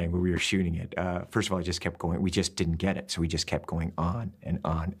and Liang, when we were shooting it, first of all, I just kept going. We just didn't get it. So we just kept going on and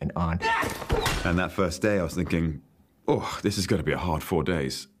on and on. And that first day, I was thinking, oh, this is going to be a hard 4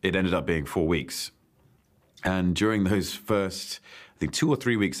 days. It ended up being 4 weeks. And during those first, I think 2 or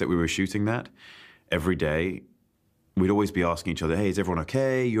 3 weeks that we were shooting that, every day, we'd always be asking each other, hey, is everyone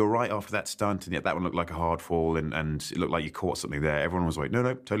okay? You're right after that stunt, and yet that one looked like a hard fall, and it looked like you caught something there. Everyone was like, no,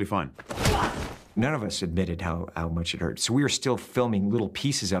 totally fine. None of us admitted how much it hurt. So we were still filming little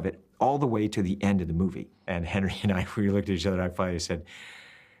pieces of it all the way to the end of the movie. And Henry and I, we looked at each other, and I finally said,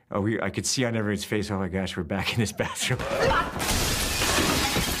 I could see on everyone's face, oh my gosh, we're back in this bathroom.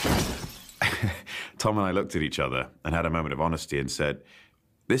 Tom and I looked at each other and had a moment of honesty and said,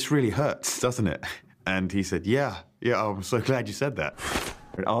 this really hurts, doesn't it? And he said, yeah, I'm so glad you said that.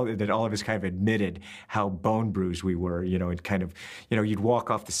 But all of us kind of admitted how bone bruised we were, you know, and kind of, you know, you'd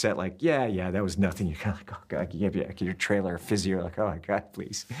walk off the set like, yeah, that was nothing. You're kind of like, oh God, you give your trailer a physio, like, oh my God,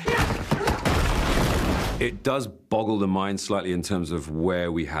 please. It does boggle the mind slightly in terms of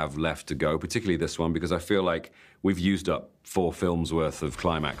where we have left to go, particularly this one, because I feel like we've used up 4 films worth of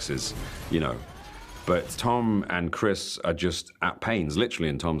climaxes, you know. But Tom and Chris are just at pains, literally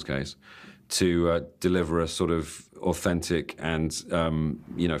in Tom's case, to deliver a sort of authentic and,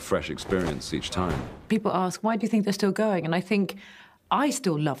 fresh experience each time. People ask, why do you think they're still going? And I think I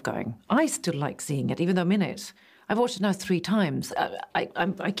still love going. I still like seeing it, even though I'm in it. I've watched it now 3 times.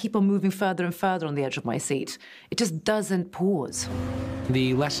 I keep on moving further and further on the edge of my seat. It just doesn't pause.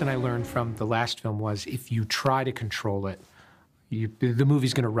 The lesson I learned from the last film was if you try to control it, the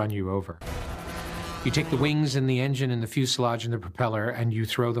movie's going to run you over. You take the wings and the engine and the fuselage and the propeller and you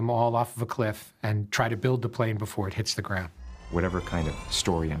throw them all off of a cliff and try to build the plane before it hits the ground. Whatever kind of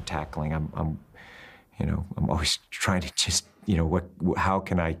story I'm tackling, I'm always trying to just, how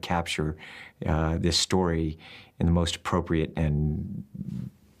can I capture this story in the most appropriate and,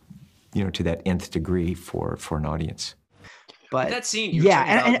 to that nth degree for an audience. But that scene,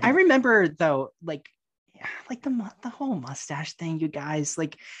 and I remember though, like the whole mustache thing, you guys,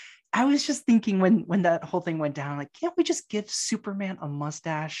 like. I was just thinking when that whole thing went down, like, can't we just give Superman a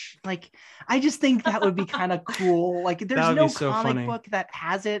mustache? Like, I just think that would be kind of cool. Like, there's no comic book that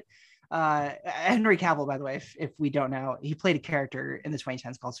has it. Henry Cavill, by the way, if we don't know, he played a character in the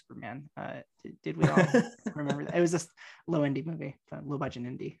 2010s called Superman. Did we all remember that? It was this low indie movie, low budget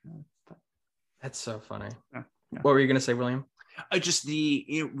indie. That's so funny. Yeah. What were you gonna say, William? Just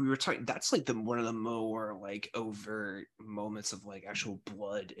we were talking, that's like one of the more like overt moments of like actual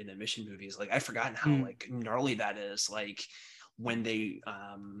blood in emission movies. Like I've forgotten how like gnarly that is. Like when they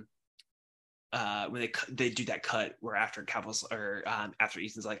do that cut where after Cavill's or after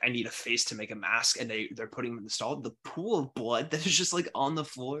Ethan's like, I need a face to make a mask, and they're putting him in the stall, the pool of blood that is just like on the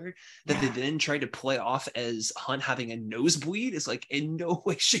floor that they then try to play off as Hunt having a nosebleed is like in no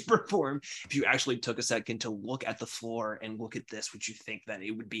way, shape, or form. If you actually took a second to look at the floor and look at this, would you think that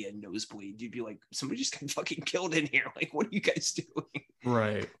it would be a nosebleed? You'd be like, somebody just got fucking killed in here. Like, what are you guys doing?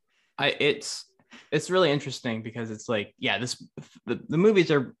 Right. It's really interesting because it's like, the movies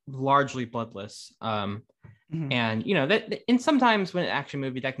are largely bloodless. And that, and sometimes when an action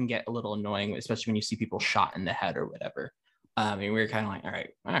movie that can get a little annoying, especially when you see people shot in the head or whatever. We're kind of like, all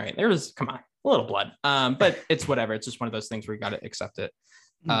right, come on, a little blood. But it's whatever. It's just one of those things where you got to accept it.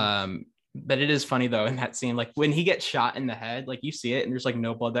 But it is funny though in that scene, like when he gets shot in the head, like you see it and there's like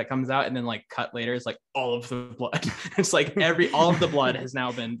no blood that comes out, and then like cut later it's like all of the blood. It's like all of the blood has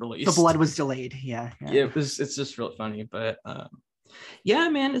now been released. The blood was delayed. Yeah. It's just real funny. But Yeah,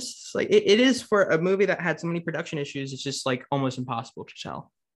 man, it's like it is for a movie that had so many production issues. It's just like almost impossible to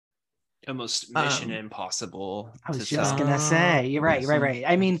tell. Almost Mission Impossible. I was just gonna say, you're right.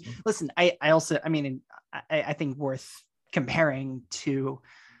 I mean, listen, I also, I mean, I think worth comparing to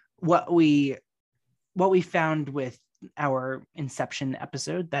what we found with our Inception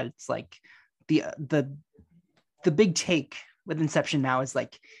episode, that it's like the big take with Inception now is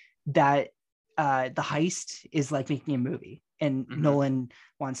like that the heist is like making a movie, and Nolan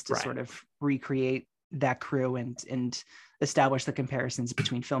wants to sort of recreate that crew and establish the comparisons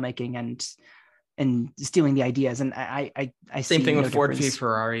between filmmaking and stealing the ideas. And I same thing with Ford v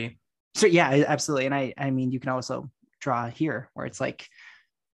Ferrari. So yeah, absolutely. And I mean, you can also draw here where it's like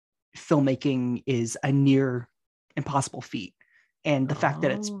filmmaking is a near impossible feat, and the fact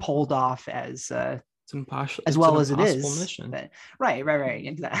that it's pulled off as as well as it is. But, right.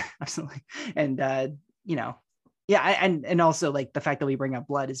 Exactly. Absolutely. And you know, yeah, and also like the fact that we bring up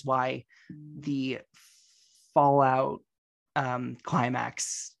blood is why the Fallout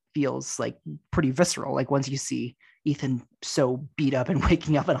climax feels like pretty visceral. Like once you see Ethan so beat up and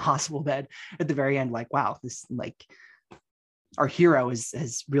waking up in a hospital bed at the very end, like, wow, this, like, our hero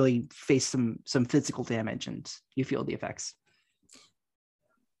has really faced some physical damage, and you feel the effects.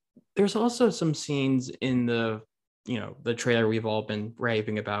 There's also some scenes in the trailer we've all been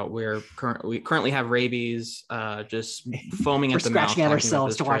raving about where we currently have rabies, just foaming at the mouth, scratching at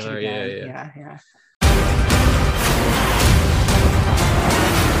ourselves to watch it again. Yeah.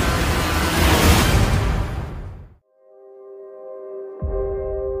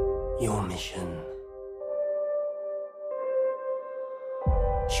 Your mission,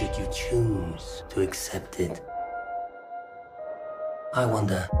 should you choose to accept it. I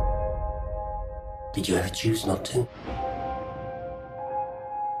wonder, did you ever choose not to?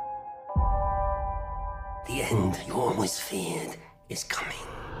 The end you always feared is coming.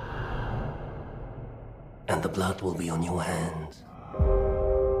 And the blood will be on your hands.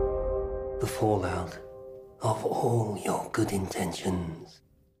 The fallout of all your good intentions.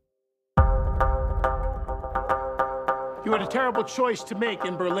 You had a terrible choice to make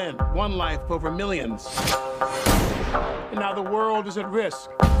in Berlin. One life over millions. And now the world is at risk.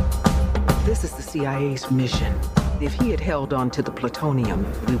 This is the CIA's mission. If he had held on to the plutonium,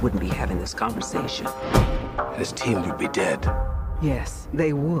 we wouldn't be having this conversation. His team would be dead. Yes,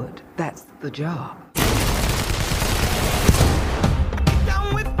 they would. That's the job.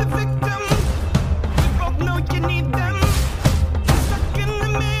 Down with the victim. We both know you need them. Stuck in the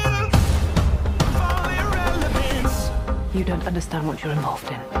middle of all irrelevance. You don't understand what you're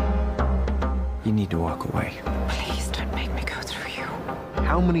involved in. You need to walk away. Please don't make me go through you.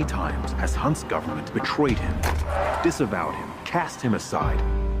 How many times has Hunt's government betrayed him, disavowed him, cast him aside?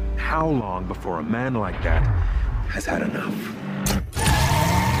 How long before a man like that has had enough?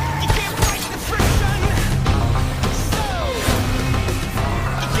 You can't fight the friction. So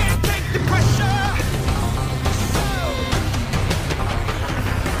you can't take the pressure.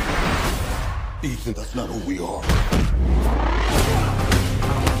 So Ethan, that's not who we are.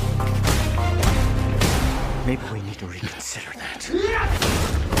 Maybe we need to reconsider that. You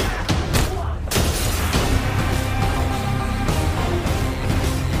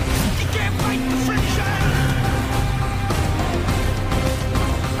can't fight the friction.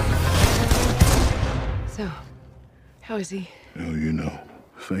 So, how is he? Hell, you know,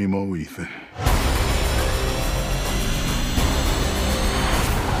 same old Ethan.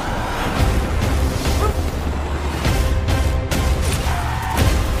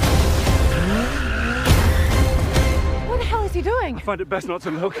 What the hell is he doing? I find it best not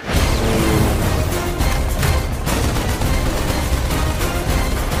to look.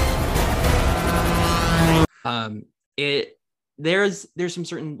 There's some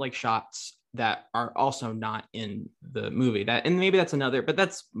certain like shots that are also not in the movie, that, and maybe that's another, but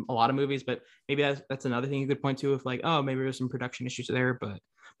that's a lot of movies, but maybe that's another thing you could point to, if like, oh, maybe there's some production issues there. But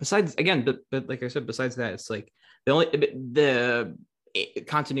besides, again, but like I said, besides that, it's like the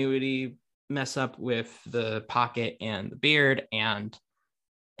continuity mess up with the pocket and the beard, and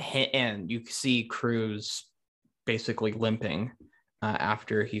you see Cruz basically limping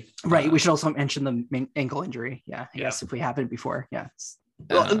after he right. We should also mention the ankle injury. I guess if we haven't before.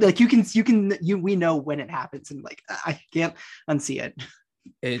 Well, like we know when it happens, and like I can't unsee it.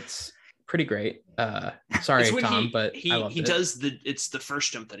 It's pretty great. Sorry, Tom, but he does it's the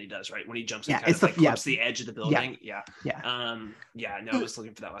first jump that he does, right? When he jumps and clips the edge of the building. No, I was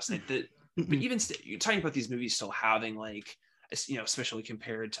looking for that last night. But even you're talking about these movies still having like, especially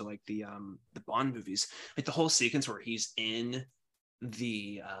compared to like the Bond movies, like the whole sequence where he's in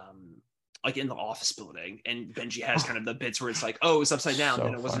the like in the office building, and Benji has kind of the bits where it's like, oh, it's upside down, So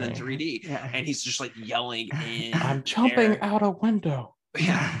and it wasn't in 3D, and he's just like yelling in. I'm jumping air. out a window.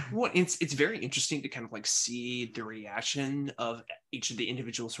 Yeah, well, it's very interesting to kind of like see the reaction of each of the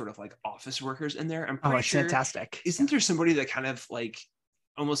individual sort of like office workers in there. I'm pretty sure. Fantastic. Isn't there somebody that kind of like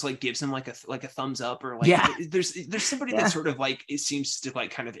almost like gives him like a thumbs up, or like there's somebody that sort of like it seems to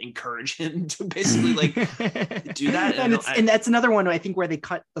like kind of encourage him to basically like do that, and that's another one I think where they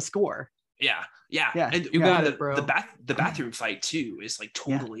cut the score. Yeah. And you got it, bro. The bathroom fight too is like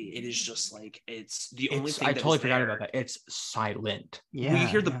totally. It is just like it's the only thing. I totally forgot about that. It's silent. Yeah,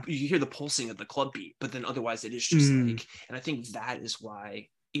 well, you hear the pulsing of the club beat, but then otherwise it is just like. And I think that is why,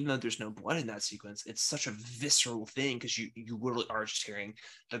 even though there's no blood in that sequence, it's such a visceral thing, because you literally are just hearing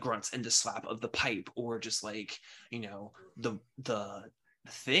the grunts and the slap of the pipe, or just like, you know, the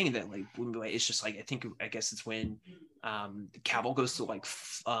thing that like blew me away. It's just like I guess it's when Cavill goes to like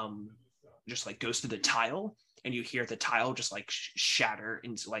just like goes to the tile, and you hear the tile just like shatter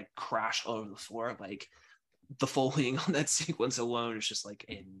and like crash all over the floor. Like the folding on that sequence alone is just like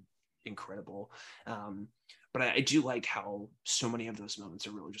incredible. But I do like how so many of those moments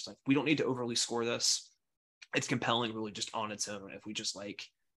are really just like, we don't need to overly score this. It's compelling really just on its own. If we just like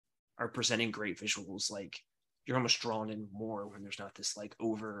are presenting great visuals, like you're almost drawn in more when there's not this like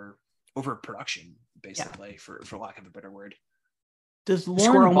over production, basically, for lack of a better word. Does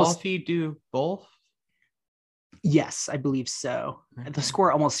Lauren Balfe do both? Yes, I believe so. Okay. The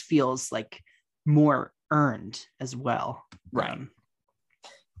score almost feels like more earned as well. Right.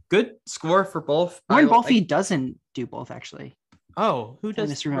 Good score for both. Lauren Balfe doesn't do both, actually. Oh, who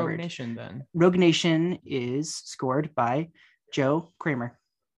does Rogue Nation then? Rogue Nation is scored by Joe Kramer.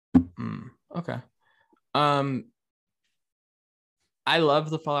 Okay. I love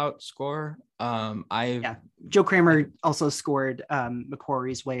the Fallout score. Joe Kramer also scored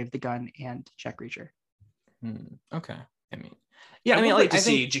McQuarrie's Way of the Gun and Jack Reacher. Okay. I mean, I like to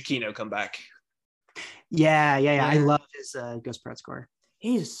see Giacchino come back. Yeah. I love his Ghost Prod score.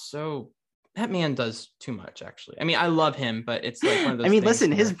 That man does too much, actually. I mean, I love him, but it's like one of those. I mean,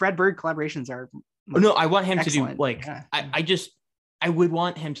 listen, his Red Bird collaborations are. No, I want him to do like. I would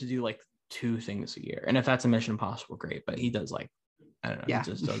want him to do like 2 things a year, and if that's a Mission Impossible, great. But he does like, I don't know, he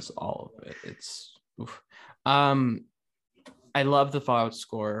just does all of it. It's. Oof. I love the Fallout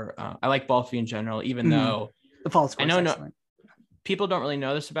score. I like Balfe in general, even though the Fallout score. I know people don't really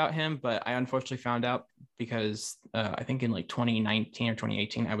know this about him, but I unfortunately found out because I think in like 2019 or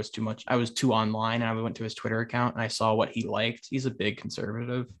 2018, I was too online, and I went to his Twitter account and I saw what he liked. He's a big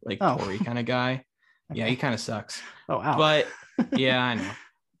conservative, like Tory kind of guy. Okay. Yeah, he kind of sucks. Oh, wow. But yeah, I know.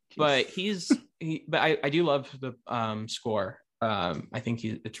 But I do love the score. I think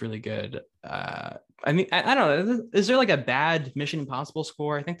it's really good. I mean, I don't know. Is there like a bad Mission Impossible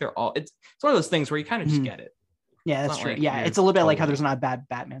score? I think they're all. It's one of those things where you kind of just get it. Yeah, that's true. Like it's a little bit like how there's not a bad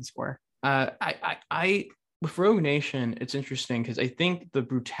Batman score. I with Rogue Nation, it's interesting because I think the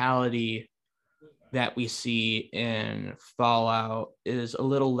brutality that we see in Fallout is a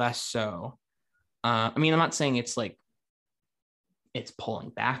little less so. I mean, I'm not saying it's like it's pulling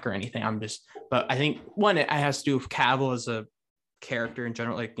back or anything. But I think one, it has to do with Cavill as a character in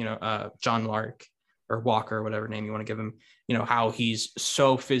general, like, you know, John Lark or Walker, whatever name you want to give him, you know, how he's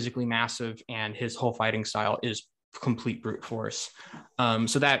so physically massive and his whole fighting style is complete brute force.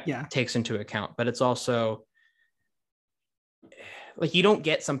 So that takes into account, but it's also like, you don't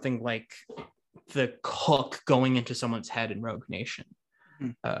get something like the hook going into someone's head in Rogue Nation.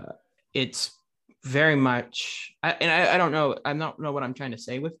 It's very much, I don't know, I don't know what I'm trying to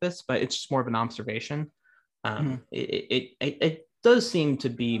say with this, but it's just more of an observation. It does seem to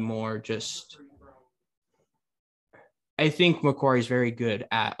be more just, I think McQuarrie's very good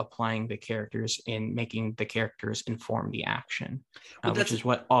at applying the characters and making the characters inform the action, which is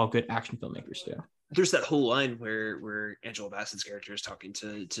what all good action filmmakers do. There's that whole line where Angela Bassett's character is talking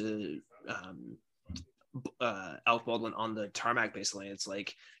to Alec Baldwin on the tarmac. Basically, it's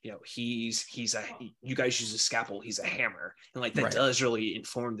like, you know, he's you guys use a scalpel, he's a hammer, and like that does really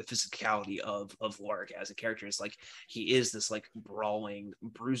inform the physicality of Lark as a character. It's like he is this like brawling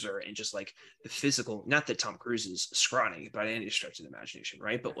bruiser, and just like the physical, not that Tom Cruise is scrawny by any stretch of the imagination,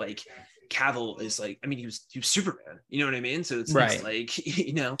 right? But like Cavill is like, I mean, he was Superman, you know what I mean? So it's like,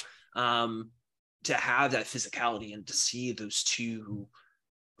 you know, to have that physicality and to see those two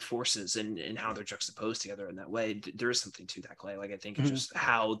forces and how they're juxtaposed together in that way, there is something to that, Clay. Like, I think it's just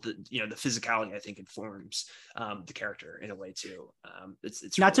how the physicality, I think, informs the character in a way too.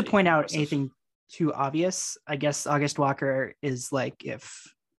 It's not really to point impressive. out anything too obvious. I guess August Walker is like if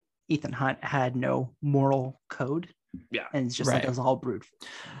Ethan Hunt had no moral code. Yeah. And it's just like those all brute.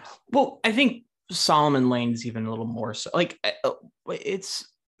 Well, I think Solomon Lane is even a little more so. Like, it's,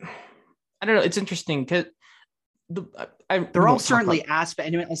 I don't know. It's interesting because they're all certainly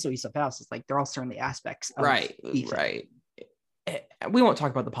aspects. And also Aesop House is like, they're all certainly aspects of Ethan. Right. We won't talk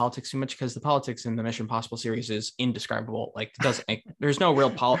about the politics too much because the politics in the Mission Impossible series is indescribable. Like, there's no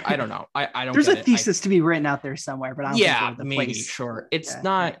real I don't know. I don't. There's a thesis to be written out there somewhere, but I don't think the maybe place. Sure. It's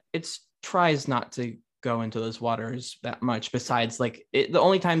not. It's tries not to go into those waters that much. Besides, like, the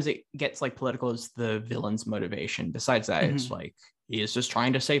only times it gets like political is the villain's motivation. Besides that, it's like he is just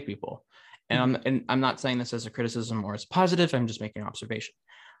trying to save people. And I'm not saying this as a criticism or as positive. I'm just making an observation.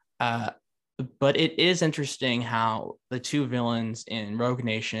 But it is interesting how the two villains in Rogue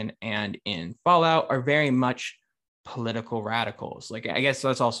Nation and in Fallout are very much political radicals. Like, I guess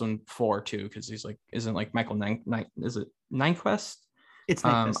that's also in 4 too, because he's like, isn't like Michael is it Nyquist? It's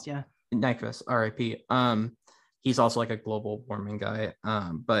Nyquist, yeah. Nyquist, R.I.P. He's also like a global warming guy.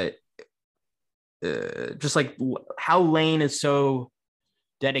 But just like how Lane is so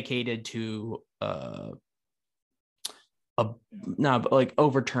dedicated to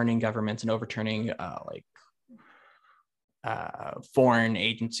overturning governments and overturning foreign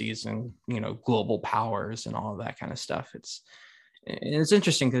agencies and global powers and all of that kind of stuff. It's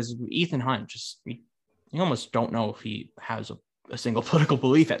interesting because Ethan Hunt you almost don't know if he has a single political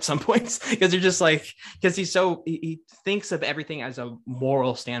belief at some points, because you're just like, because he thinks of everything as a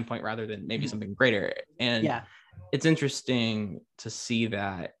moral standpoint rather than maybe something greater. And it's interesting to see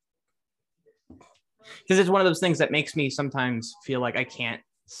that, because it's one of those things that makes me sometimes feel like I can't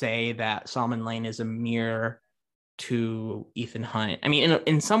say that Solomon Lane is a mirror to Ethan Hunt. I mean,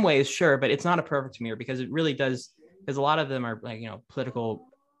 in some ways, sure, but it's not a perfect mirror, because it really does, because a lot of them are like, political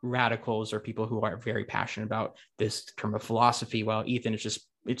radicals or people who are very passionate about this term of philosophy, while Ethan is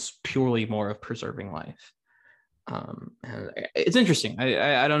it's purely more of preserving life. It's interesting.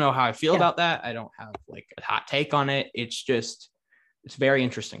 I don't know how I feel about that. I don't have like a hot take on it. It's very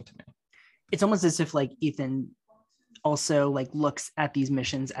interesting to me. It's almost as if like Ethan also like looks at these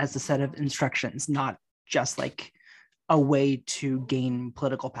missions as a set of instructions, not just like a way to gain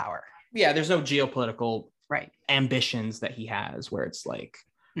political power. Yeah, there's no geopolitical ambitions that he has where it's like,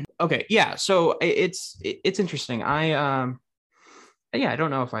 okay, yeah. So it's interesting. I don't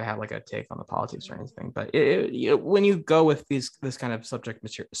know if I have like a take on the politics or anything, but when you go with this kind of subject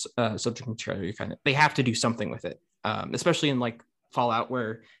material, they have to do something with it, especially in like Fallout,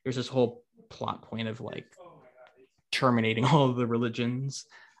 where there's this whole plot point of like terminating all of the religions,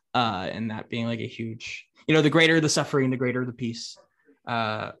 and that being like a huge, the greater the suffering, the greater the peace.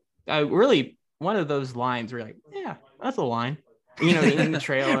 Really, one of those lines where you're like, yeah, that's a line. In the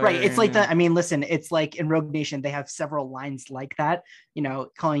trailer. Right. It's like listen, it's like in Rogue Nation, they have several lines like that,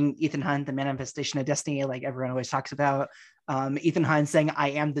 calling Ethan Hunt the manifestation of destiny, like everyone always talks about. Ethan Hunt saying,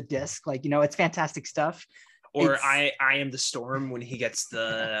 I am the disc, like, it's fantastic stuff. Or I am the storm when he gets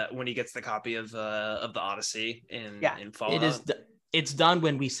the copy of the Odyssey in Fallout. It's done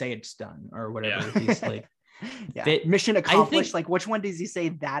when we say it's done, or whatever. Yeah. He's like, mission accomplished. Like, which one does he say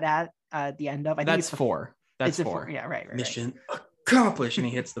that at the end of? I think that's 4. That's 4. Yeah, right. Mission accomplished, and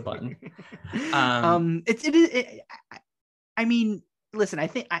he hits the button. I mean, listen, I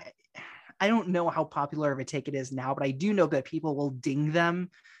think I don't know how popular of a take it is now, but I do know that people will ding them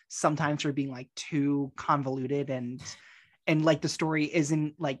sometimes for being like too convoluted and like the story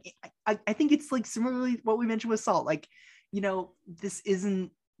isn't like, I think it's like similarly what we mentioned with Salt, like, this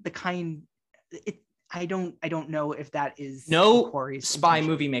isn't the kind I don't know if that is no spy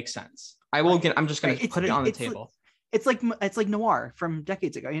movie makes sense. I'm just going to put it on the table. It's like noir from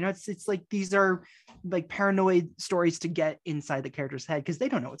decades ago. It's like these are like paranoid stories to get inside the character's head because they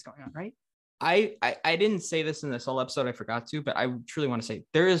don't know what's going on, right? I didn't say this in this whole episode. I forgot to, but I truly want to say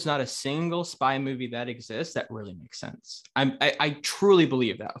there is not a single spy movie that exists that really makes sense. I truly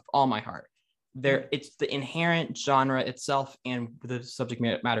believe that with all my heart. It's the inherent genre itself and the subject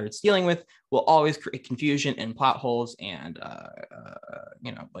matter it's dealing with will always create confusion and plot holes and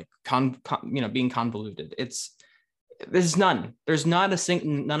being convoluted. There's none. There's not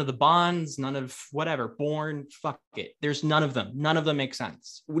none of the Bonds, none of whatever. Bourne, fuck it. There's none of them. None of them make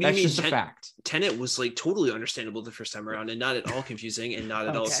sense. What do you mean? Just a fact. Tenet was like totally understandable the first time around, and not at all confusing, and not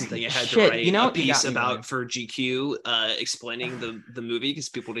at all something I had to write a piece about for GQ, explaining the movie because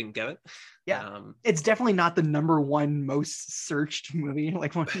people didn't get it. Yeah, it's definitely not the #1 most searched movie.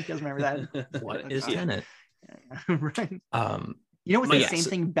 Like, one you guys remember that? What is Tenet? Right. It's the same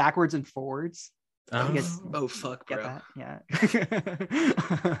thing backwards and forwards. Oh fuck, bro. Yeah.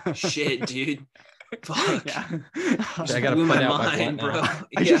 Shit, dude. Fuck. Yeah. I gotta blew put my out my mind, blunt bro. now.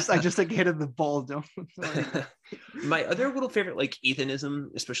 I just like hated the ball. Don't. My other little favorite, like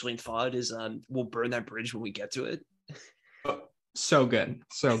Ethanism, especially in Fallout, is we'll burn that bridge when we get to it. So good.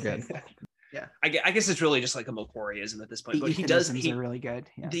 Yeah. I guess it's really just like a Macquarieism at this point, The but Ethanisms are really good.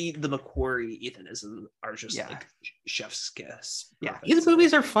 Yeah. The Macquarie Ethanism are just like chef's kiss. Yeah. These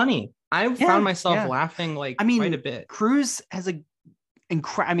movies are funny. I found myself laughing like quite a bit. Cruz has a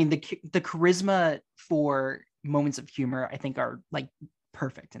I mean, the charisma for moments of humor, I think, are like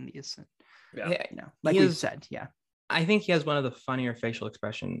perfect in these. Yeah. You know, like we said, yeah. I think he has one of the funnier facial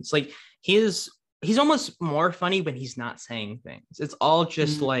expressions. Like he's almost more funny when he's not saying things. It's all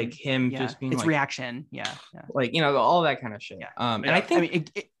just like him just being it's like reaction. Yeah. Like, you know, all that kind of shit. And I think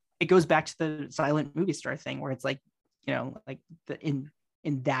it goes back to the silent movie star thing where it's like, you know, like in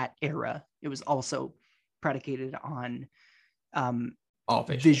that era, it was also predicated on all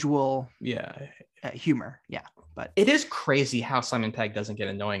visual humor. Yeah. But it is crazy how Simon Pegg doesn't get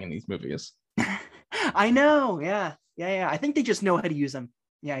annoying in these movies. I know. Yeah. I think they just know how to use them.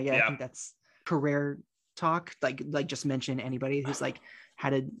 Yeah. I think that's career talk. Like just mention anybody who's like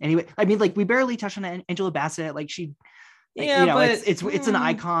had a anyway. I mean, like we barely touched on Angela Bassett. Like she, you know, but it's an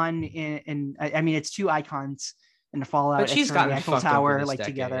icon in I mean, it's two icons in the Fallout. But she's gotten Eiffel fucked Tower over this like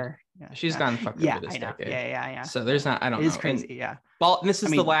decade. together. She's gotten fucked over this decade. Yeah. So there's not. I don't know. It's crazy. And this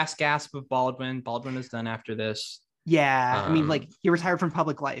is the last gasp of Baldwin. Baldwin is done after this. Yeah, I mean, like he retired from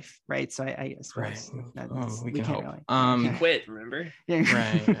public life, right? So I guess we can hope. Really. He quit. Remember?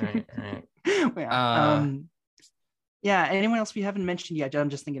 Right. Yeah. Anyone else we haven't mentioned yet? I'm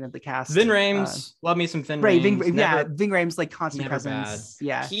just thinking of the cast. Ving Rhames. Love me some Ving Rhames. Rhames. Ving Rhames, like constant presence. Bad.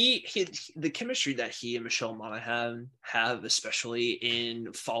 Yeah. He the chemistry that he and Michelle Monaghan have, especially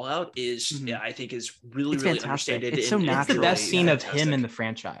in Fallout, is I think is really fantastic. understated. It's so natural. It's the best scene of him in the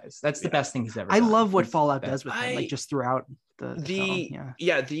franchise. That's the best thing he's ever done. I love what Fallout does with him, like just throughout the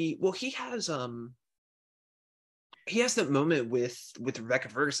film. He has that moment with Rebecca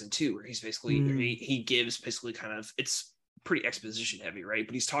Ferguson too, where he's basically he gives basically kind of, it's pretty exposition heavy, right?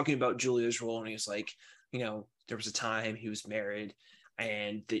 But he's talking about Julia's role, and he's like, you know, there was a time he was married,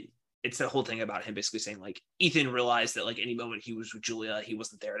 and it's the whole thing about him basically saying like Ethan realized that like any moment he was with Julia, he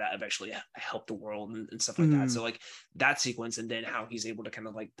wasn't there to eventually help the world and stuff like that. So like that sequence, and then how he's able to kind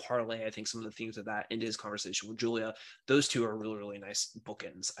of like parlay, I think, some of the themes of that into his conversation with Julia. Those two are really, really nice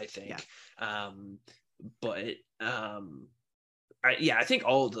bookends, I think. I think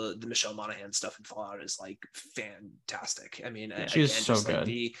all the Michelle Monaghan stuff in Fallout is like fantastic. I mean, she's so good.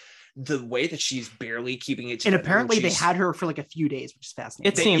 Like the way that she's barely keeping it together. And apparently they had her for like a few days, which is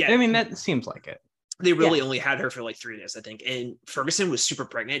fascinating. It seems. I mean, that seems like it. They really only had her for like 3 days, I think. And Ferguson was super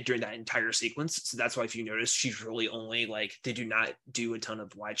pregnant during that entire sequence. So that's why if you notice, she's really only like, they do not do a ton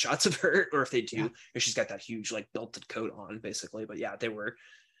of wide shots of her, or if they do, she's got that huge like belted coat on basically. But yeah, they were,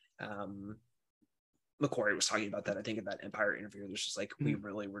 Macquarie was talking about that, I think, in that Empire interview. There's just like, we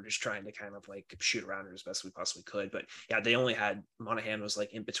really were just trying to kind of like shoot around her as best we possibly could. But yeah, they only had, Monaghan was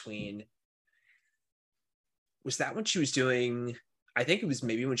like in between. Was that when she was doing, I think it was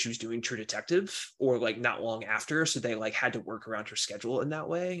maybe when she was doing True Detective, or like not long after. So they like had to work around her schedule in that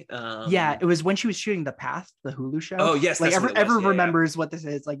way. It was when she was shooting The Path, the Hulu show. Oh yes. Like everyone remembers what this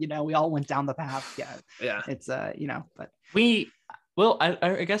is. Like, you know, we all went down the path. Yeah. It's you know, but well,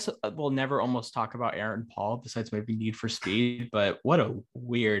 I guess we'll never almost talk about Aaron Paul besides maybe Need for Speed, but what a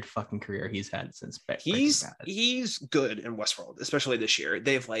weird fucking career he's had since he's good in Westworld, especially this year.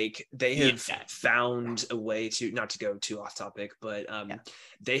 They have found a way to, not to go too off topic, but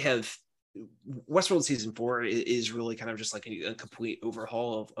they have, Westworld season 4 is really kind of just like a complete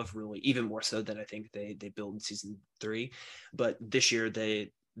overhaul of really, even more so than I think they built in season 3. But this year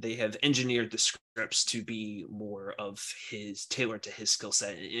they have engineered the scripts to be more of his, tailored to his skill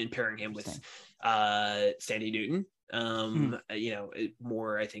set, and pairing him with Sandy Newton. You know,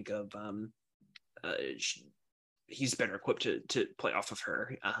 more, I think of he's better equipped to play off of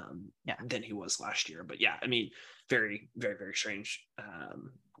her than he was last year. But yeah, I mean, very, very, very strange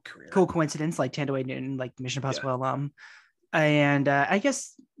career. Cool coincidence, like Tandaway Newton, like Mission Impossible alum. And I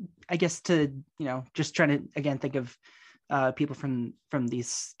guess to, you know, just trying to again think of people from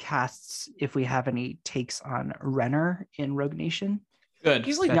these casts, if we have any takes on Renner in Rogue Nation. Good.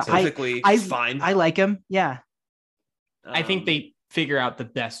 He's like perfectly fine. I like him. Yeah. I think they figure out the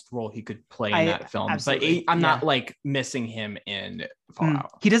best role he could play in that film. Absolutely. But I'm not like missing him in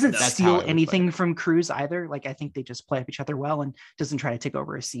Fallout. He doesn't steal anything from Cruz either. Like, I think they just play up each other well, and doesn't try to take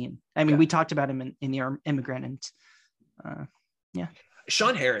over a scene. I mean, we talked about him in the Immigrant, and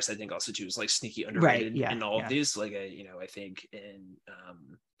Sean Harris, I think, also too, is like sneaky underrated in all of these. Like, you know, I think in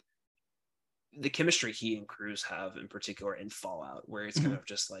the chemistry he and Cruz have in particular in Fallout, where it's kind of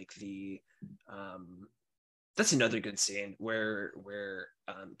just like that's another good scene where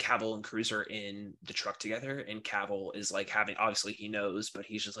Cavill and Cruz are in the truck together, and Cavill is like obviously he knows, but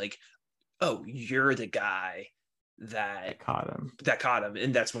he's just like, oh, you're the guy that caught him,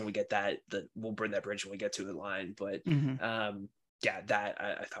 and that's when we get that we'll burn that bridge when we get to the line. But that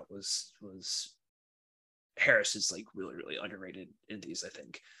I thought was Harris is like really, really underrated in these, I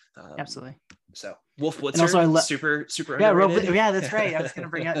think. Absolutely. So Wolf Blitzer, super underrated. Yeah, that's right. I was gonna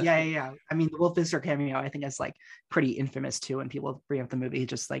bring up yeah. I mean, the Wolf Blitzer cameo I think is like pretty infamous too, and people bring up the movie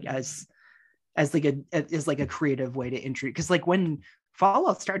just like as like a creative way to introduce, because like when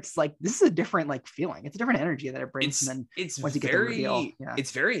Fallout starts, like this is a different like feeling. It's a different energy that it brings. And then once you get the reveal,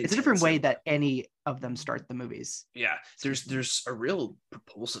 it's a different way that any of them start the movies. Yeah, there's a real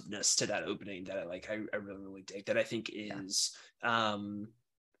propulsiveness to that opening that I really, really dig, that I think is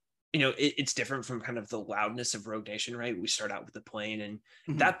it's different from kind of the loudness of Rogue Nation, right? We start out with the plane, and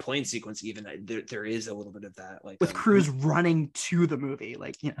that plane sequence, even there is a little bit of that, like with Cruz running to the movie,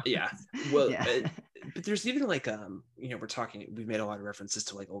 like yeah, well but there's even like we've made a lot of references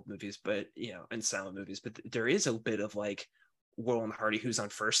to like old movies, but and silent movies, but there is a bit of like Laurel and Hardy, Who's on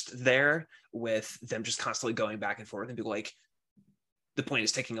First, there, with them just constantly going back and forth and be like, the plane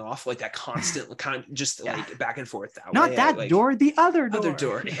is taking off, like that constant like back and forth that not way. That like, door, the other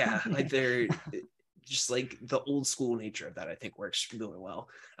door. Yeah, like they're just like the old school nature of that, I think works really well.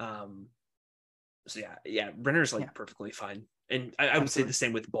 So Renner's like perfectly fine, and I would say the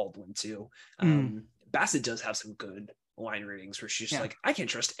same with Baldwin too. Bassett does have some good line readings where she's like, I can't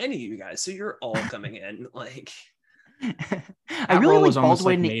trust any of you guys, so you're all coming in. Like I really like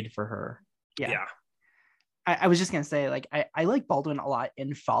Baldwin, like made for her. Yeah. I was just gonna say, like, I like Baldwin a lot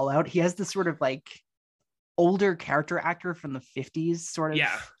in Fallout. He has this sort of like older character actor from the 50s sort of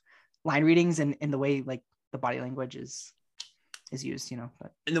line readings, and the way like the body language is used,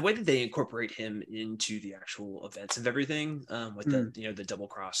 but and the way that they incorporate him into the actual events of everything, with the double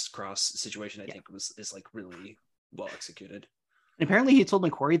cross situation, I think is like really well executed. And apparently he told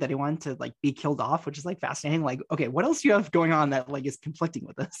McQuarrie that he wanted to like be killed off, which is like fascinating. Like, okay, what else do you have going on that like is conflicting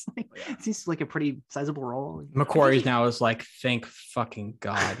with this? Like, it seems like a pretty sizable role. McQuarrie's now is like, thank fucking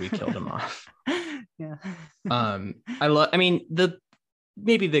God we killed him off. Yeah.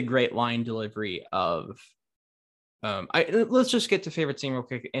 Maybe the great line delivery of let's just get to favorite scene real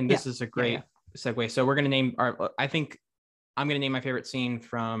quick. And this is a great segue. So we're gonna name I'm gonna name my favorite scene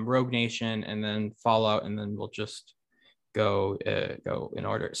from Rogue Nation and then Fallout, and then we'll just go in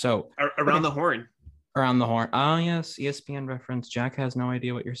order. So around the horn. Oh yes, ESPN reference. Jack has no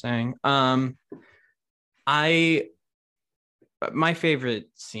idea what you're saying. My favorite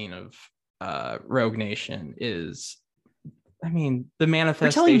scene of Rogue Nation is, the manifestation.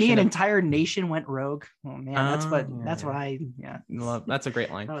 You're telling me an entire nation went rogue? Oh man, that's what I love. That's a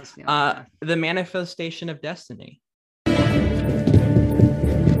great line. The manifestation of destiny.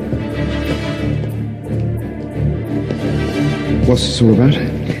 What's this all about?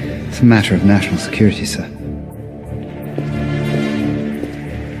 It's a matter of national security, sir.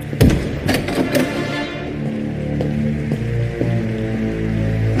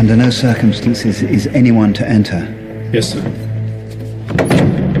 Under no circumstances is anyone to enter. Yes, sir.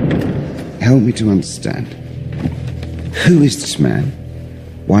 Help me to understand. Who is this man?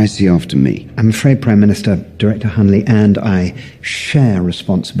 Why is he after me? I'm afraid, Prime Minister, Director Hunley and I share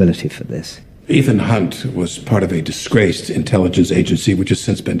responsibility for this. Ethan Hunt was part of a disgraced intelligence agency which has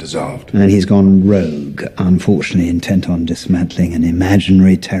since been dissolved. And he's gone rogue, unfortunately intent on dismantling an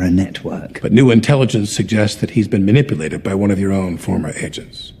imaginary terror network. But new intelligence suggests that he's been manipulated by one of your own former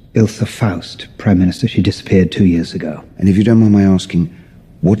agents. Ilsa Faust, Prime Minister. She disappeared 2 years ago. And if you don't mind my asking,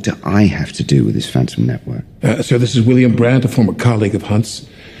 what do I have to do with this phantom network? Sir, this is William Brandt, a former colleague of Hunt's.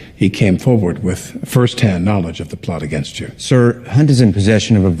 He came forward with first-hand knowledge of the plot against you. Sir, Hunt is in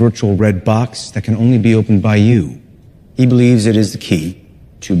possession of a virtual red box that can only be opened by you. He believes it is the key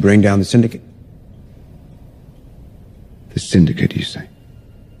to bring down the syndicate. The syndicate, you say?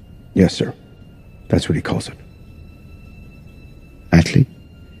 Yes, sir. That's what he calls it. Atlee?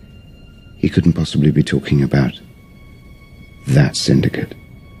 He couldn't possibly be talking about that syndicate.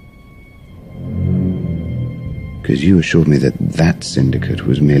 Because you assured me that syndicate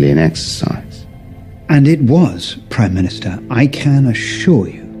was merely an exercise. And it was, Prime Minister. I can assure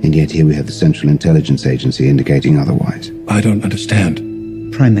you. And yet here we have the Central Intelligence Agency indicating otherwise. I don't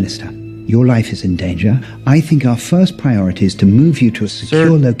understand. Prime Minister, your life is in danger. I think our first priority is to move you to a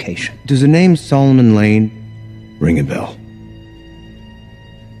secure location. Does the name Solomon Lane ring a bell?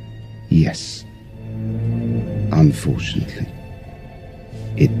 Yes. Unfortunately,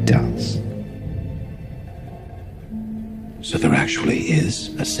 it does. So there actually is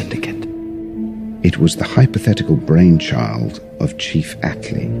a syndicate. It was the hypothetical brainchild of Chief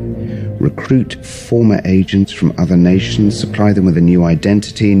Attlee. Recruit former agents from other nations, supply them with a new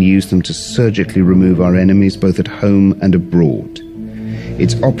identity, and use them to surgically remove our enemies both at home and abroad.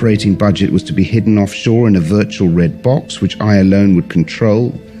 Its operating budget was to be hidden offshore in a virtual red box, which I alone would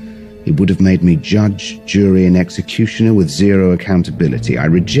control. It would have made me judge, jury, and executioner with zero accountability. I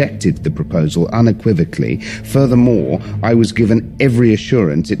rejected the proposal unequivocally. Furthermore, I was given every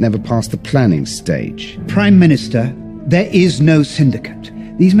assurance it never passed the planning stage. Prime Minister, there is no syndicate.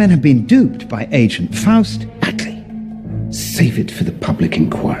 These men have been duped by Agent Faust. Attlee, save it for the public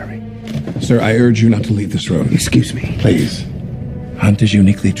inquiry. Sir, I urge you not to leave this room. Excuse me. Please. Hunt is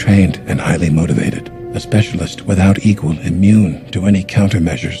uniquely trained and highly motivated. A specialist without equal, immune to any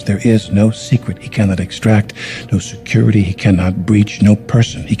countermeasures. There is no secret he cannot extract, no security he cannot breach, no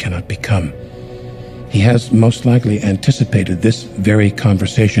person he cannot become. He has most likely anticipated this very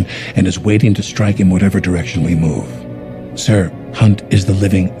conversation and is waiting to strike in whatever direction we move. Sir, Hunt is the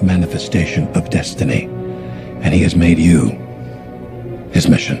living manifestation of destiny, and he has made you his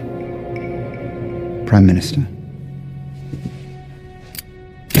mission. Prime Minister.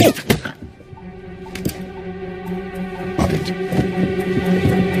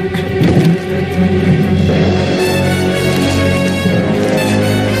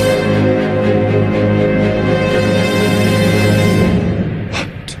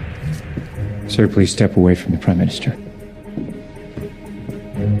 Sir, please step away from the Prime Minister.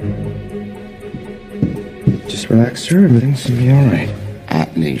 Just relax, sir. Everything's gonna be all right.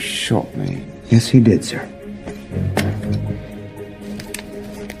 Attlee shot me. Yes, he did, sir.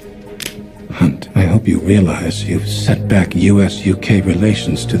 Hunt, I hope you realize you've set back U.S.-UK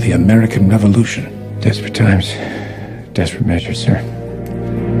relations to the American Revolution. Desperate times, desperate measures, sir.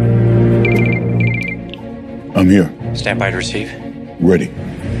 I'm here. Stand by to receive. Ready.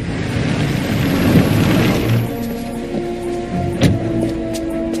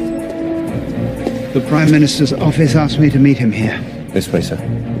 The Prime Minister's office asked me to meet him here. This way, sir.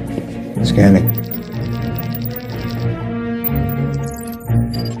 Scanning.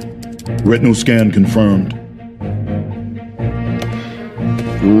 Retinal scan confirmed.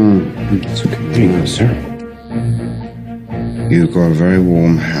 It's okay, sir. You've got a very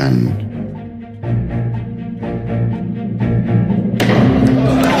warm hand.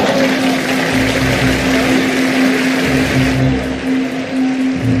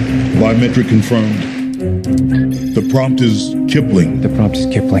 Biometric confirmed. The prompt is Kipling. The prompt is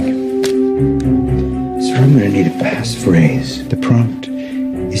Kipling. Sir, I'm gonna need a passphrase. The prompt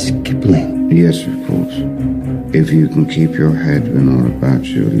is Kipling. Yes, of course. If you can keep your head when all about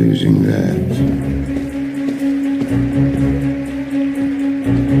you losing theirs.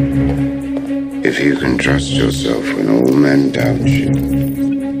 If you can trust yourself when all men doubt you.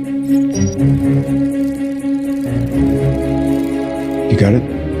 You got it?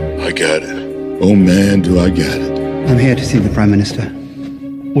 I got it. Oh man, do I got it. I'm here to see the Prime Minister.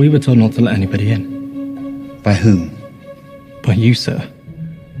 We were told not to let anybody in. By whom? By you, sir.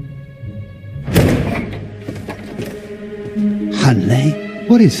 Hunley?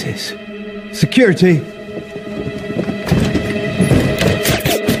 What is this? Security!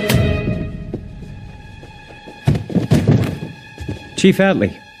 Chief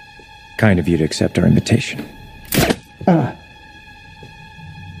Attlee, kind of you to accept our invitation.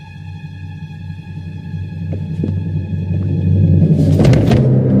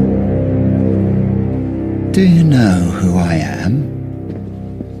 Do you know who I am?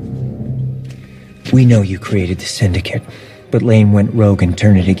 We know you created the Syndicate, but Lane went rogue and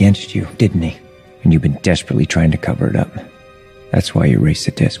turned it against you, didn't he? And you've been desperately trying to cover it up. That's why you erased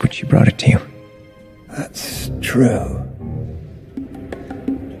the disc when she brought it to you. That's true.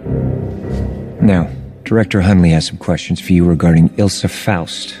 Now, Director Hunley has some questions for you regarding Ilsa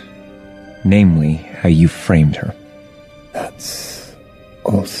Faust. Namely, how you framed her. That's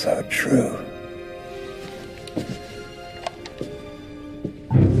also true.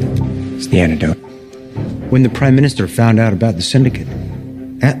 It's the antidote. When the Prime Minister found out about the Syndicate,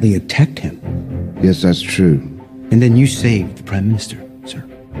 Attlee attacked him. Yes, that's true. And then you saved the Prime Minister, sir.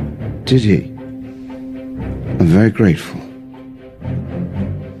 Did he? I'm very grateful.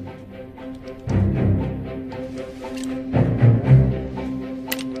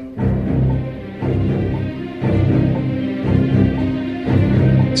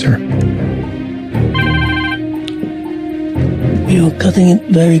 Sir. You're cutting it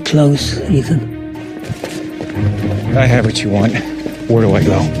very close, Ethan. I have what you want. Where do I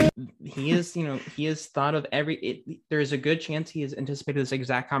go? he is, he has thought of there's a good chance he has anticipated this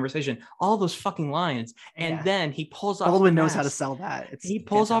exact conversation, all those fucking lines. And then he pulls off Baldwin knows how to sell that. He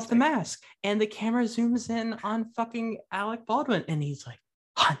pulls off the mask and the camera zooms in on fucking Alec Baldwin. And he's like,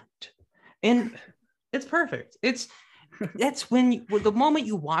 Hunt. And it's perfect. That's when the moment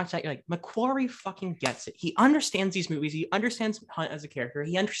you watch that, you're like, McQuarrie fucking gets it. He understands these movies. He understands Hunt as a character.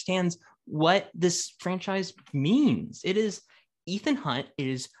 He understands what this franchise means. It is Ethan Hunt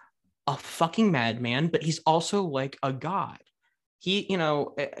is a fucking madman, but he's also like a god. He,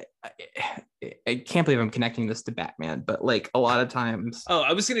 I can't believe I'm connecting this to Batman, but like a lot of times. Oh, I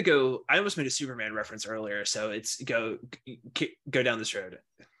almost made a Superman reference earlier, so it's go down this road.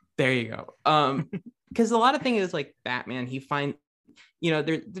 There you go. Because a lot of things is like Batman, he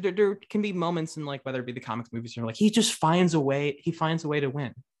there can be moments in like whether it be the comics, movies, or like he just finds a way. He finds a way to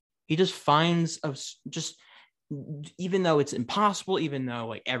win. He just finds even though it's impossible, even though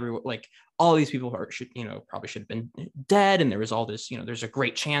like all these people probably should have been dead, and there was all this, there's a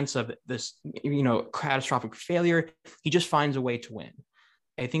great chance of this, catastrophic failure. He just finds a way to win.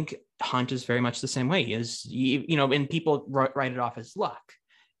 I think Hunt is very much the same way. He is, and people write it off as luck,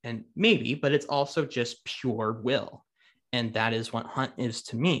 and maybe, but it's also just pure will, and that is what Hunt is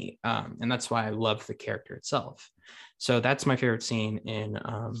to me, and that's why I love the character itself. So that's my favorite scene in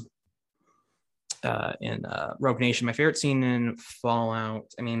Rogue Nation. My favorite scene in Fallout,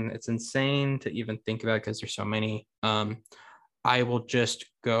 I mean, it's insane to even think about because there's so many. I will just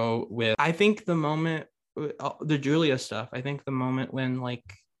go with, I think the moment, the Julia stuff, I think the moment when like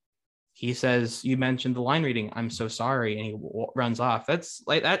he says, you mentioned the line reading, I'm so sorry, and he runs off. That's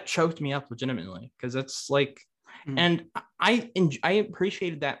like, that choked me up legitimately, because it's like, and I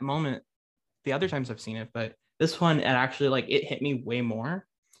appreciated that moment the other times I've seen it, but this one, it actually like, it hit me way more.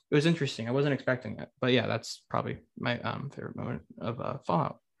 It was interesting. I wasn't expecting it, but yeah, that's probably my favorite moment of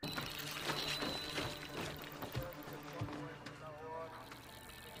Fallout.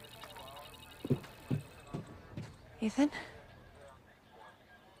 Ethan?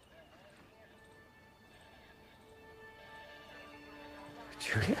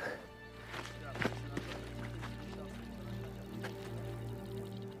 Julia?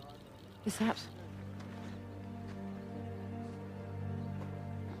 Is that...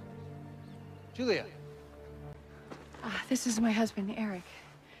 Julia. This is my husband, Eric.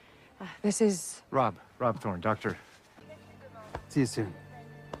 This is... Rob Thorne, doctor. See you soon.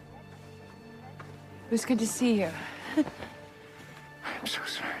 It was good to see you. I'm so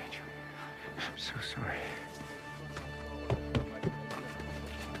sorry, Julia. I'm so sorry.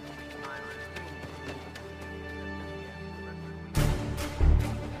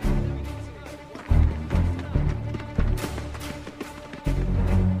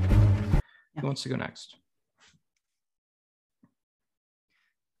 Who wants to go next?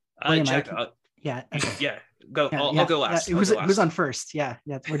 Jack, yeah. Yeah. Go. Yeah, I'll go last. Yeah. Who's on first? Yeah.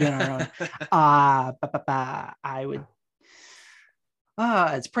 We're doing our own. I would.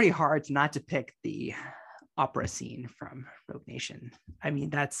 It's pretty hard not to pick the opera scene from Rogue Nation. I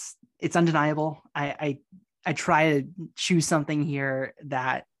mean, it's undeniable. I try to choose something here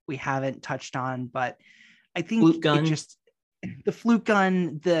that we haven't touched on, but I think flute gun. The flute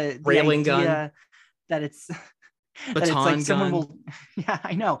gun, the railing gun, that it's baton that it's like gun. Someone will, yeah,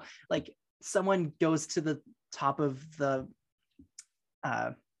 I know, like someone goes to the top of the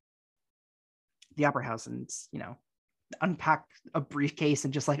opera house and unpack a briefcase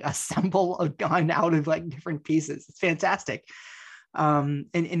and just like assemble a gun out of like different pieces. It's fantastic.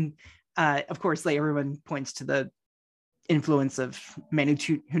 And of course, like everyone points to the influence of men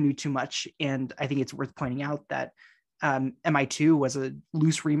who knew too much, and I think it's worth pointing out that MI2 was a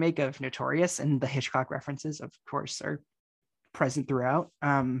loose remake of Notorious, and the Hitchcock references, of course, are present throughout.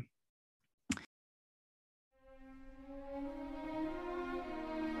 Ben,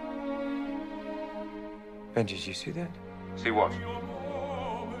 did you see that? See what?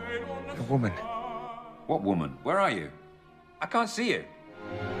 A woman. What woman? Where are you? I can't see you.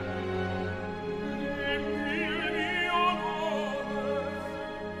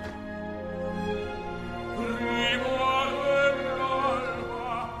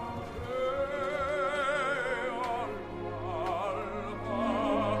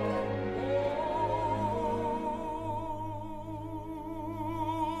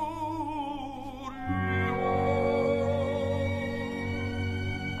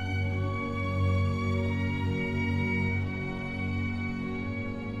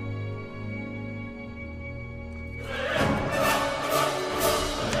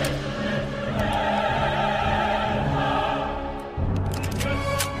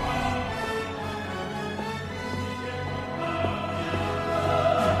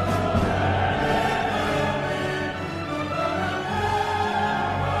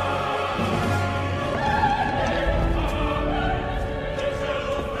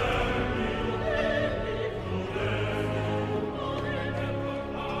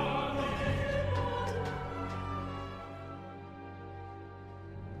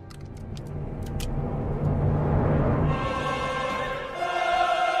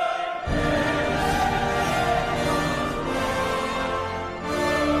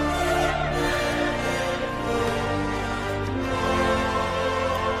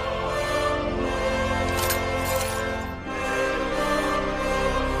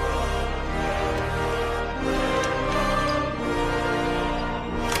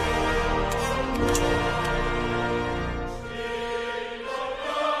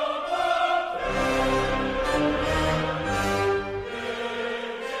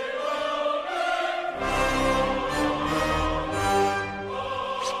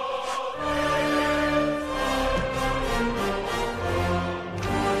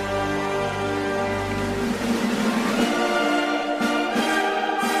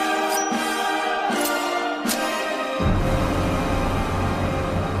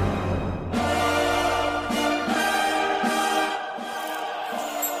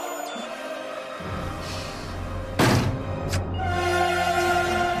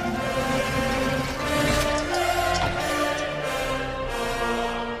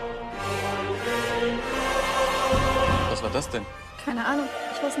 war das denn? Keine Ahnung,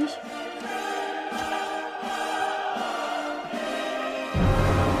 ich weiß nicht.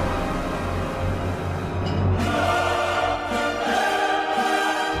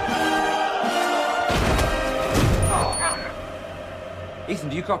 Ethan,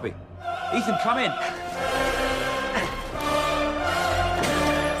 do you copy? Ethan, come in.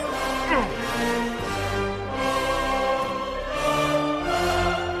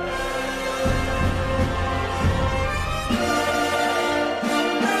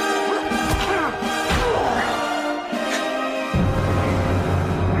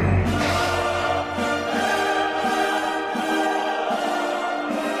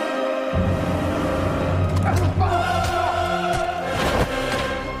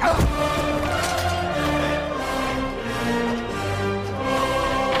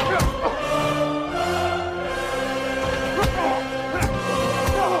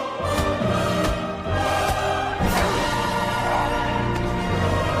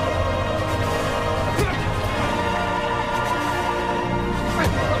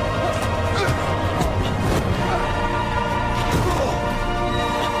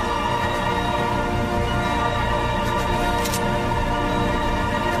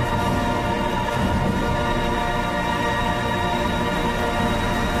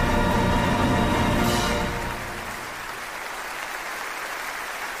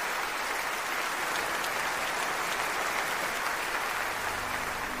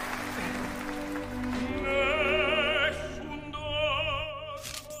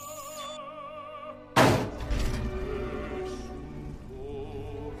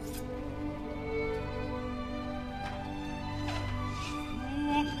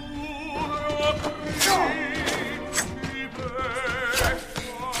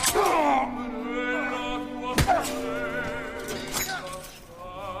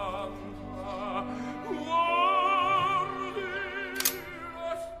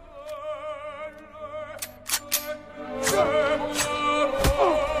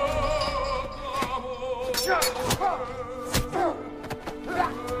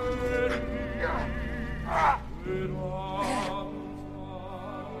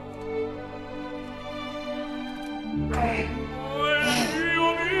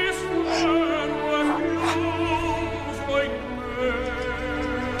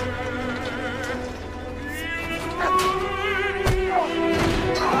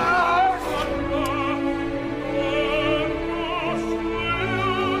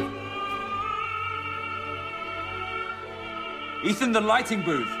 Ethan, the lighting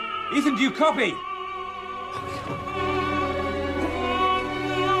booth. Ethan, do you copy?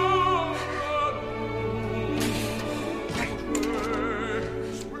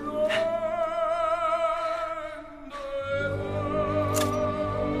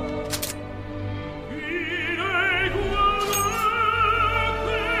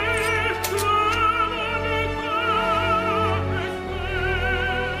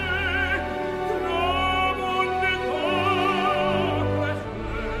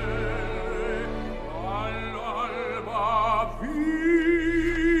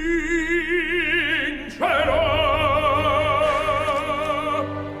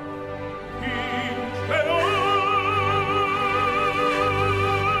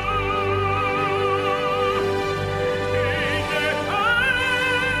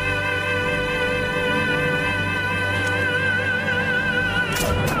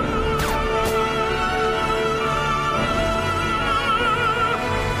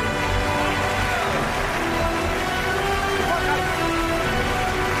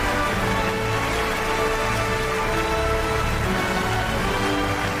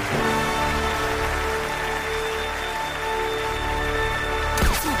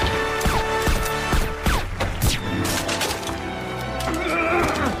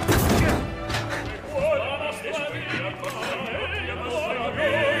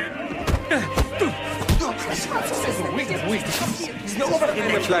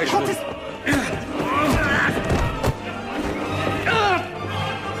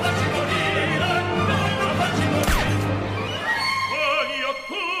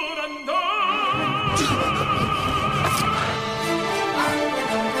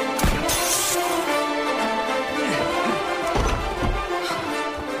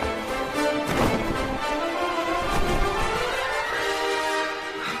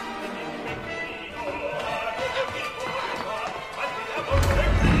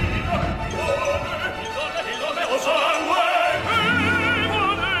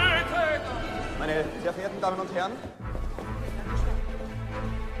 Sehr verehrten Damen und Herren,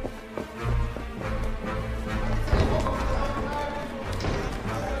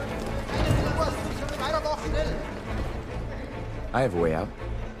 I have a way out.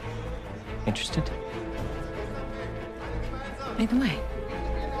 Interested? Lead the way.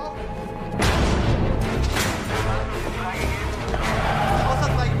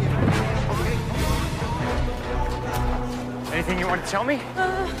 Anything you want to tell me?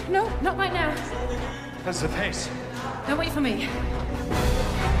 No, not right now. How's the pace? Don't wait for me.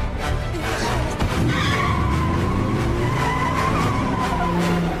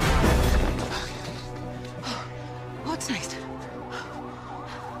 What's next?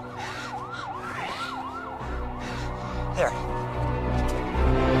 There.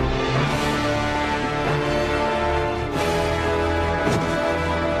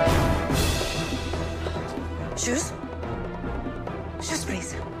 Shoes? Shoes,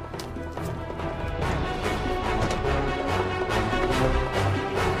 please.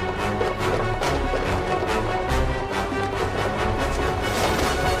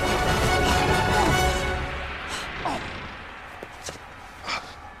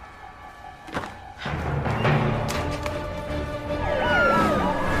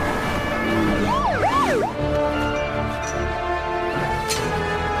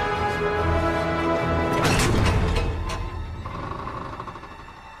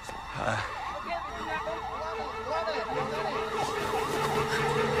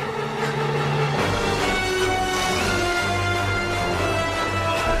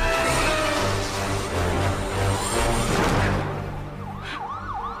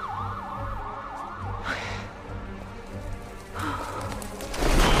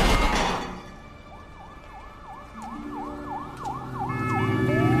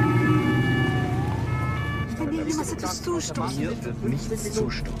 Mir wird nichts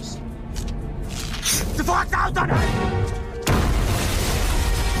zustoßen. Sofort Auto!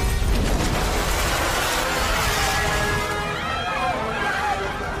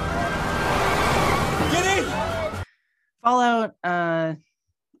 Fallout, I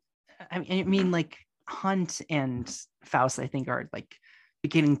mean, like Hunt and Faust, I think are like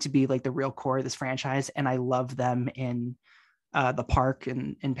beginning to be like the real core of this franchise, and I love them in the park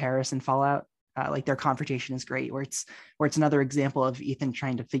in Paris and Fallout. Like their confrontation is great, where it's another example of Ethan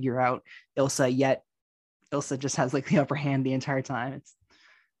trying to figure out Ilsa, yet Ilsa just has like the upper hand the entire time. It's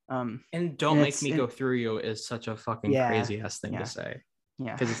and don't make me go through you is such a fucking crazy ass thing to say.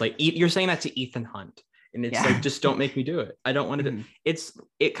 Yeah, because it's like you're saying that to Ethan Hunt, and it's like, just don't make me do it. I don't want to do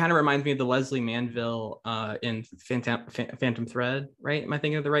it. Kind of reminds me of the Leslie Manville in Phantom Thread, right? Am I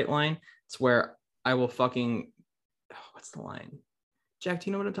thinking of the right line? It's where I will fucking what's the line? Jack, do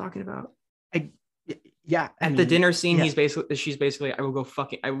you know what I'm talking about? At the dinner scene, she's basically, I will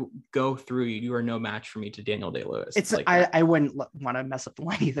go through you. You are no match for me to Daniel Day-Lewis. It's like I wouldn't want to mess up the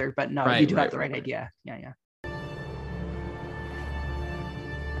line either, but no, you do have the right idea. Yeah.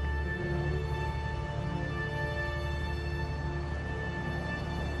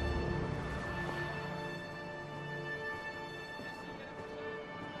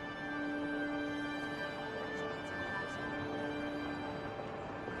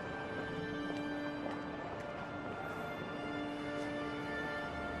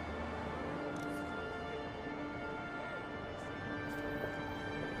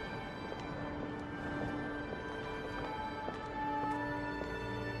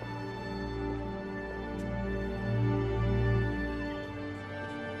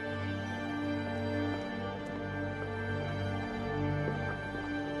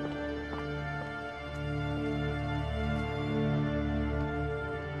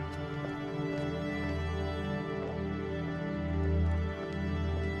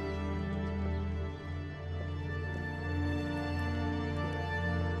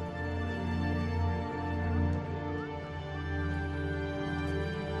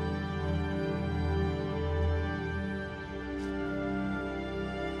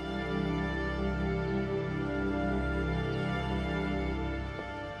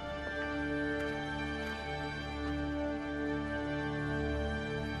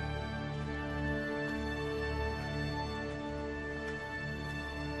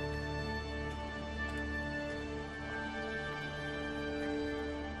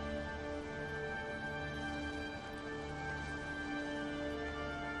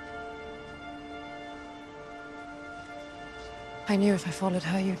 I knew if I followed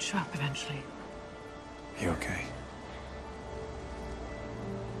her, you'd show up eventually. You okay?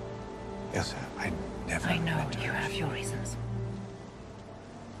 Yes, I never... I know you have your reasons.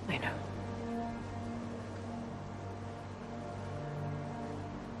 I know.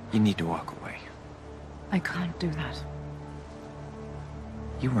 You need to walk away. I can't do that.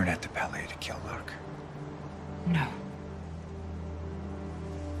 You weren't at the ballet to kill Mark. No.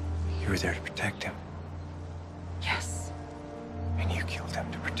 You were there to protect him. Yes. killed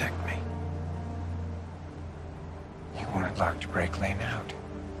him to protect me. You wanted Lark to break Lane out.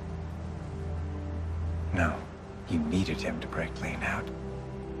 No, you needed him to break Lane out.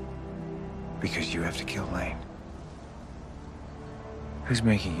 Because you have to kill Lane. Who's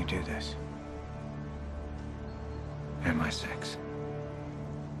making you do this? MI6.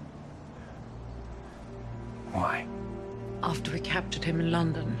 Why? After we captured him in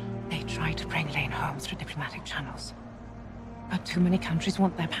London, they tried to bring Lane home through diplomatic channels. But too many countries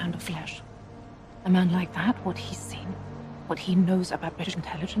want their pound of flesh. A man like that, what he's seen, what he knows about British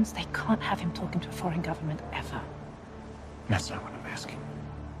intelligence, they can't have him talking to a foreign government ever. That's not what I'm asking.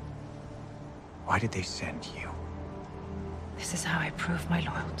 Why did they send you? This is how I prove my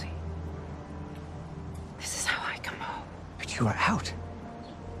loyalty. This is how I come home. But you are out.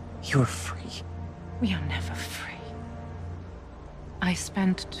 You are free. We are never free. I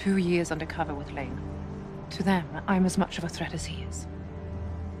spent 2 years undercover with Lane. To them, I'm as much of a threat as he is.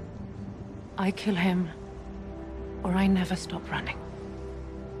 I kill him, or I never stop running.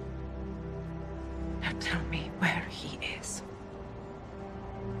 Now tell me where he is.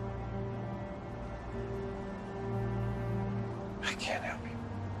 I can't help you.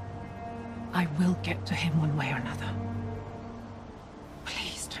 I will get to him one way or another.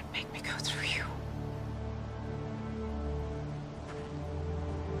 Please don't make me go through you.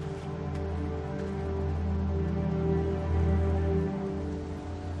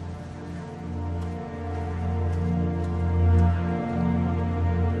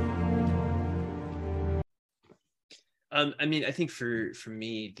 I mean, I think for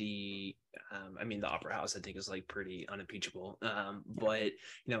me, the Opera House, I think, is like pretty unimpeachable. But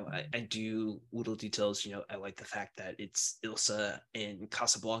I do little details. I like the fact that it's Ilsa in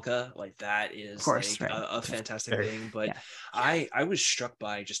Casablanca. Like that is of course, like right. a fantastic thing. But yeah. I was struck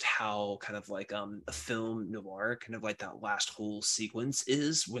by just how kind of like a film noir kind of like that last whole sequence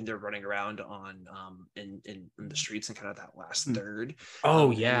is when they're running around on in the streets and kind of that last third.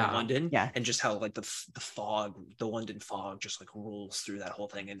 In London. Yeah. And just how like the fog, the London fog just like rolls through that whole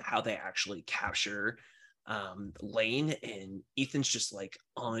thing, and how they actually capture Lane, and Ethan's just like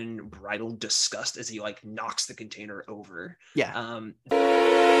unbridled disgust as he like knocks the container over. Yeah.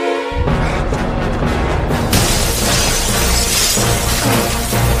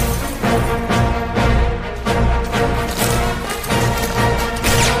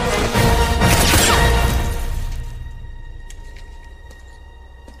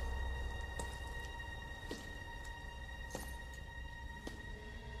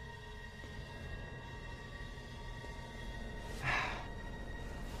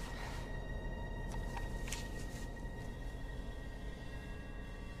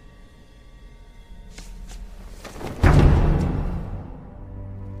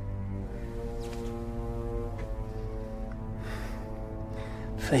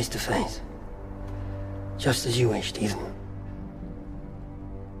 Face to face. Just as you wished, Ethan.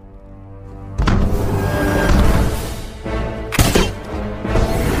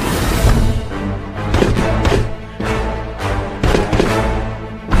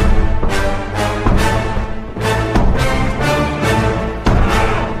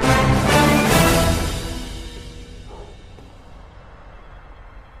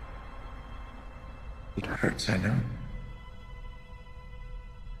 It hurts, I know.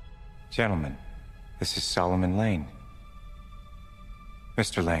 Gentlemen, this is Solomon Lane.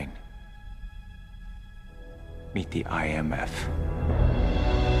 Mr. Lane, meet the IMF.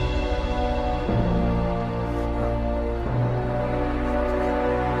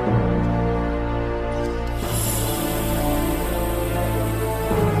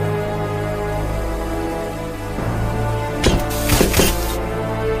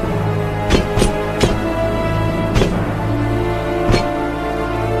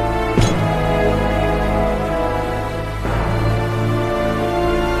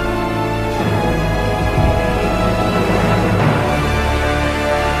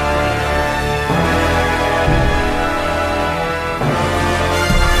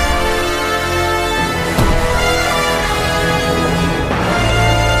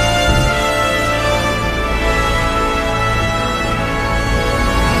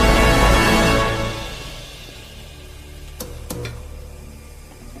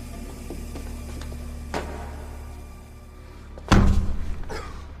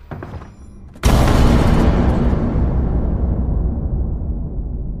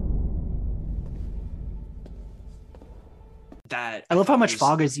 I love how much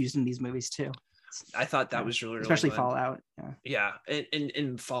fog is used in these movies too. I thought that was really especially fun. Fallout. Yeah.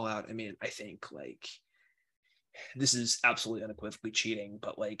 In Fallout, I mean, I think like this is absolutely unequivocally cheating,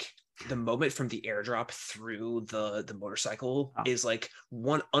 but like the moment from the airdrop through the motorcycle is like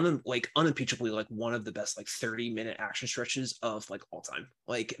unimpeachably like one of the best like 30-minute action stretches of like all time.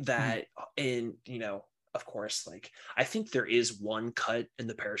 Like that, and you know, of course, like I think there is one cut in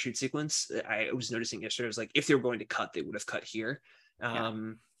the parachute sequence. I was noticing yesterday, I was like, if they were going to cut, they would have cut here.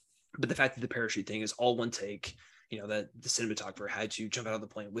 But the fact that the parachute thing is all one take, you know, that the cinematographer had to jump out of the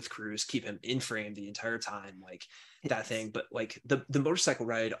plane with Cruise, keep him in frame the entire time, like that thing. But like the motorcycle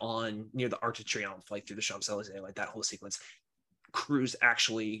ride on near the Arc de Triomphe, like through the Champs-Elysees, like that whole sequence, Cruise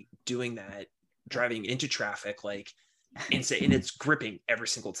actually doing that, driving into traffic, like insane, and it's gripping every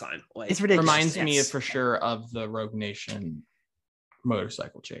single time. Like it's ridiculous. Reminds me of, for sure, of the Rogue Nation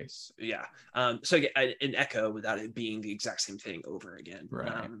motorcycle chase. Yeah. So again, an echo without it being the exact same thing over again.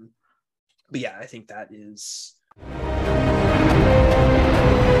 Right. But yeah, I think that is.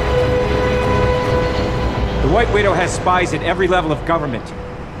 The White Widow has spies at every level of government.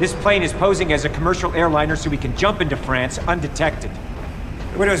 This plane is posing as a commercial airliner so we can jump into France undetected.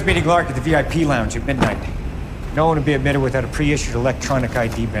 The Widow's meeting Lark at the VIP lounge at midnight. No one will be admitted without a pre-issued electronic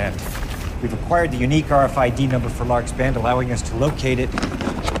ID band. We've acquired the unique RFID number for Lark's band, allowing us to locate it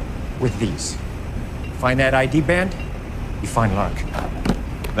with these. Find that ID band, you find Lark.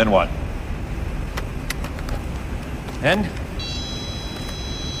 Then what? Then,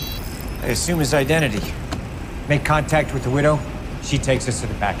 I assume his identity. Make contact with the Widow, she takes us to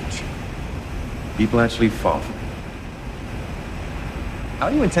the package. People actually fall for it. How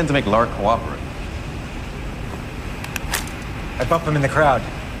do you intend to make Lark cooperate? I bump him in the crowd.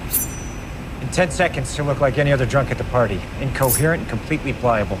 In 10 seconds, he'll look like any other drunk at the party. Incoherent and completely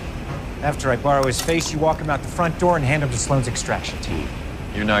pliable. After I borrow his face, you walk him out the front door and hand him to Sloan's extraction team.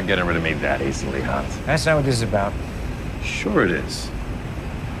 You're not getting rid of me that easily, Hunt. That's not what this is about. Sure it is.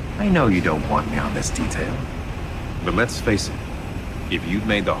 I know you don't want me on this detail. But let's face it, if you'd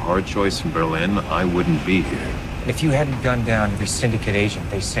made the hard choice in Berlin, I wouldn't be here. If you hadn't gunned down every syndicate agent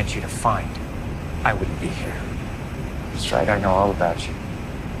they sent you to find, I wouldn't be here. That's right, I know all about you.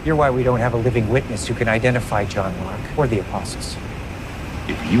 You're why we don't have a living witness who can identify John Lark or the Apostles.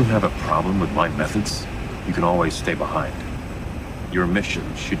 If you have a problem with my methods, you can always stay behind. Your mission,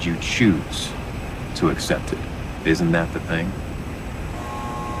 should you choose to accept it, isn't that the thing?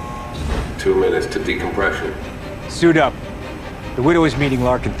 2 minutes to decompression. Suit up. The Widow is meeting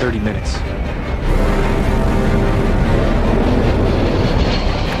Lark in 30 minutes.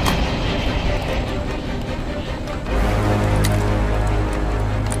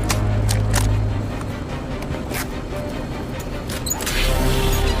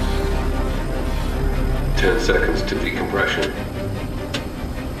 Seconds to decompression.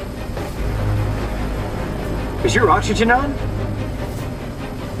 Is your oxygen on?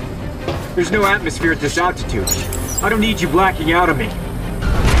 There's no atmosphere at this altitude. I don't need you blacking out on me.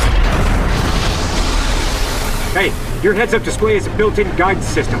 Hey, your heads-up display is a built-in guidance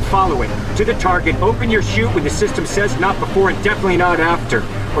system. Follow it. To the target, open your chute when the system says not before and definitely not after.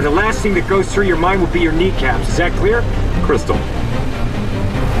 Or the last thing that goes through your mind will be your kneecaps. Is that clear? Crystal.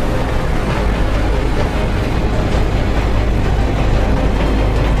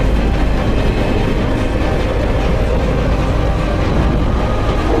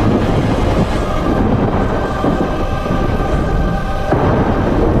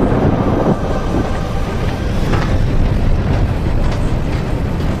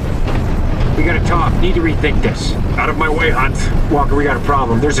 Need to rethink this. Out of my way, Hunt. Walker, we got a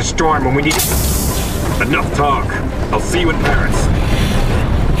problem. There's a storm and we need to... Enough talk. I'll see you in Paris.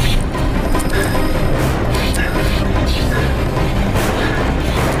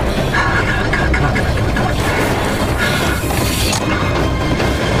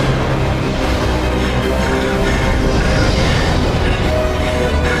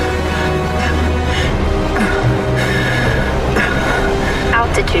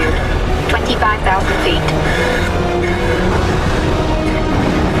 Altitude. 25,000 feet.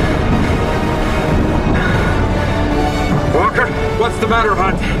 Walker, what's the matter,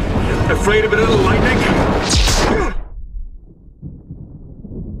 Hunt? Afraid of a little lightning?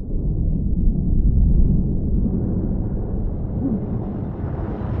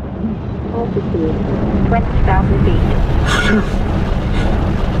 Altitude. 20,000 feet.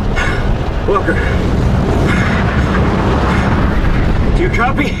 Walker. Do you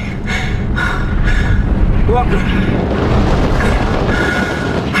copy? Walker.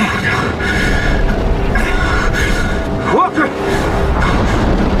 Walker!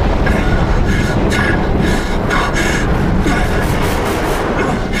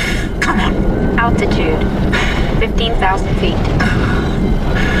 Come on. Altitude. 15,000 feet.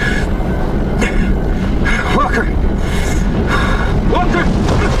 Walker!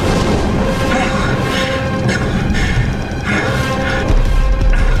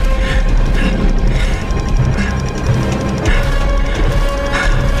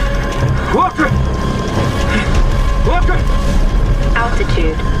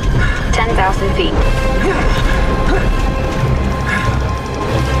 10,000 feet.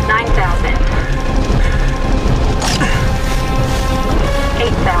 9,000.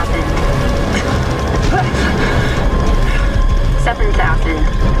 8,000. 7,000.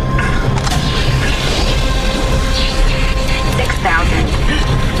 6,000.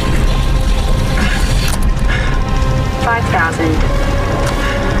 5,000.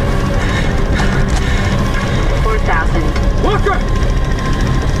 4,000. Walker!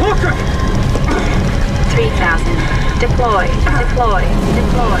 Walker! 3,000. Deploy. Deploy.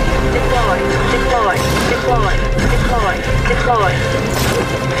 Deploy. Deploy. Deploy. Deploy. Deploy. Deploy.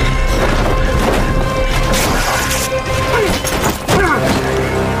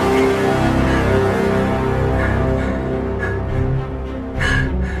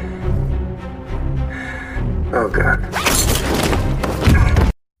 Oh, God.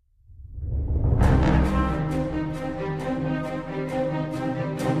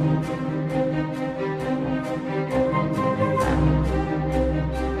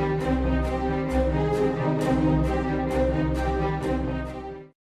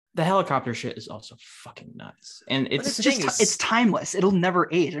 The helicopter shit is also fucking nuts, and it's just it's timeless. It'll never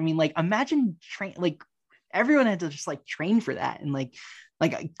age. I mean, like, imagine like everyone had to just like train for that, and like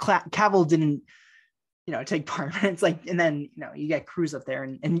Cavill didn't, take part. It's like, and then you get Cruise up there,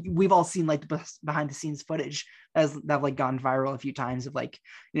 and we've all seen like the behind the scenes footage that like gone viral a few times of like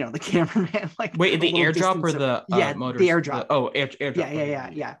the cameraman like wait, the airdrop or the motors? The airdrop.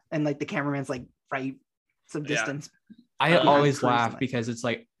 Airdrop. Yeah, and like the cameraman's like right some distance. I always laugh because it's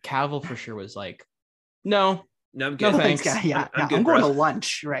like Cavill for sure was like, no, thanks. I'm going to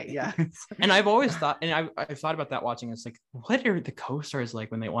lunch, right? Yeah. And I've always thought, and I've thought about that watching. It's like, what are the co-stars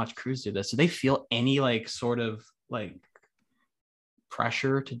like when they watch Cruise do this? Do they feel any like sort of like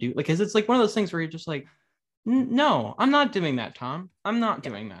pressure to do like? Because it's like one of those things where you're just like, no, I'm not doing that, Tom. I'm not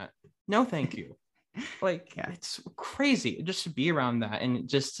doing that. No, thank you. Like, it's crazy just to be around that, and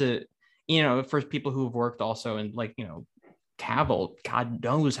just to for people who have worked also in like Cavill, God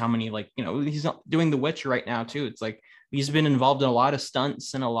knows how many, like, he's doing The Witcher right now too. It's like he's been involved in a lot of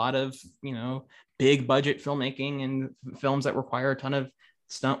stunts and a lot of big budget filmmaking and films that require a ton of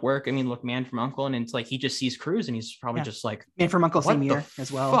stunt work. I mean, look, Man from U.N.C.L.E., and it's like he just sees Cruise and he's probably just like, Man from U.N.C.L.E. same year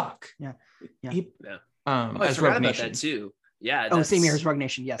as well. Fuck yeah. I forgot about that too. Yeah. Same year as Rogue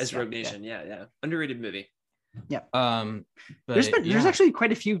Nation. Yes. As Rogue Nation. Yeah. Underrated movie. Yeah. But there's actually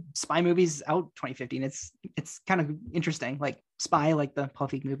quite a few spy movies out 2015. It's kind of interesting, like Spy, like the Paul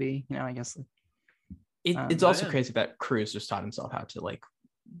Feig movie. I guess. It's also crazy that Cruise just taught himself how to like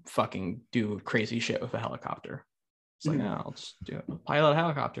fucking do crazy shit with a helicopter. It's like, I'll just do it. I'll pilot a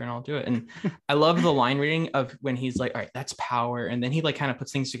helicopter and I'll do it. And I love the line reading of when he's like, all right, that's power, and then he like kind of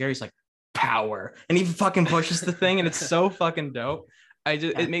puts things together. He's like, power, and he fucking pushes the thing, and it's so fucking dope.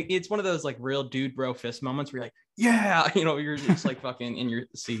 It's one of those like real dude bro fist moments where you're like, yeah, you're just like fucking in your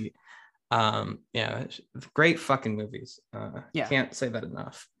seat. Great fucking movies. Can't say that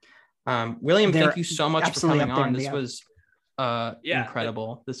enough. William, thank you so much for coming on. This was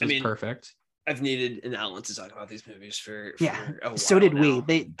incredible. This was perfect. I've needed an outlet to talk about these movies for a while. So did now.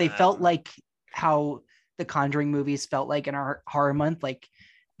 we. They felt like how the Conjuring movies felt like in our horror month. Like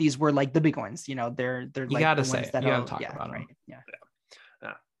these were like the big ones. They're you like gotta the say ones it. that you gotta talk about them. Right. Yeah.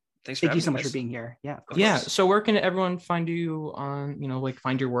 Thank you so much for being here. Yeah. So where can everyone find you on, like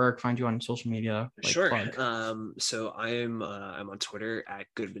find your work, find you on social media? Like, sure. plug. So I'm on Twitter at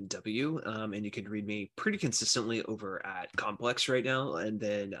Goodman W, and you can read me pretty consistently over at Complex right now, and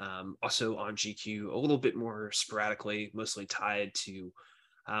then also on GQ a little bit more sporadically, mostly tied to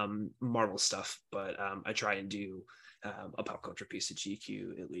Marvel stuff, but I try and do a pop culture piece at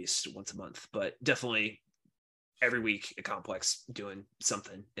GQ at least once a month, but definitely every week at Complex doing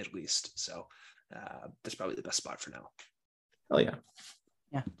something at least. So that's probably the best spot for now. Oh yeah.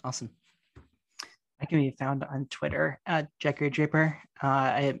 Yeah. Awesome. I can be found on Twitter at Jackery Draper.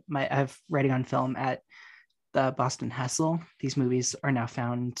 I have writing on film at the Boston Hustle. These movies are now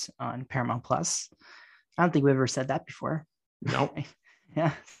found on Paramount Plus. I don't think we've ever said that before. Nope.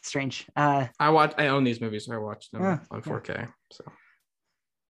 Yeah. Strange. I own these movies. So I watched them on 4K. So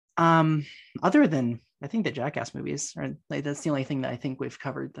other than I think the Jackass movies are like, that's the only thing that I think we've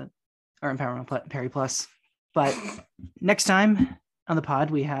covered that are in Paramount Perry Plus. But next time on the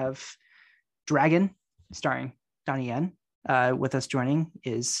pod, we have Dragon starring Donnie Yen. With us joining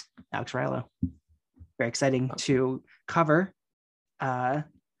is Alex Rilo. Very exciting to cover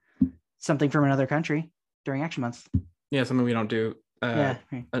something from another country during Action Month. Yeah, something we don't do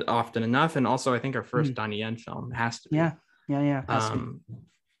often enough. And also I think our first Donnie Yen film has to be. Yeah.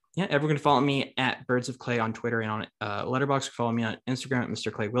 Yeah, everyone can follow me at Birds of Clay on Twitter and on Letterboxd. Follow me on Instagram at Mr.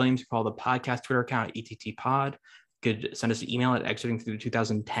 Clay Williams. Follow the podcast Twitter account at ETT Pod. You could send us an email at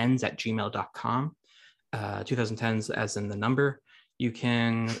exitingthrough2010s at gmail.com. 2010s as in the number. You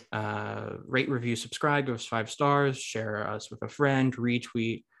can rate, review, subscribe, give us 5 stars, share us with a friend,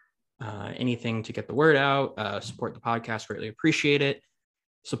 retweet, anything to get the word out, support the podcast, greatly appreciate it.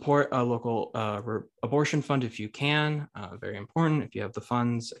 Support a local abortion fund if you can, very important. If you have the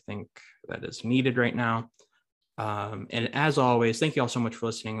funds, I think that is needed right now. And as always, thank you all so much for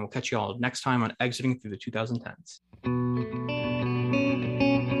listening. We'll catch you all next time on Exiting Through the 2010s.